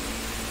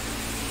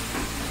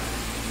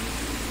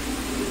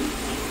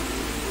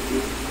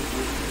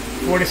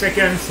 "40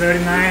 seconds,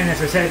 39,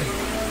 as I said,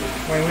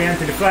 when we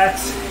enter the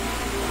flats,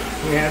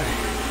 we have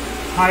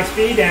high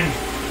speed, and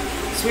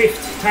Zwift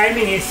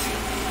timing is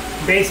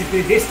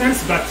basically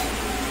distance, but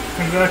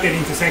converted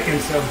into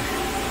seconds, so.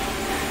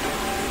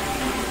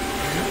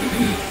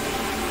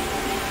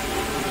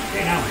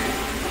 Okay, now,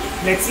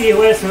 let's see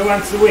who else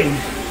wants to win.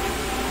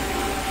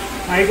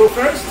 I go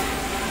first,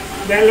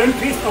 then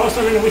Lundqvist,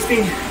 Olsson and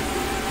Wisting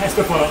has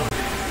to follow.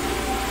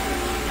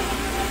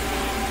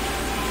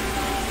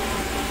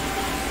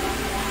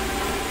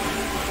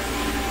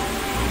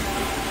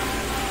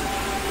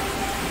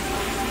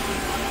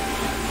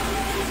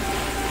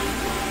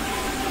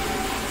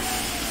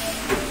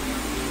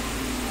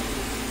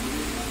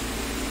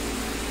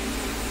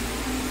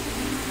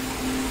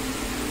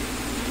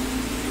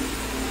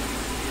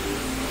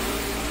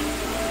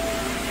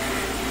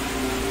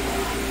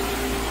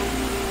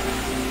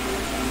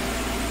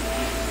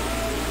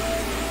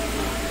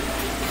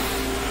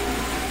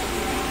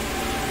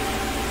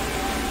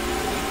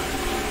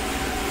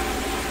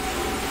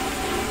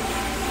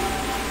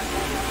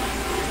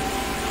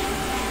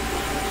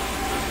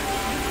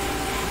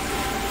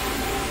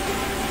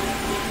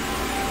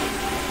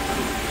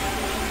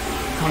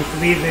 Can't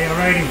believe they are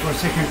riding for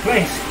second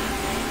place.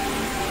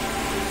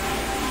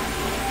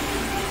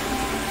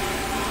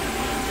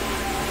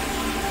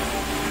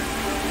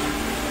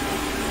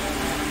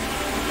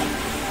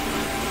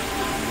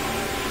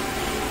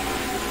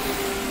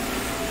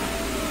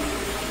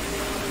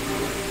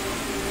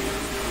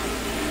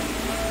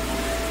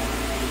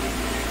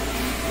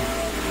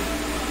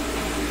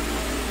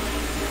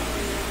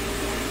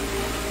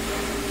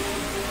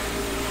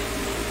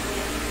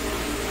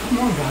 Come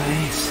on,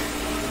 guys.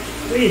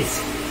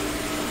 Please.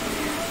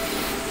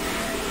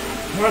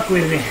 Work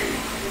with me.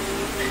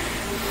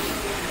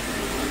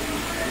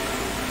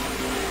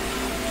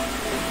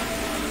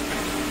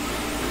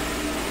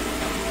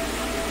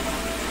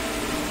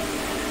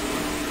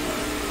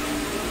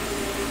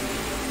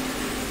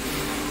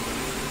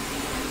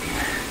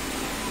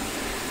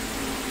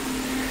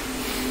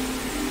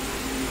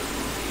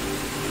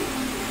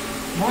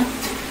 What?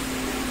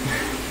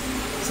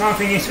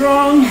 Something is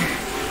wrong.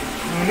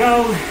 Oh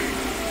no.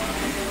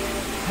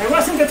 I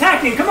wasn't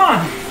attacking, come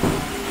on!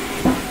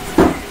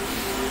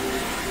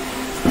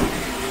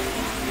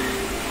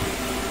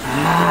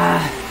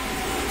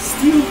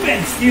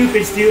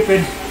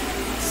 Stupid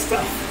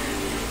stuff.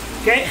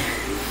 Okay.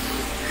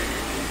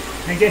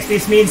 I guess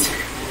this means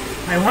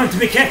I won't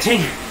be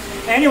catching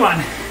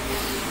anyone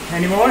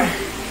anymore.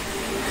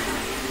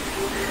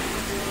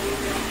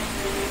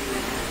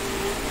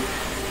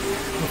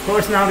 Of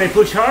course, now they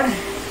push hard.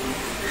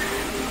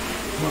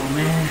 Oh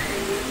man.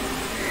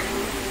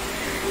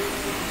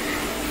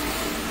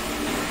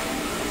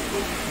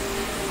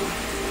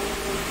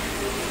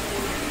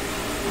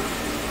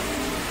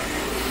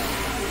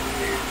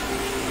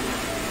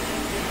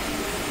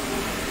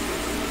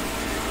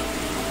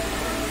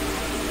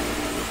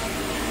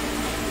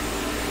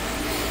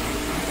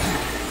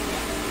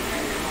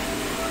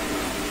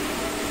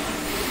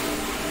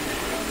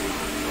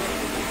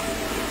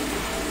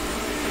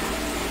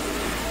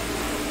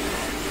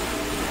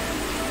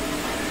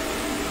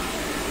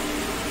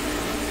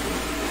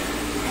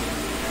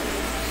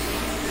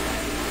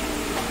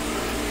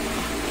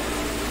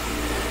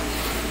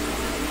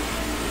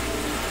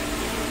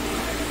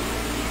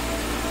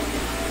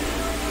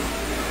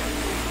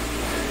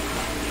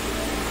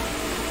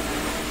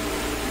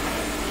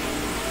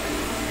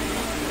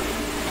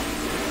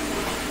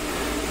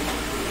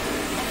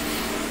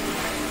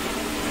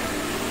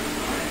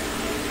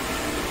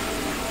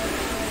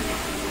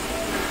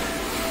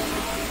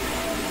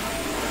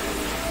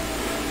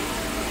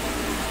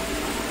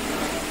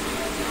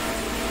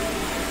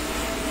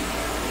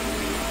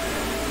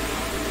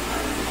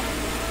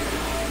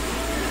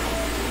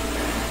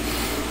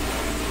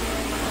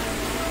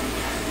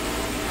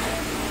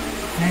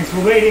 Thanks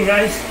for waiting,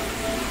 guys.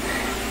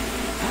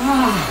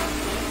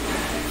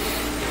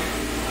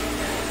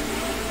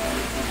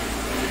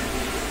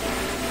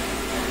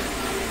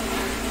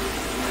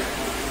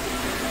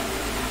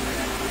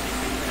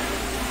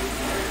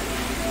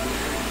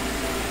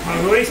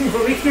 Are we racing for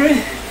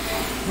victory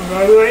or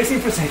are we racing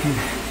for second?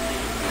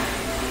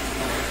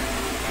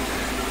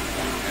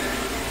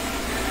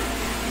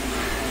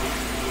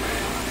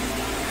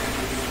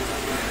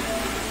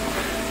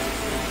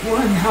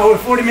 1 hour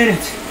 40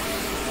 minutes.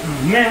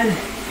 Oh man.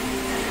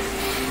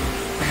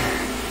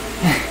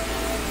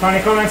 Funny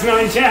comments now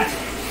in chat.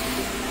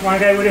 One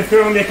guy would have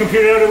thrown the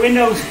computer out the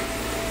window.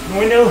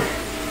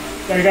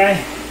 The other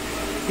guy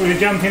would have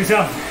jumped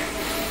himself.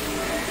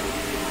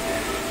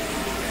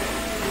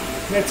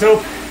 Let's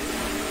hope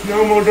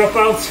no more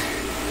dropouts.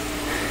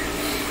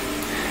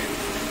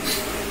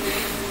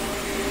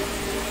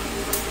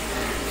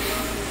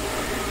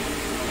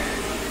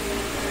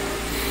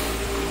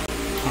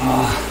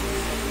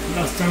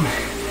 Lost some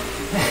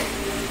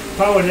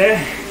power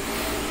there.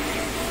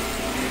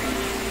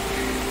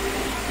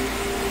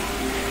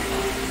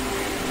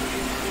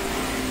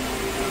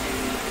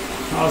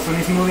 Also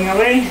is moving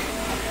away.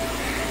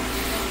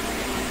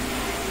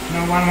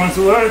 No one wants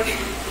to work.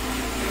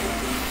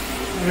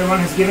 Everyone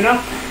has given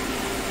up.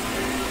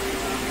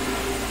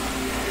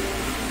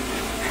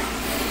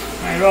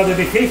 I'd rather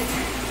be fifth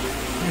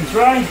and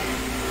try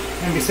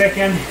than be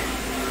second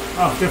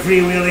after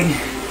freewheeling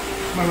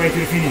my way to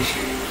the finish.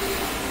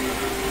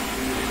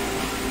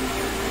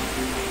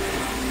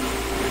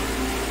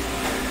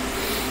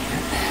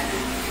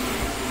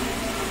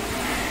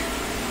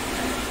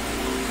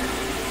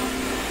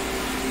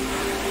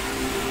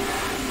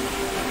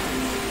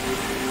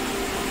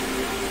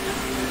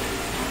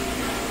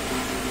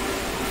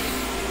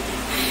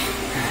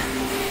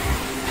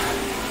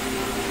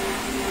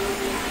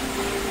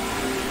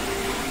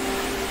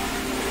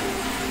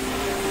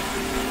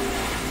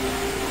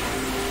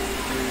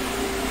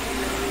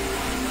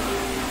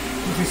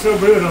 This is so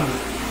brutal.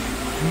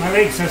 My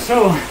legs are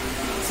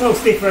so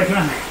stiff right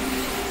now.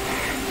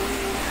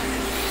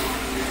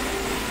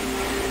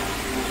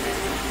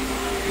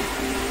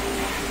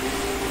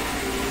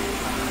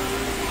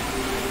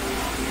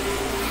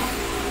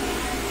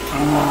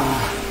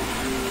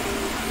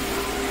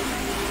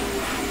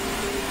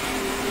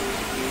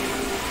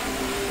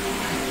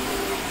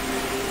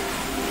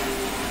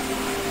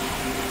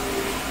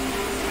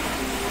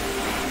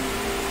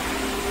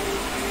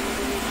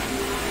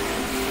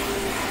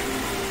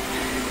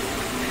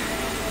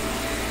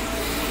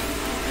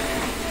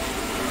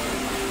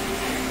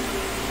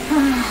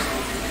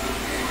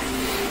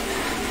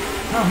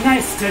 Oh,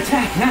 nice to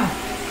attack now.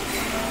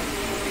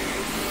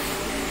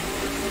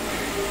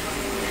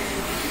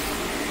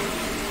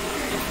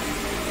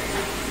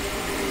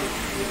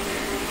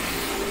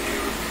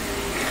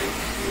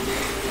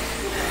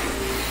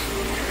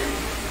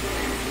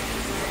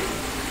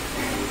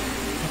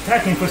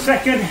 Attacking for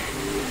second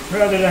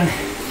rather than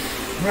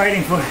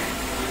riding for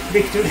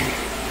victory.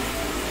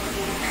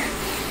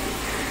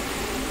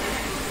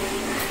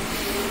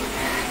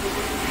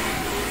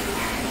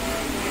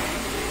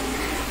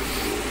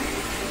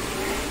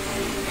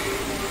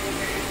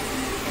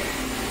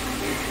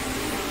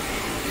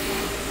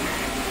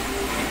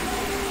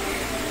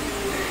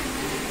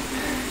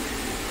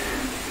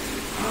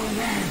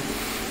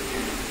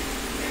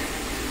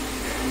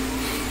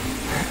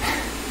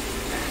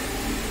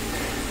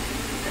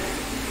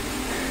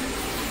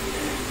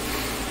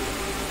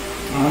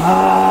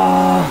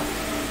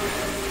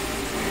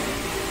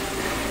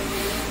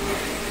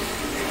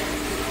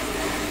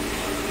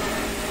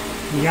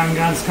 Young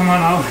guns, come on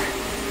now.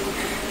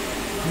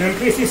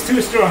 Lundqvist is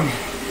too strong.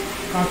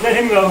 Can't let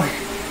him go.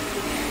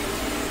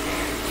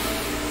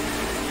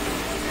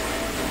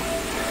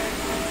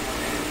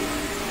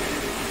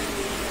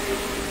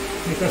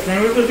 Because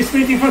then we will be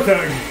sprinting for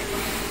third.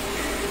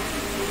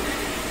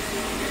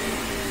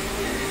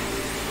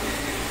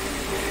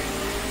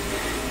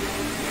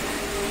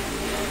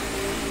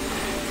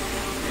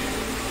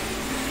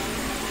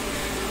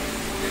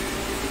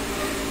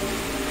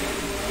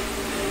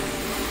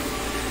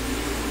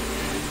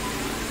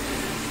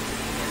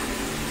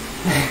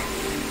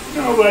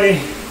 Nobody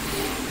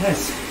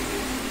has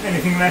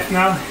anything left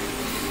now.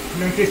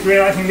 Lundqvist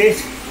realizing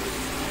this,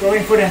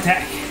 going for the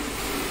attack.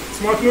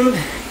 Smart move.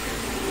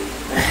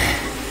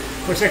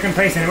 For second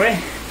place anyway.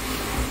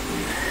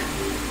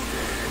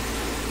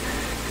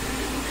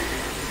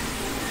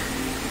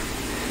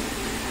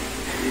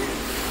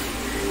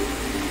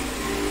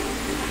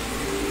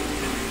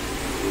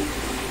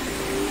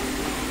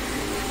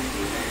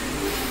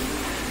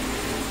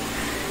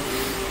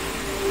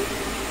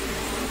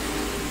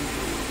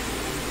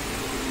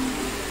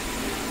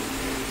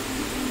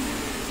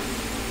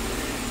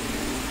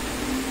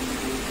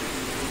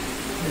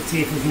 Let's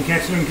see if we can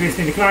catch Lundqvist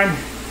in the climb.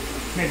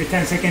 Maybe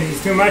 10 seconds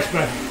is too much,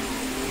 but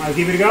I'll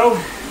give it a go.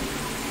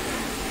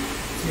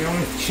 It's the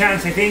only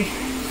chance, I think.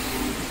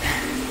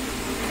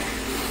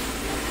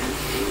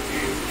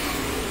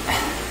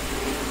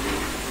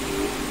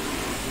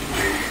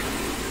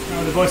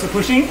 Now the boys are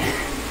pushing.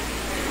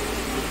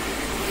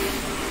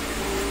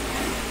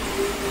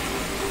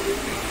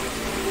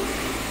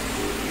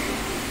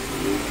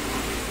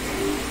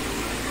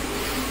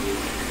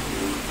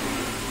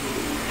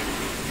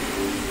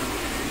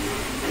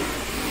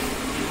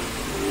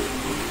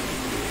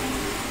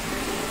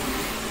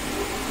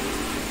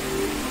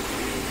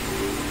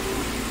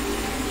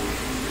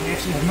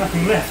 I have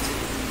nothing left,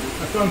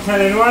 but don't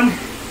tell anyone,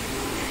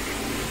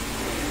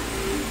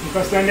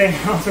 because then they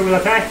also will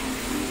attack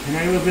and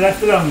I will be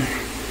left alone.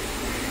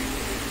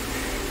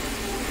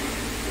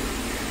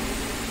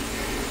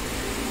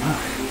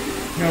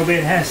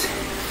 Nobody has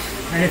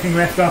anything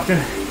left after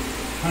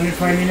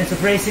 105 minutes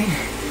of racing.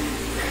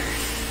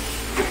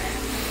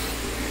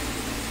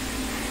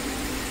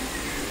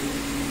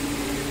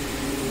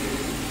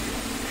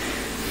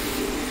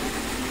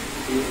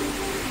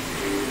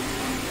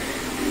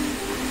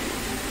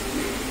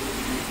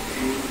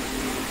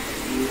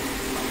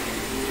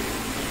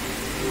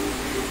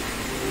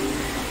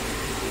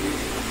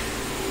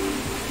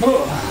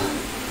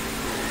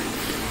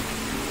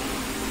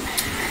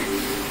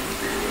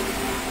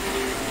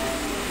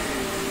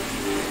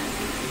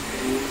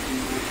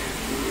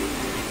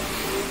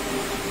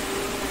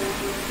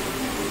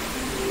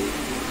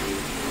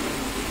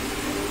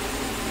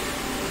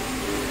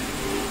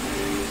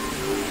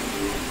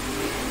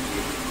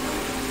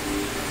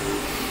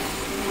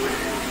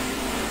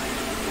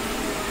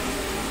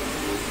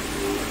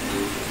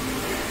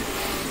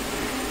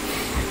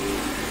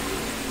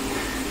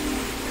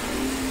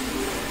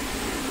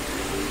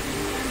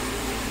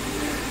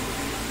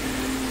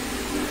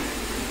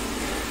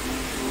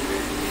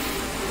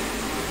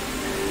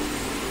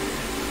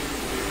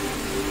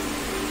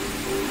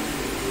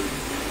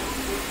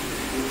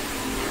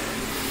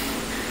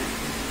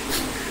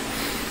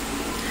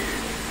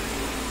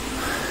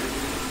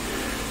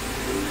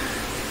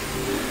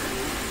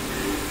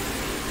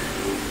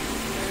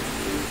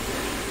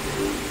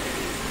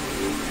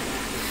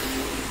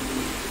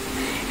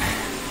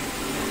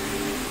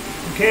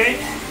 Okay,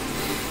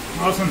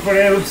 awesome for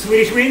the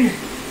Swedish win.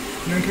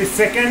 Lundqvist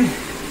second,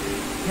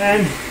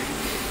 and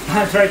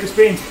I'll try to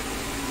sprint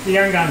the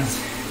young guns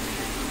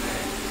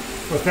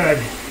for third.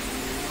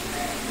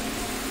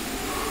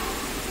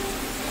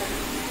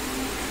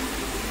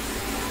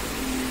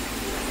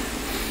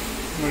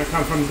 I'm gonna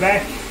come from the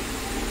back,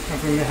 come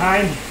from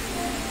behind,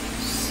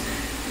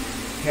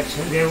 catch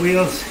their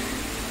wheels,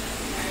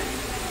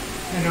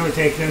 and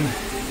overtake them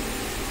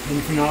in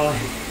the finale.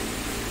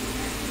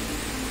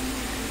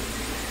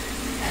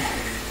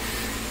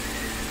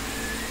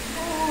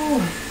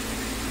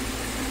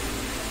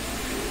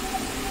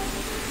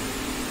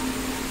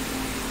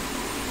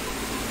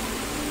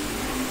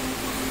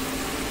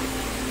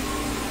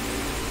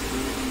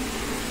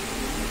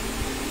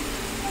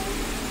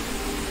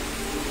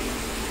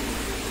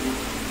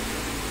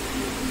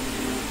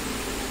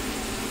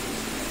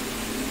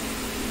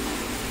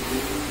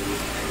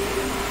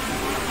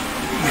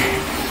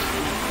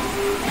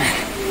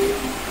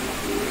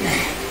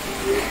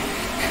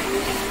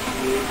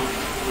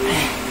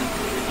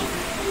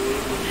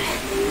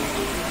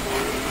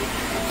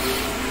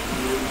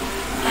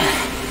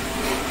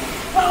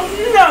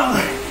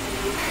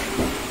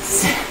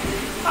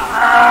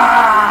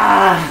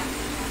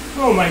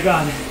 Oh my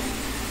god,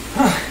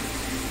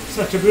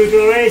 such a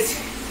brutal race.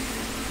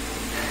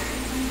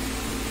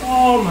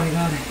 Oh my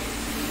god.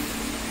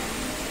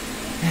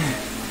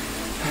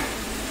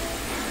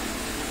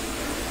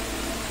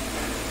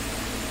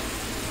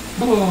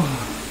 Oh.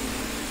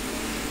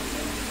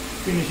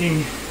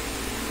 Finishing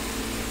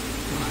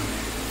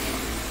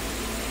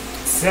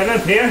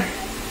 7th here.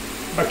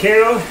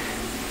 Vaquero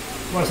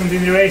wasn't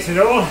in the race at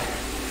all.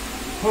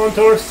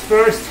 Hontorst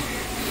first,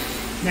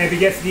 maybe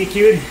gets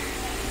DQ'd.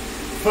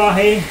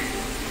 Fahy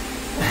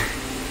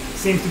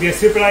seems to be a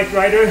super light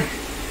rider,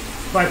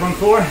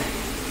 5.4.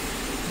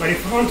 But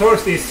if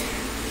Hontorst is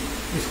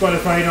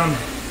disqualified on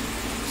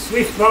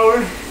Zwift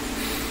power,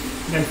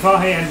 then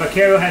Fahy and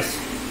Vaquero has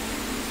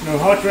no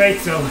heart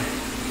rate, so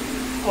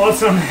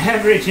awesome,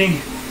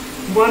 averaging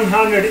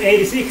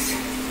 186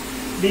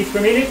 beats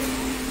per minute.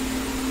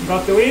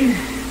 Got the win.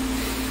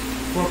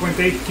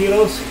 4.8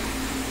 kilos.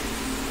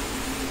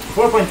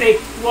 4.8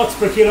 watts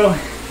per kilo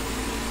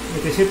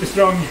with a super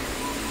strong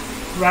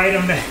ride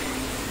on the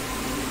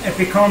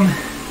Epicom.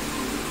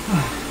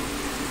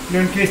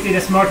 Lundqvist did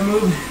a smart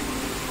move.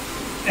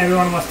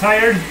 Everyone was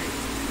tired.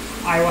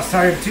 I was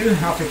tired too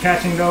after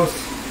catching those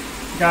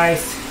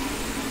guys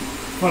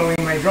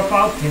following my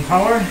dropout in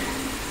power.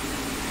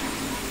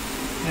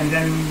 And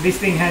then this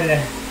thing had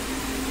a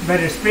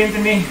better sprint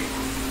than me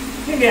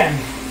again.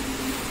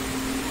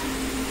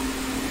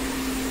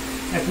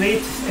 At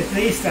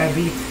least I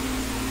beat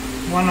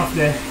one of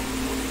the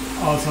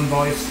awesome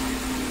boys.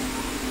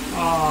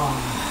 Oh.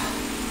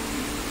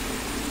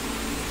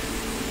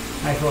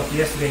 I thought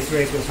yesterday's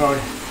race was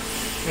hard.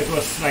 It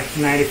was like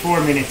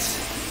 94 minutes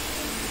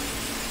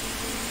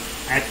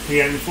at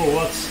 304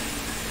 watts.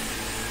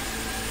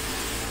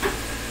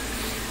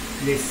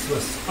 This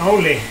was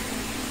only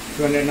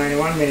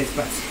 291 minutes,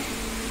 but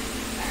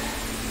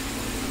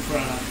for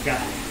a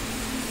guy,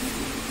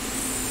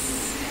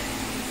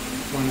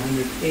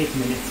 108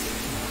 minutes.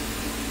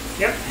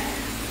 Yep.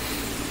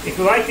 If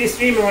you like this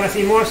stream and want to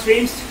see more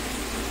streams,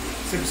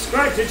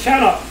 subscribe to the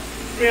channel.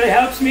 It really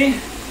helps me.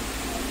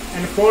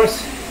 And of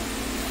course,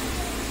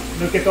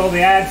 look at all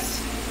the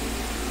ads.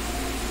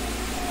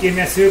 Give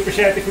me a super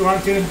chat if you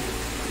want to.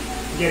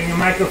 Getting a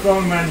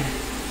microphone when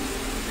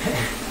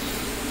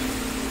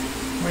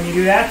you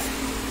do that.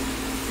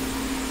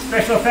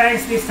 Special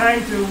thanks this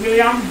time to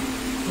William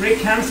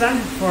Rick Hansen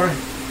for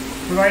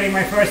providing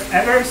my first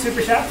ever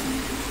super chat.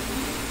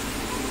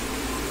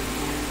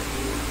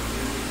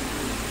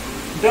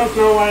 Don't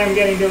know why I'm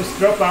getting those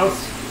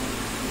dropouts.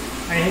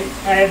 I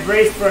have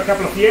raced for a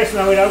couple of years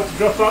now without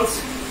dropouts,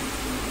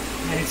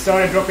 and it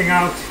started dropping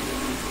out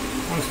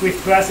on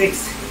Zwift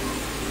Classics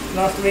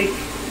last week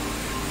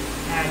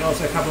and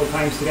also a couple of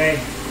times today.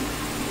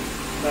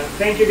 But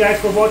thank you guys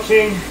for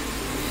watching.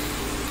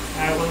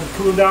 I will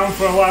cool down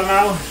for a while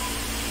now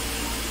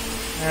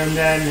and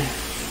then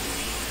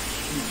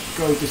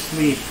go to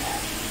sleep.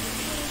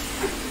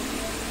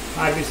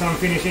 I'll be some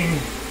finishing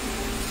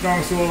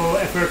strong solo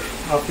effort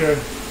after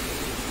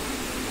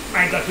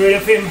I got rid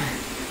of him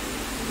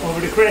over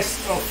the crest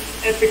of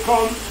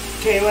Epicom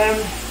KOM.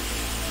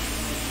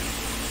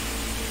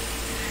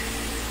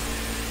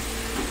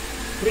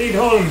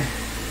 Fridholm,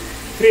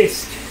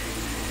 Frisk,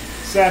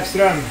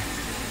 Sävström,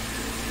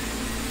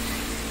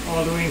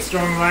 all doing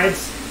strong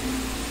rides.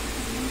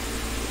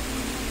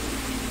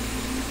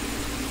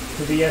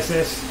 To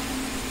BSS,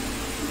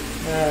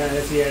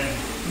 let's see here.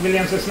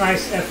 Williams says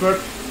nice effort.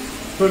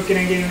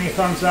 Pulkinen giving me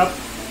thumbs up.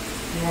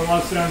 Johan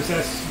Wallström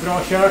says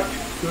bra kört,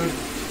 good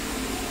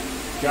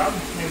job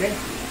maybe.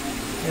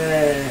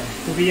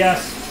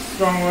 Tobias,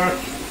 strong work.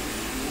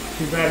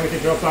 Too bad with the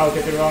dropout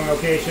at the wrong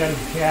location.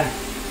 Yeah.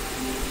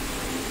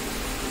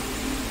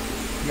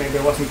 Maybe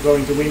I wasn't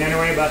going to win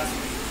anyway, but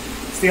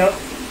still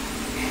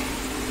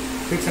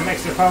took some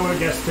extra power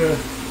just to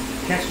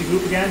catch the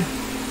group again.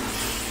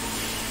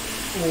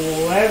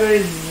 Lever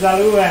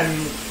Zalu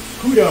and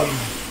Kudum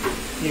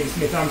gives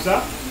me a thumbs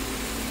up.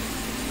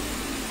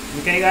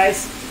 Okay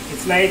guys,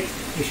 it's late.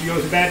 You should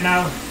go to bed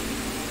now.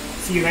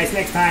 See you guys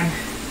next time.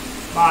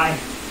 Bye.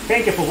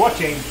 Thank you for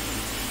watching.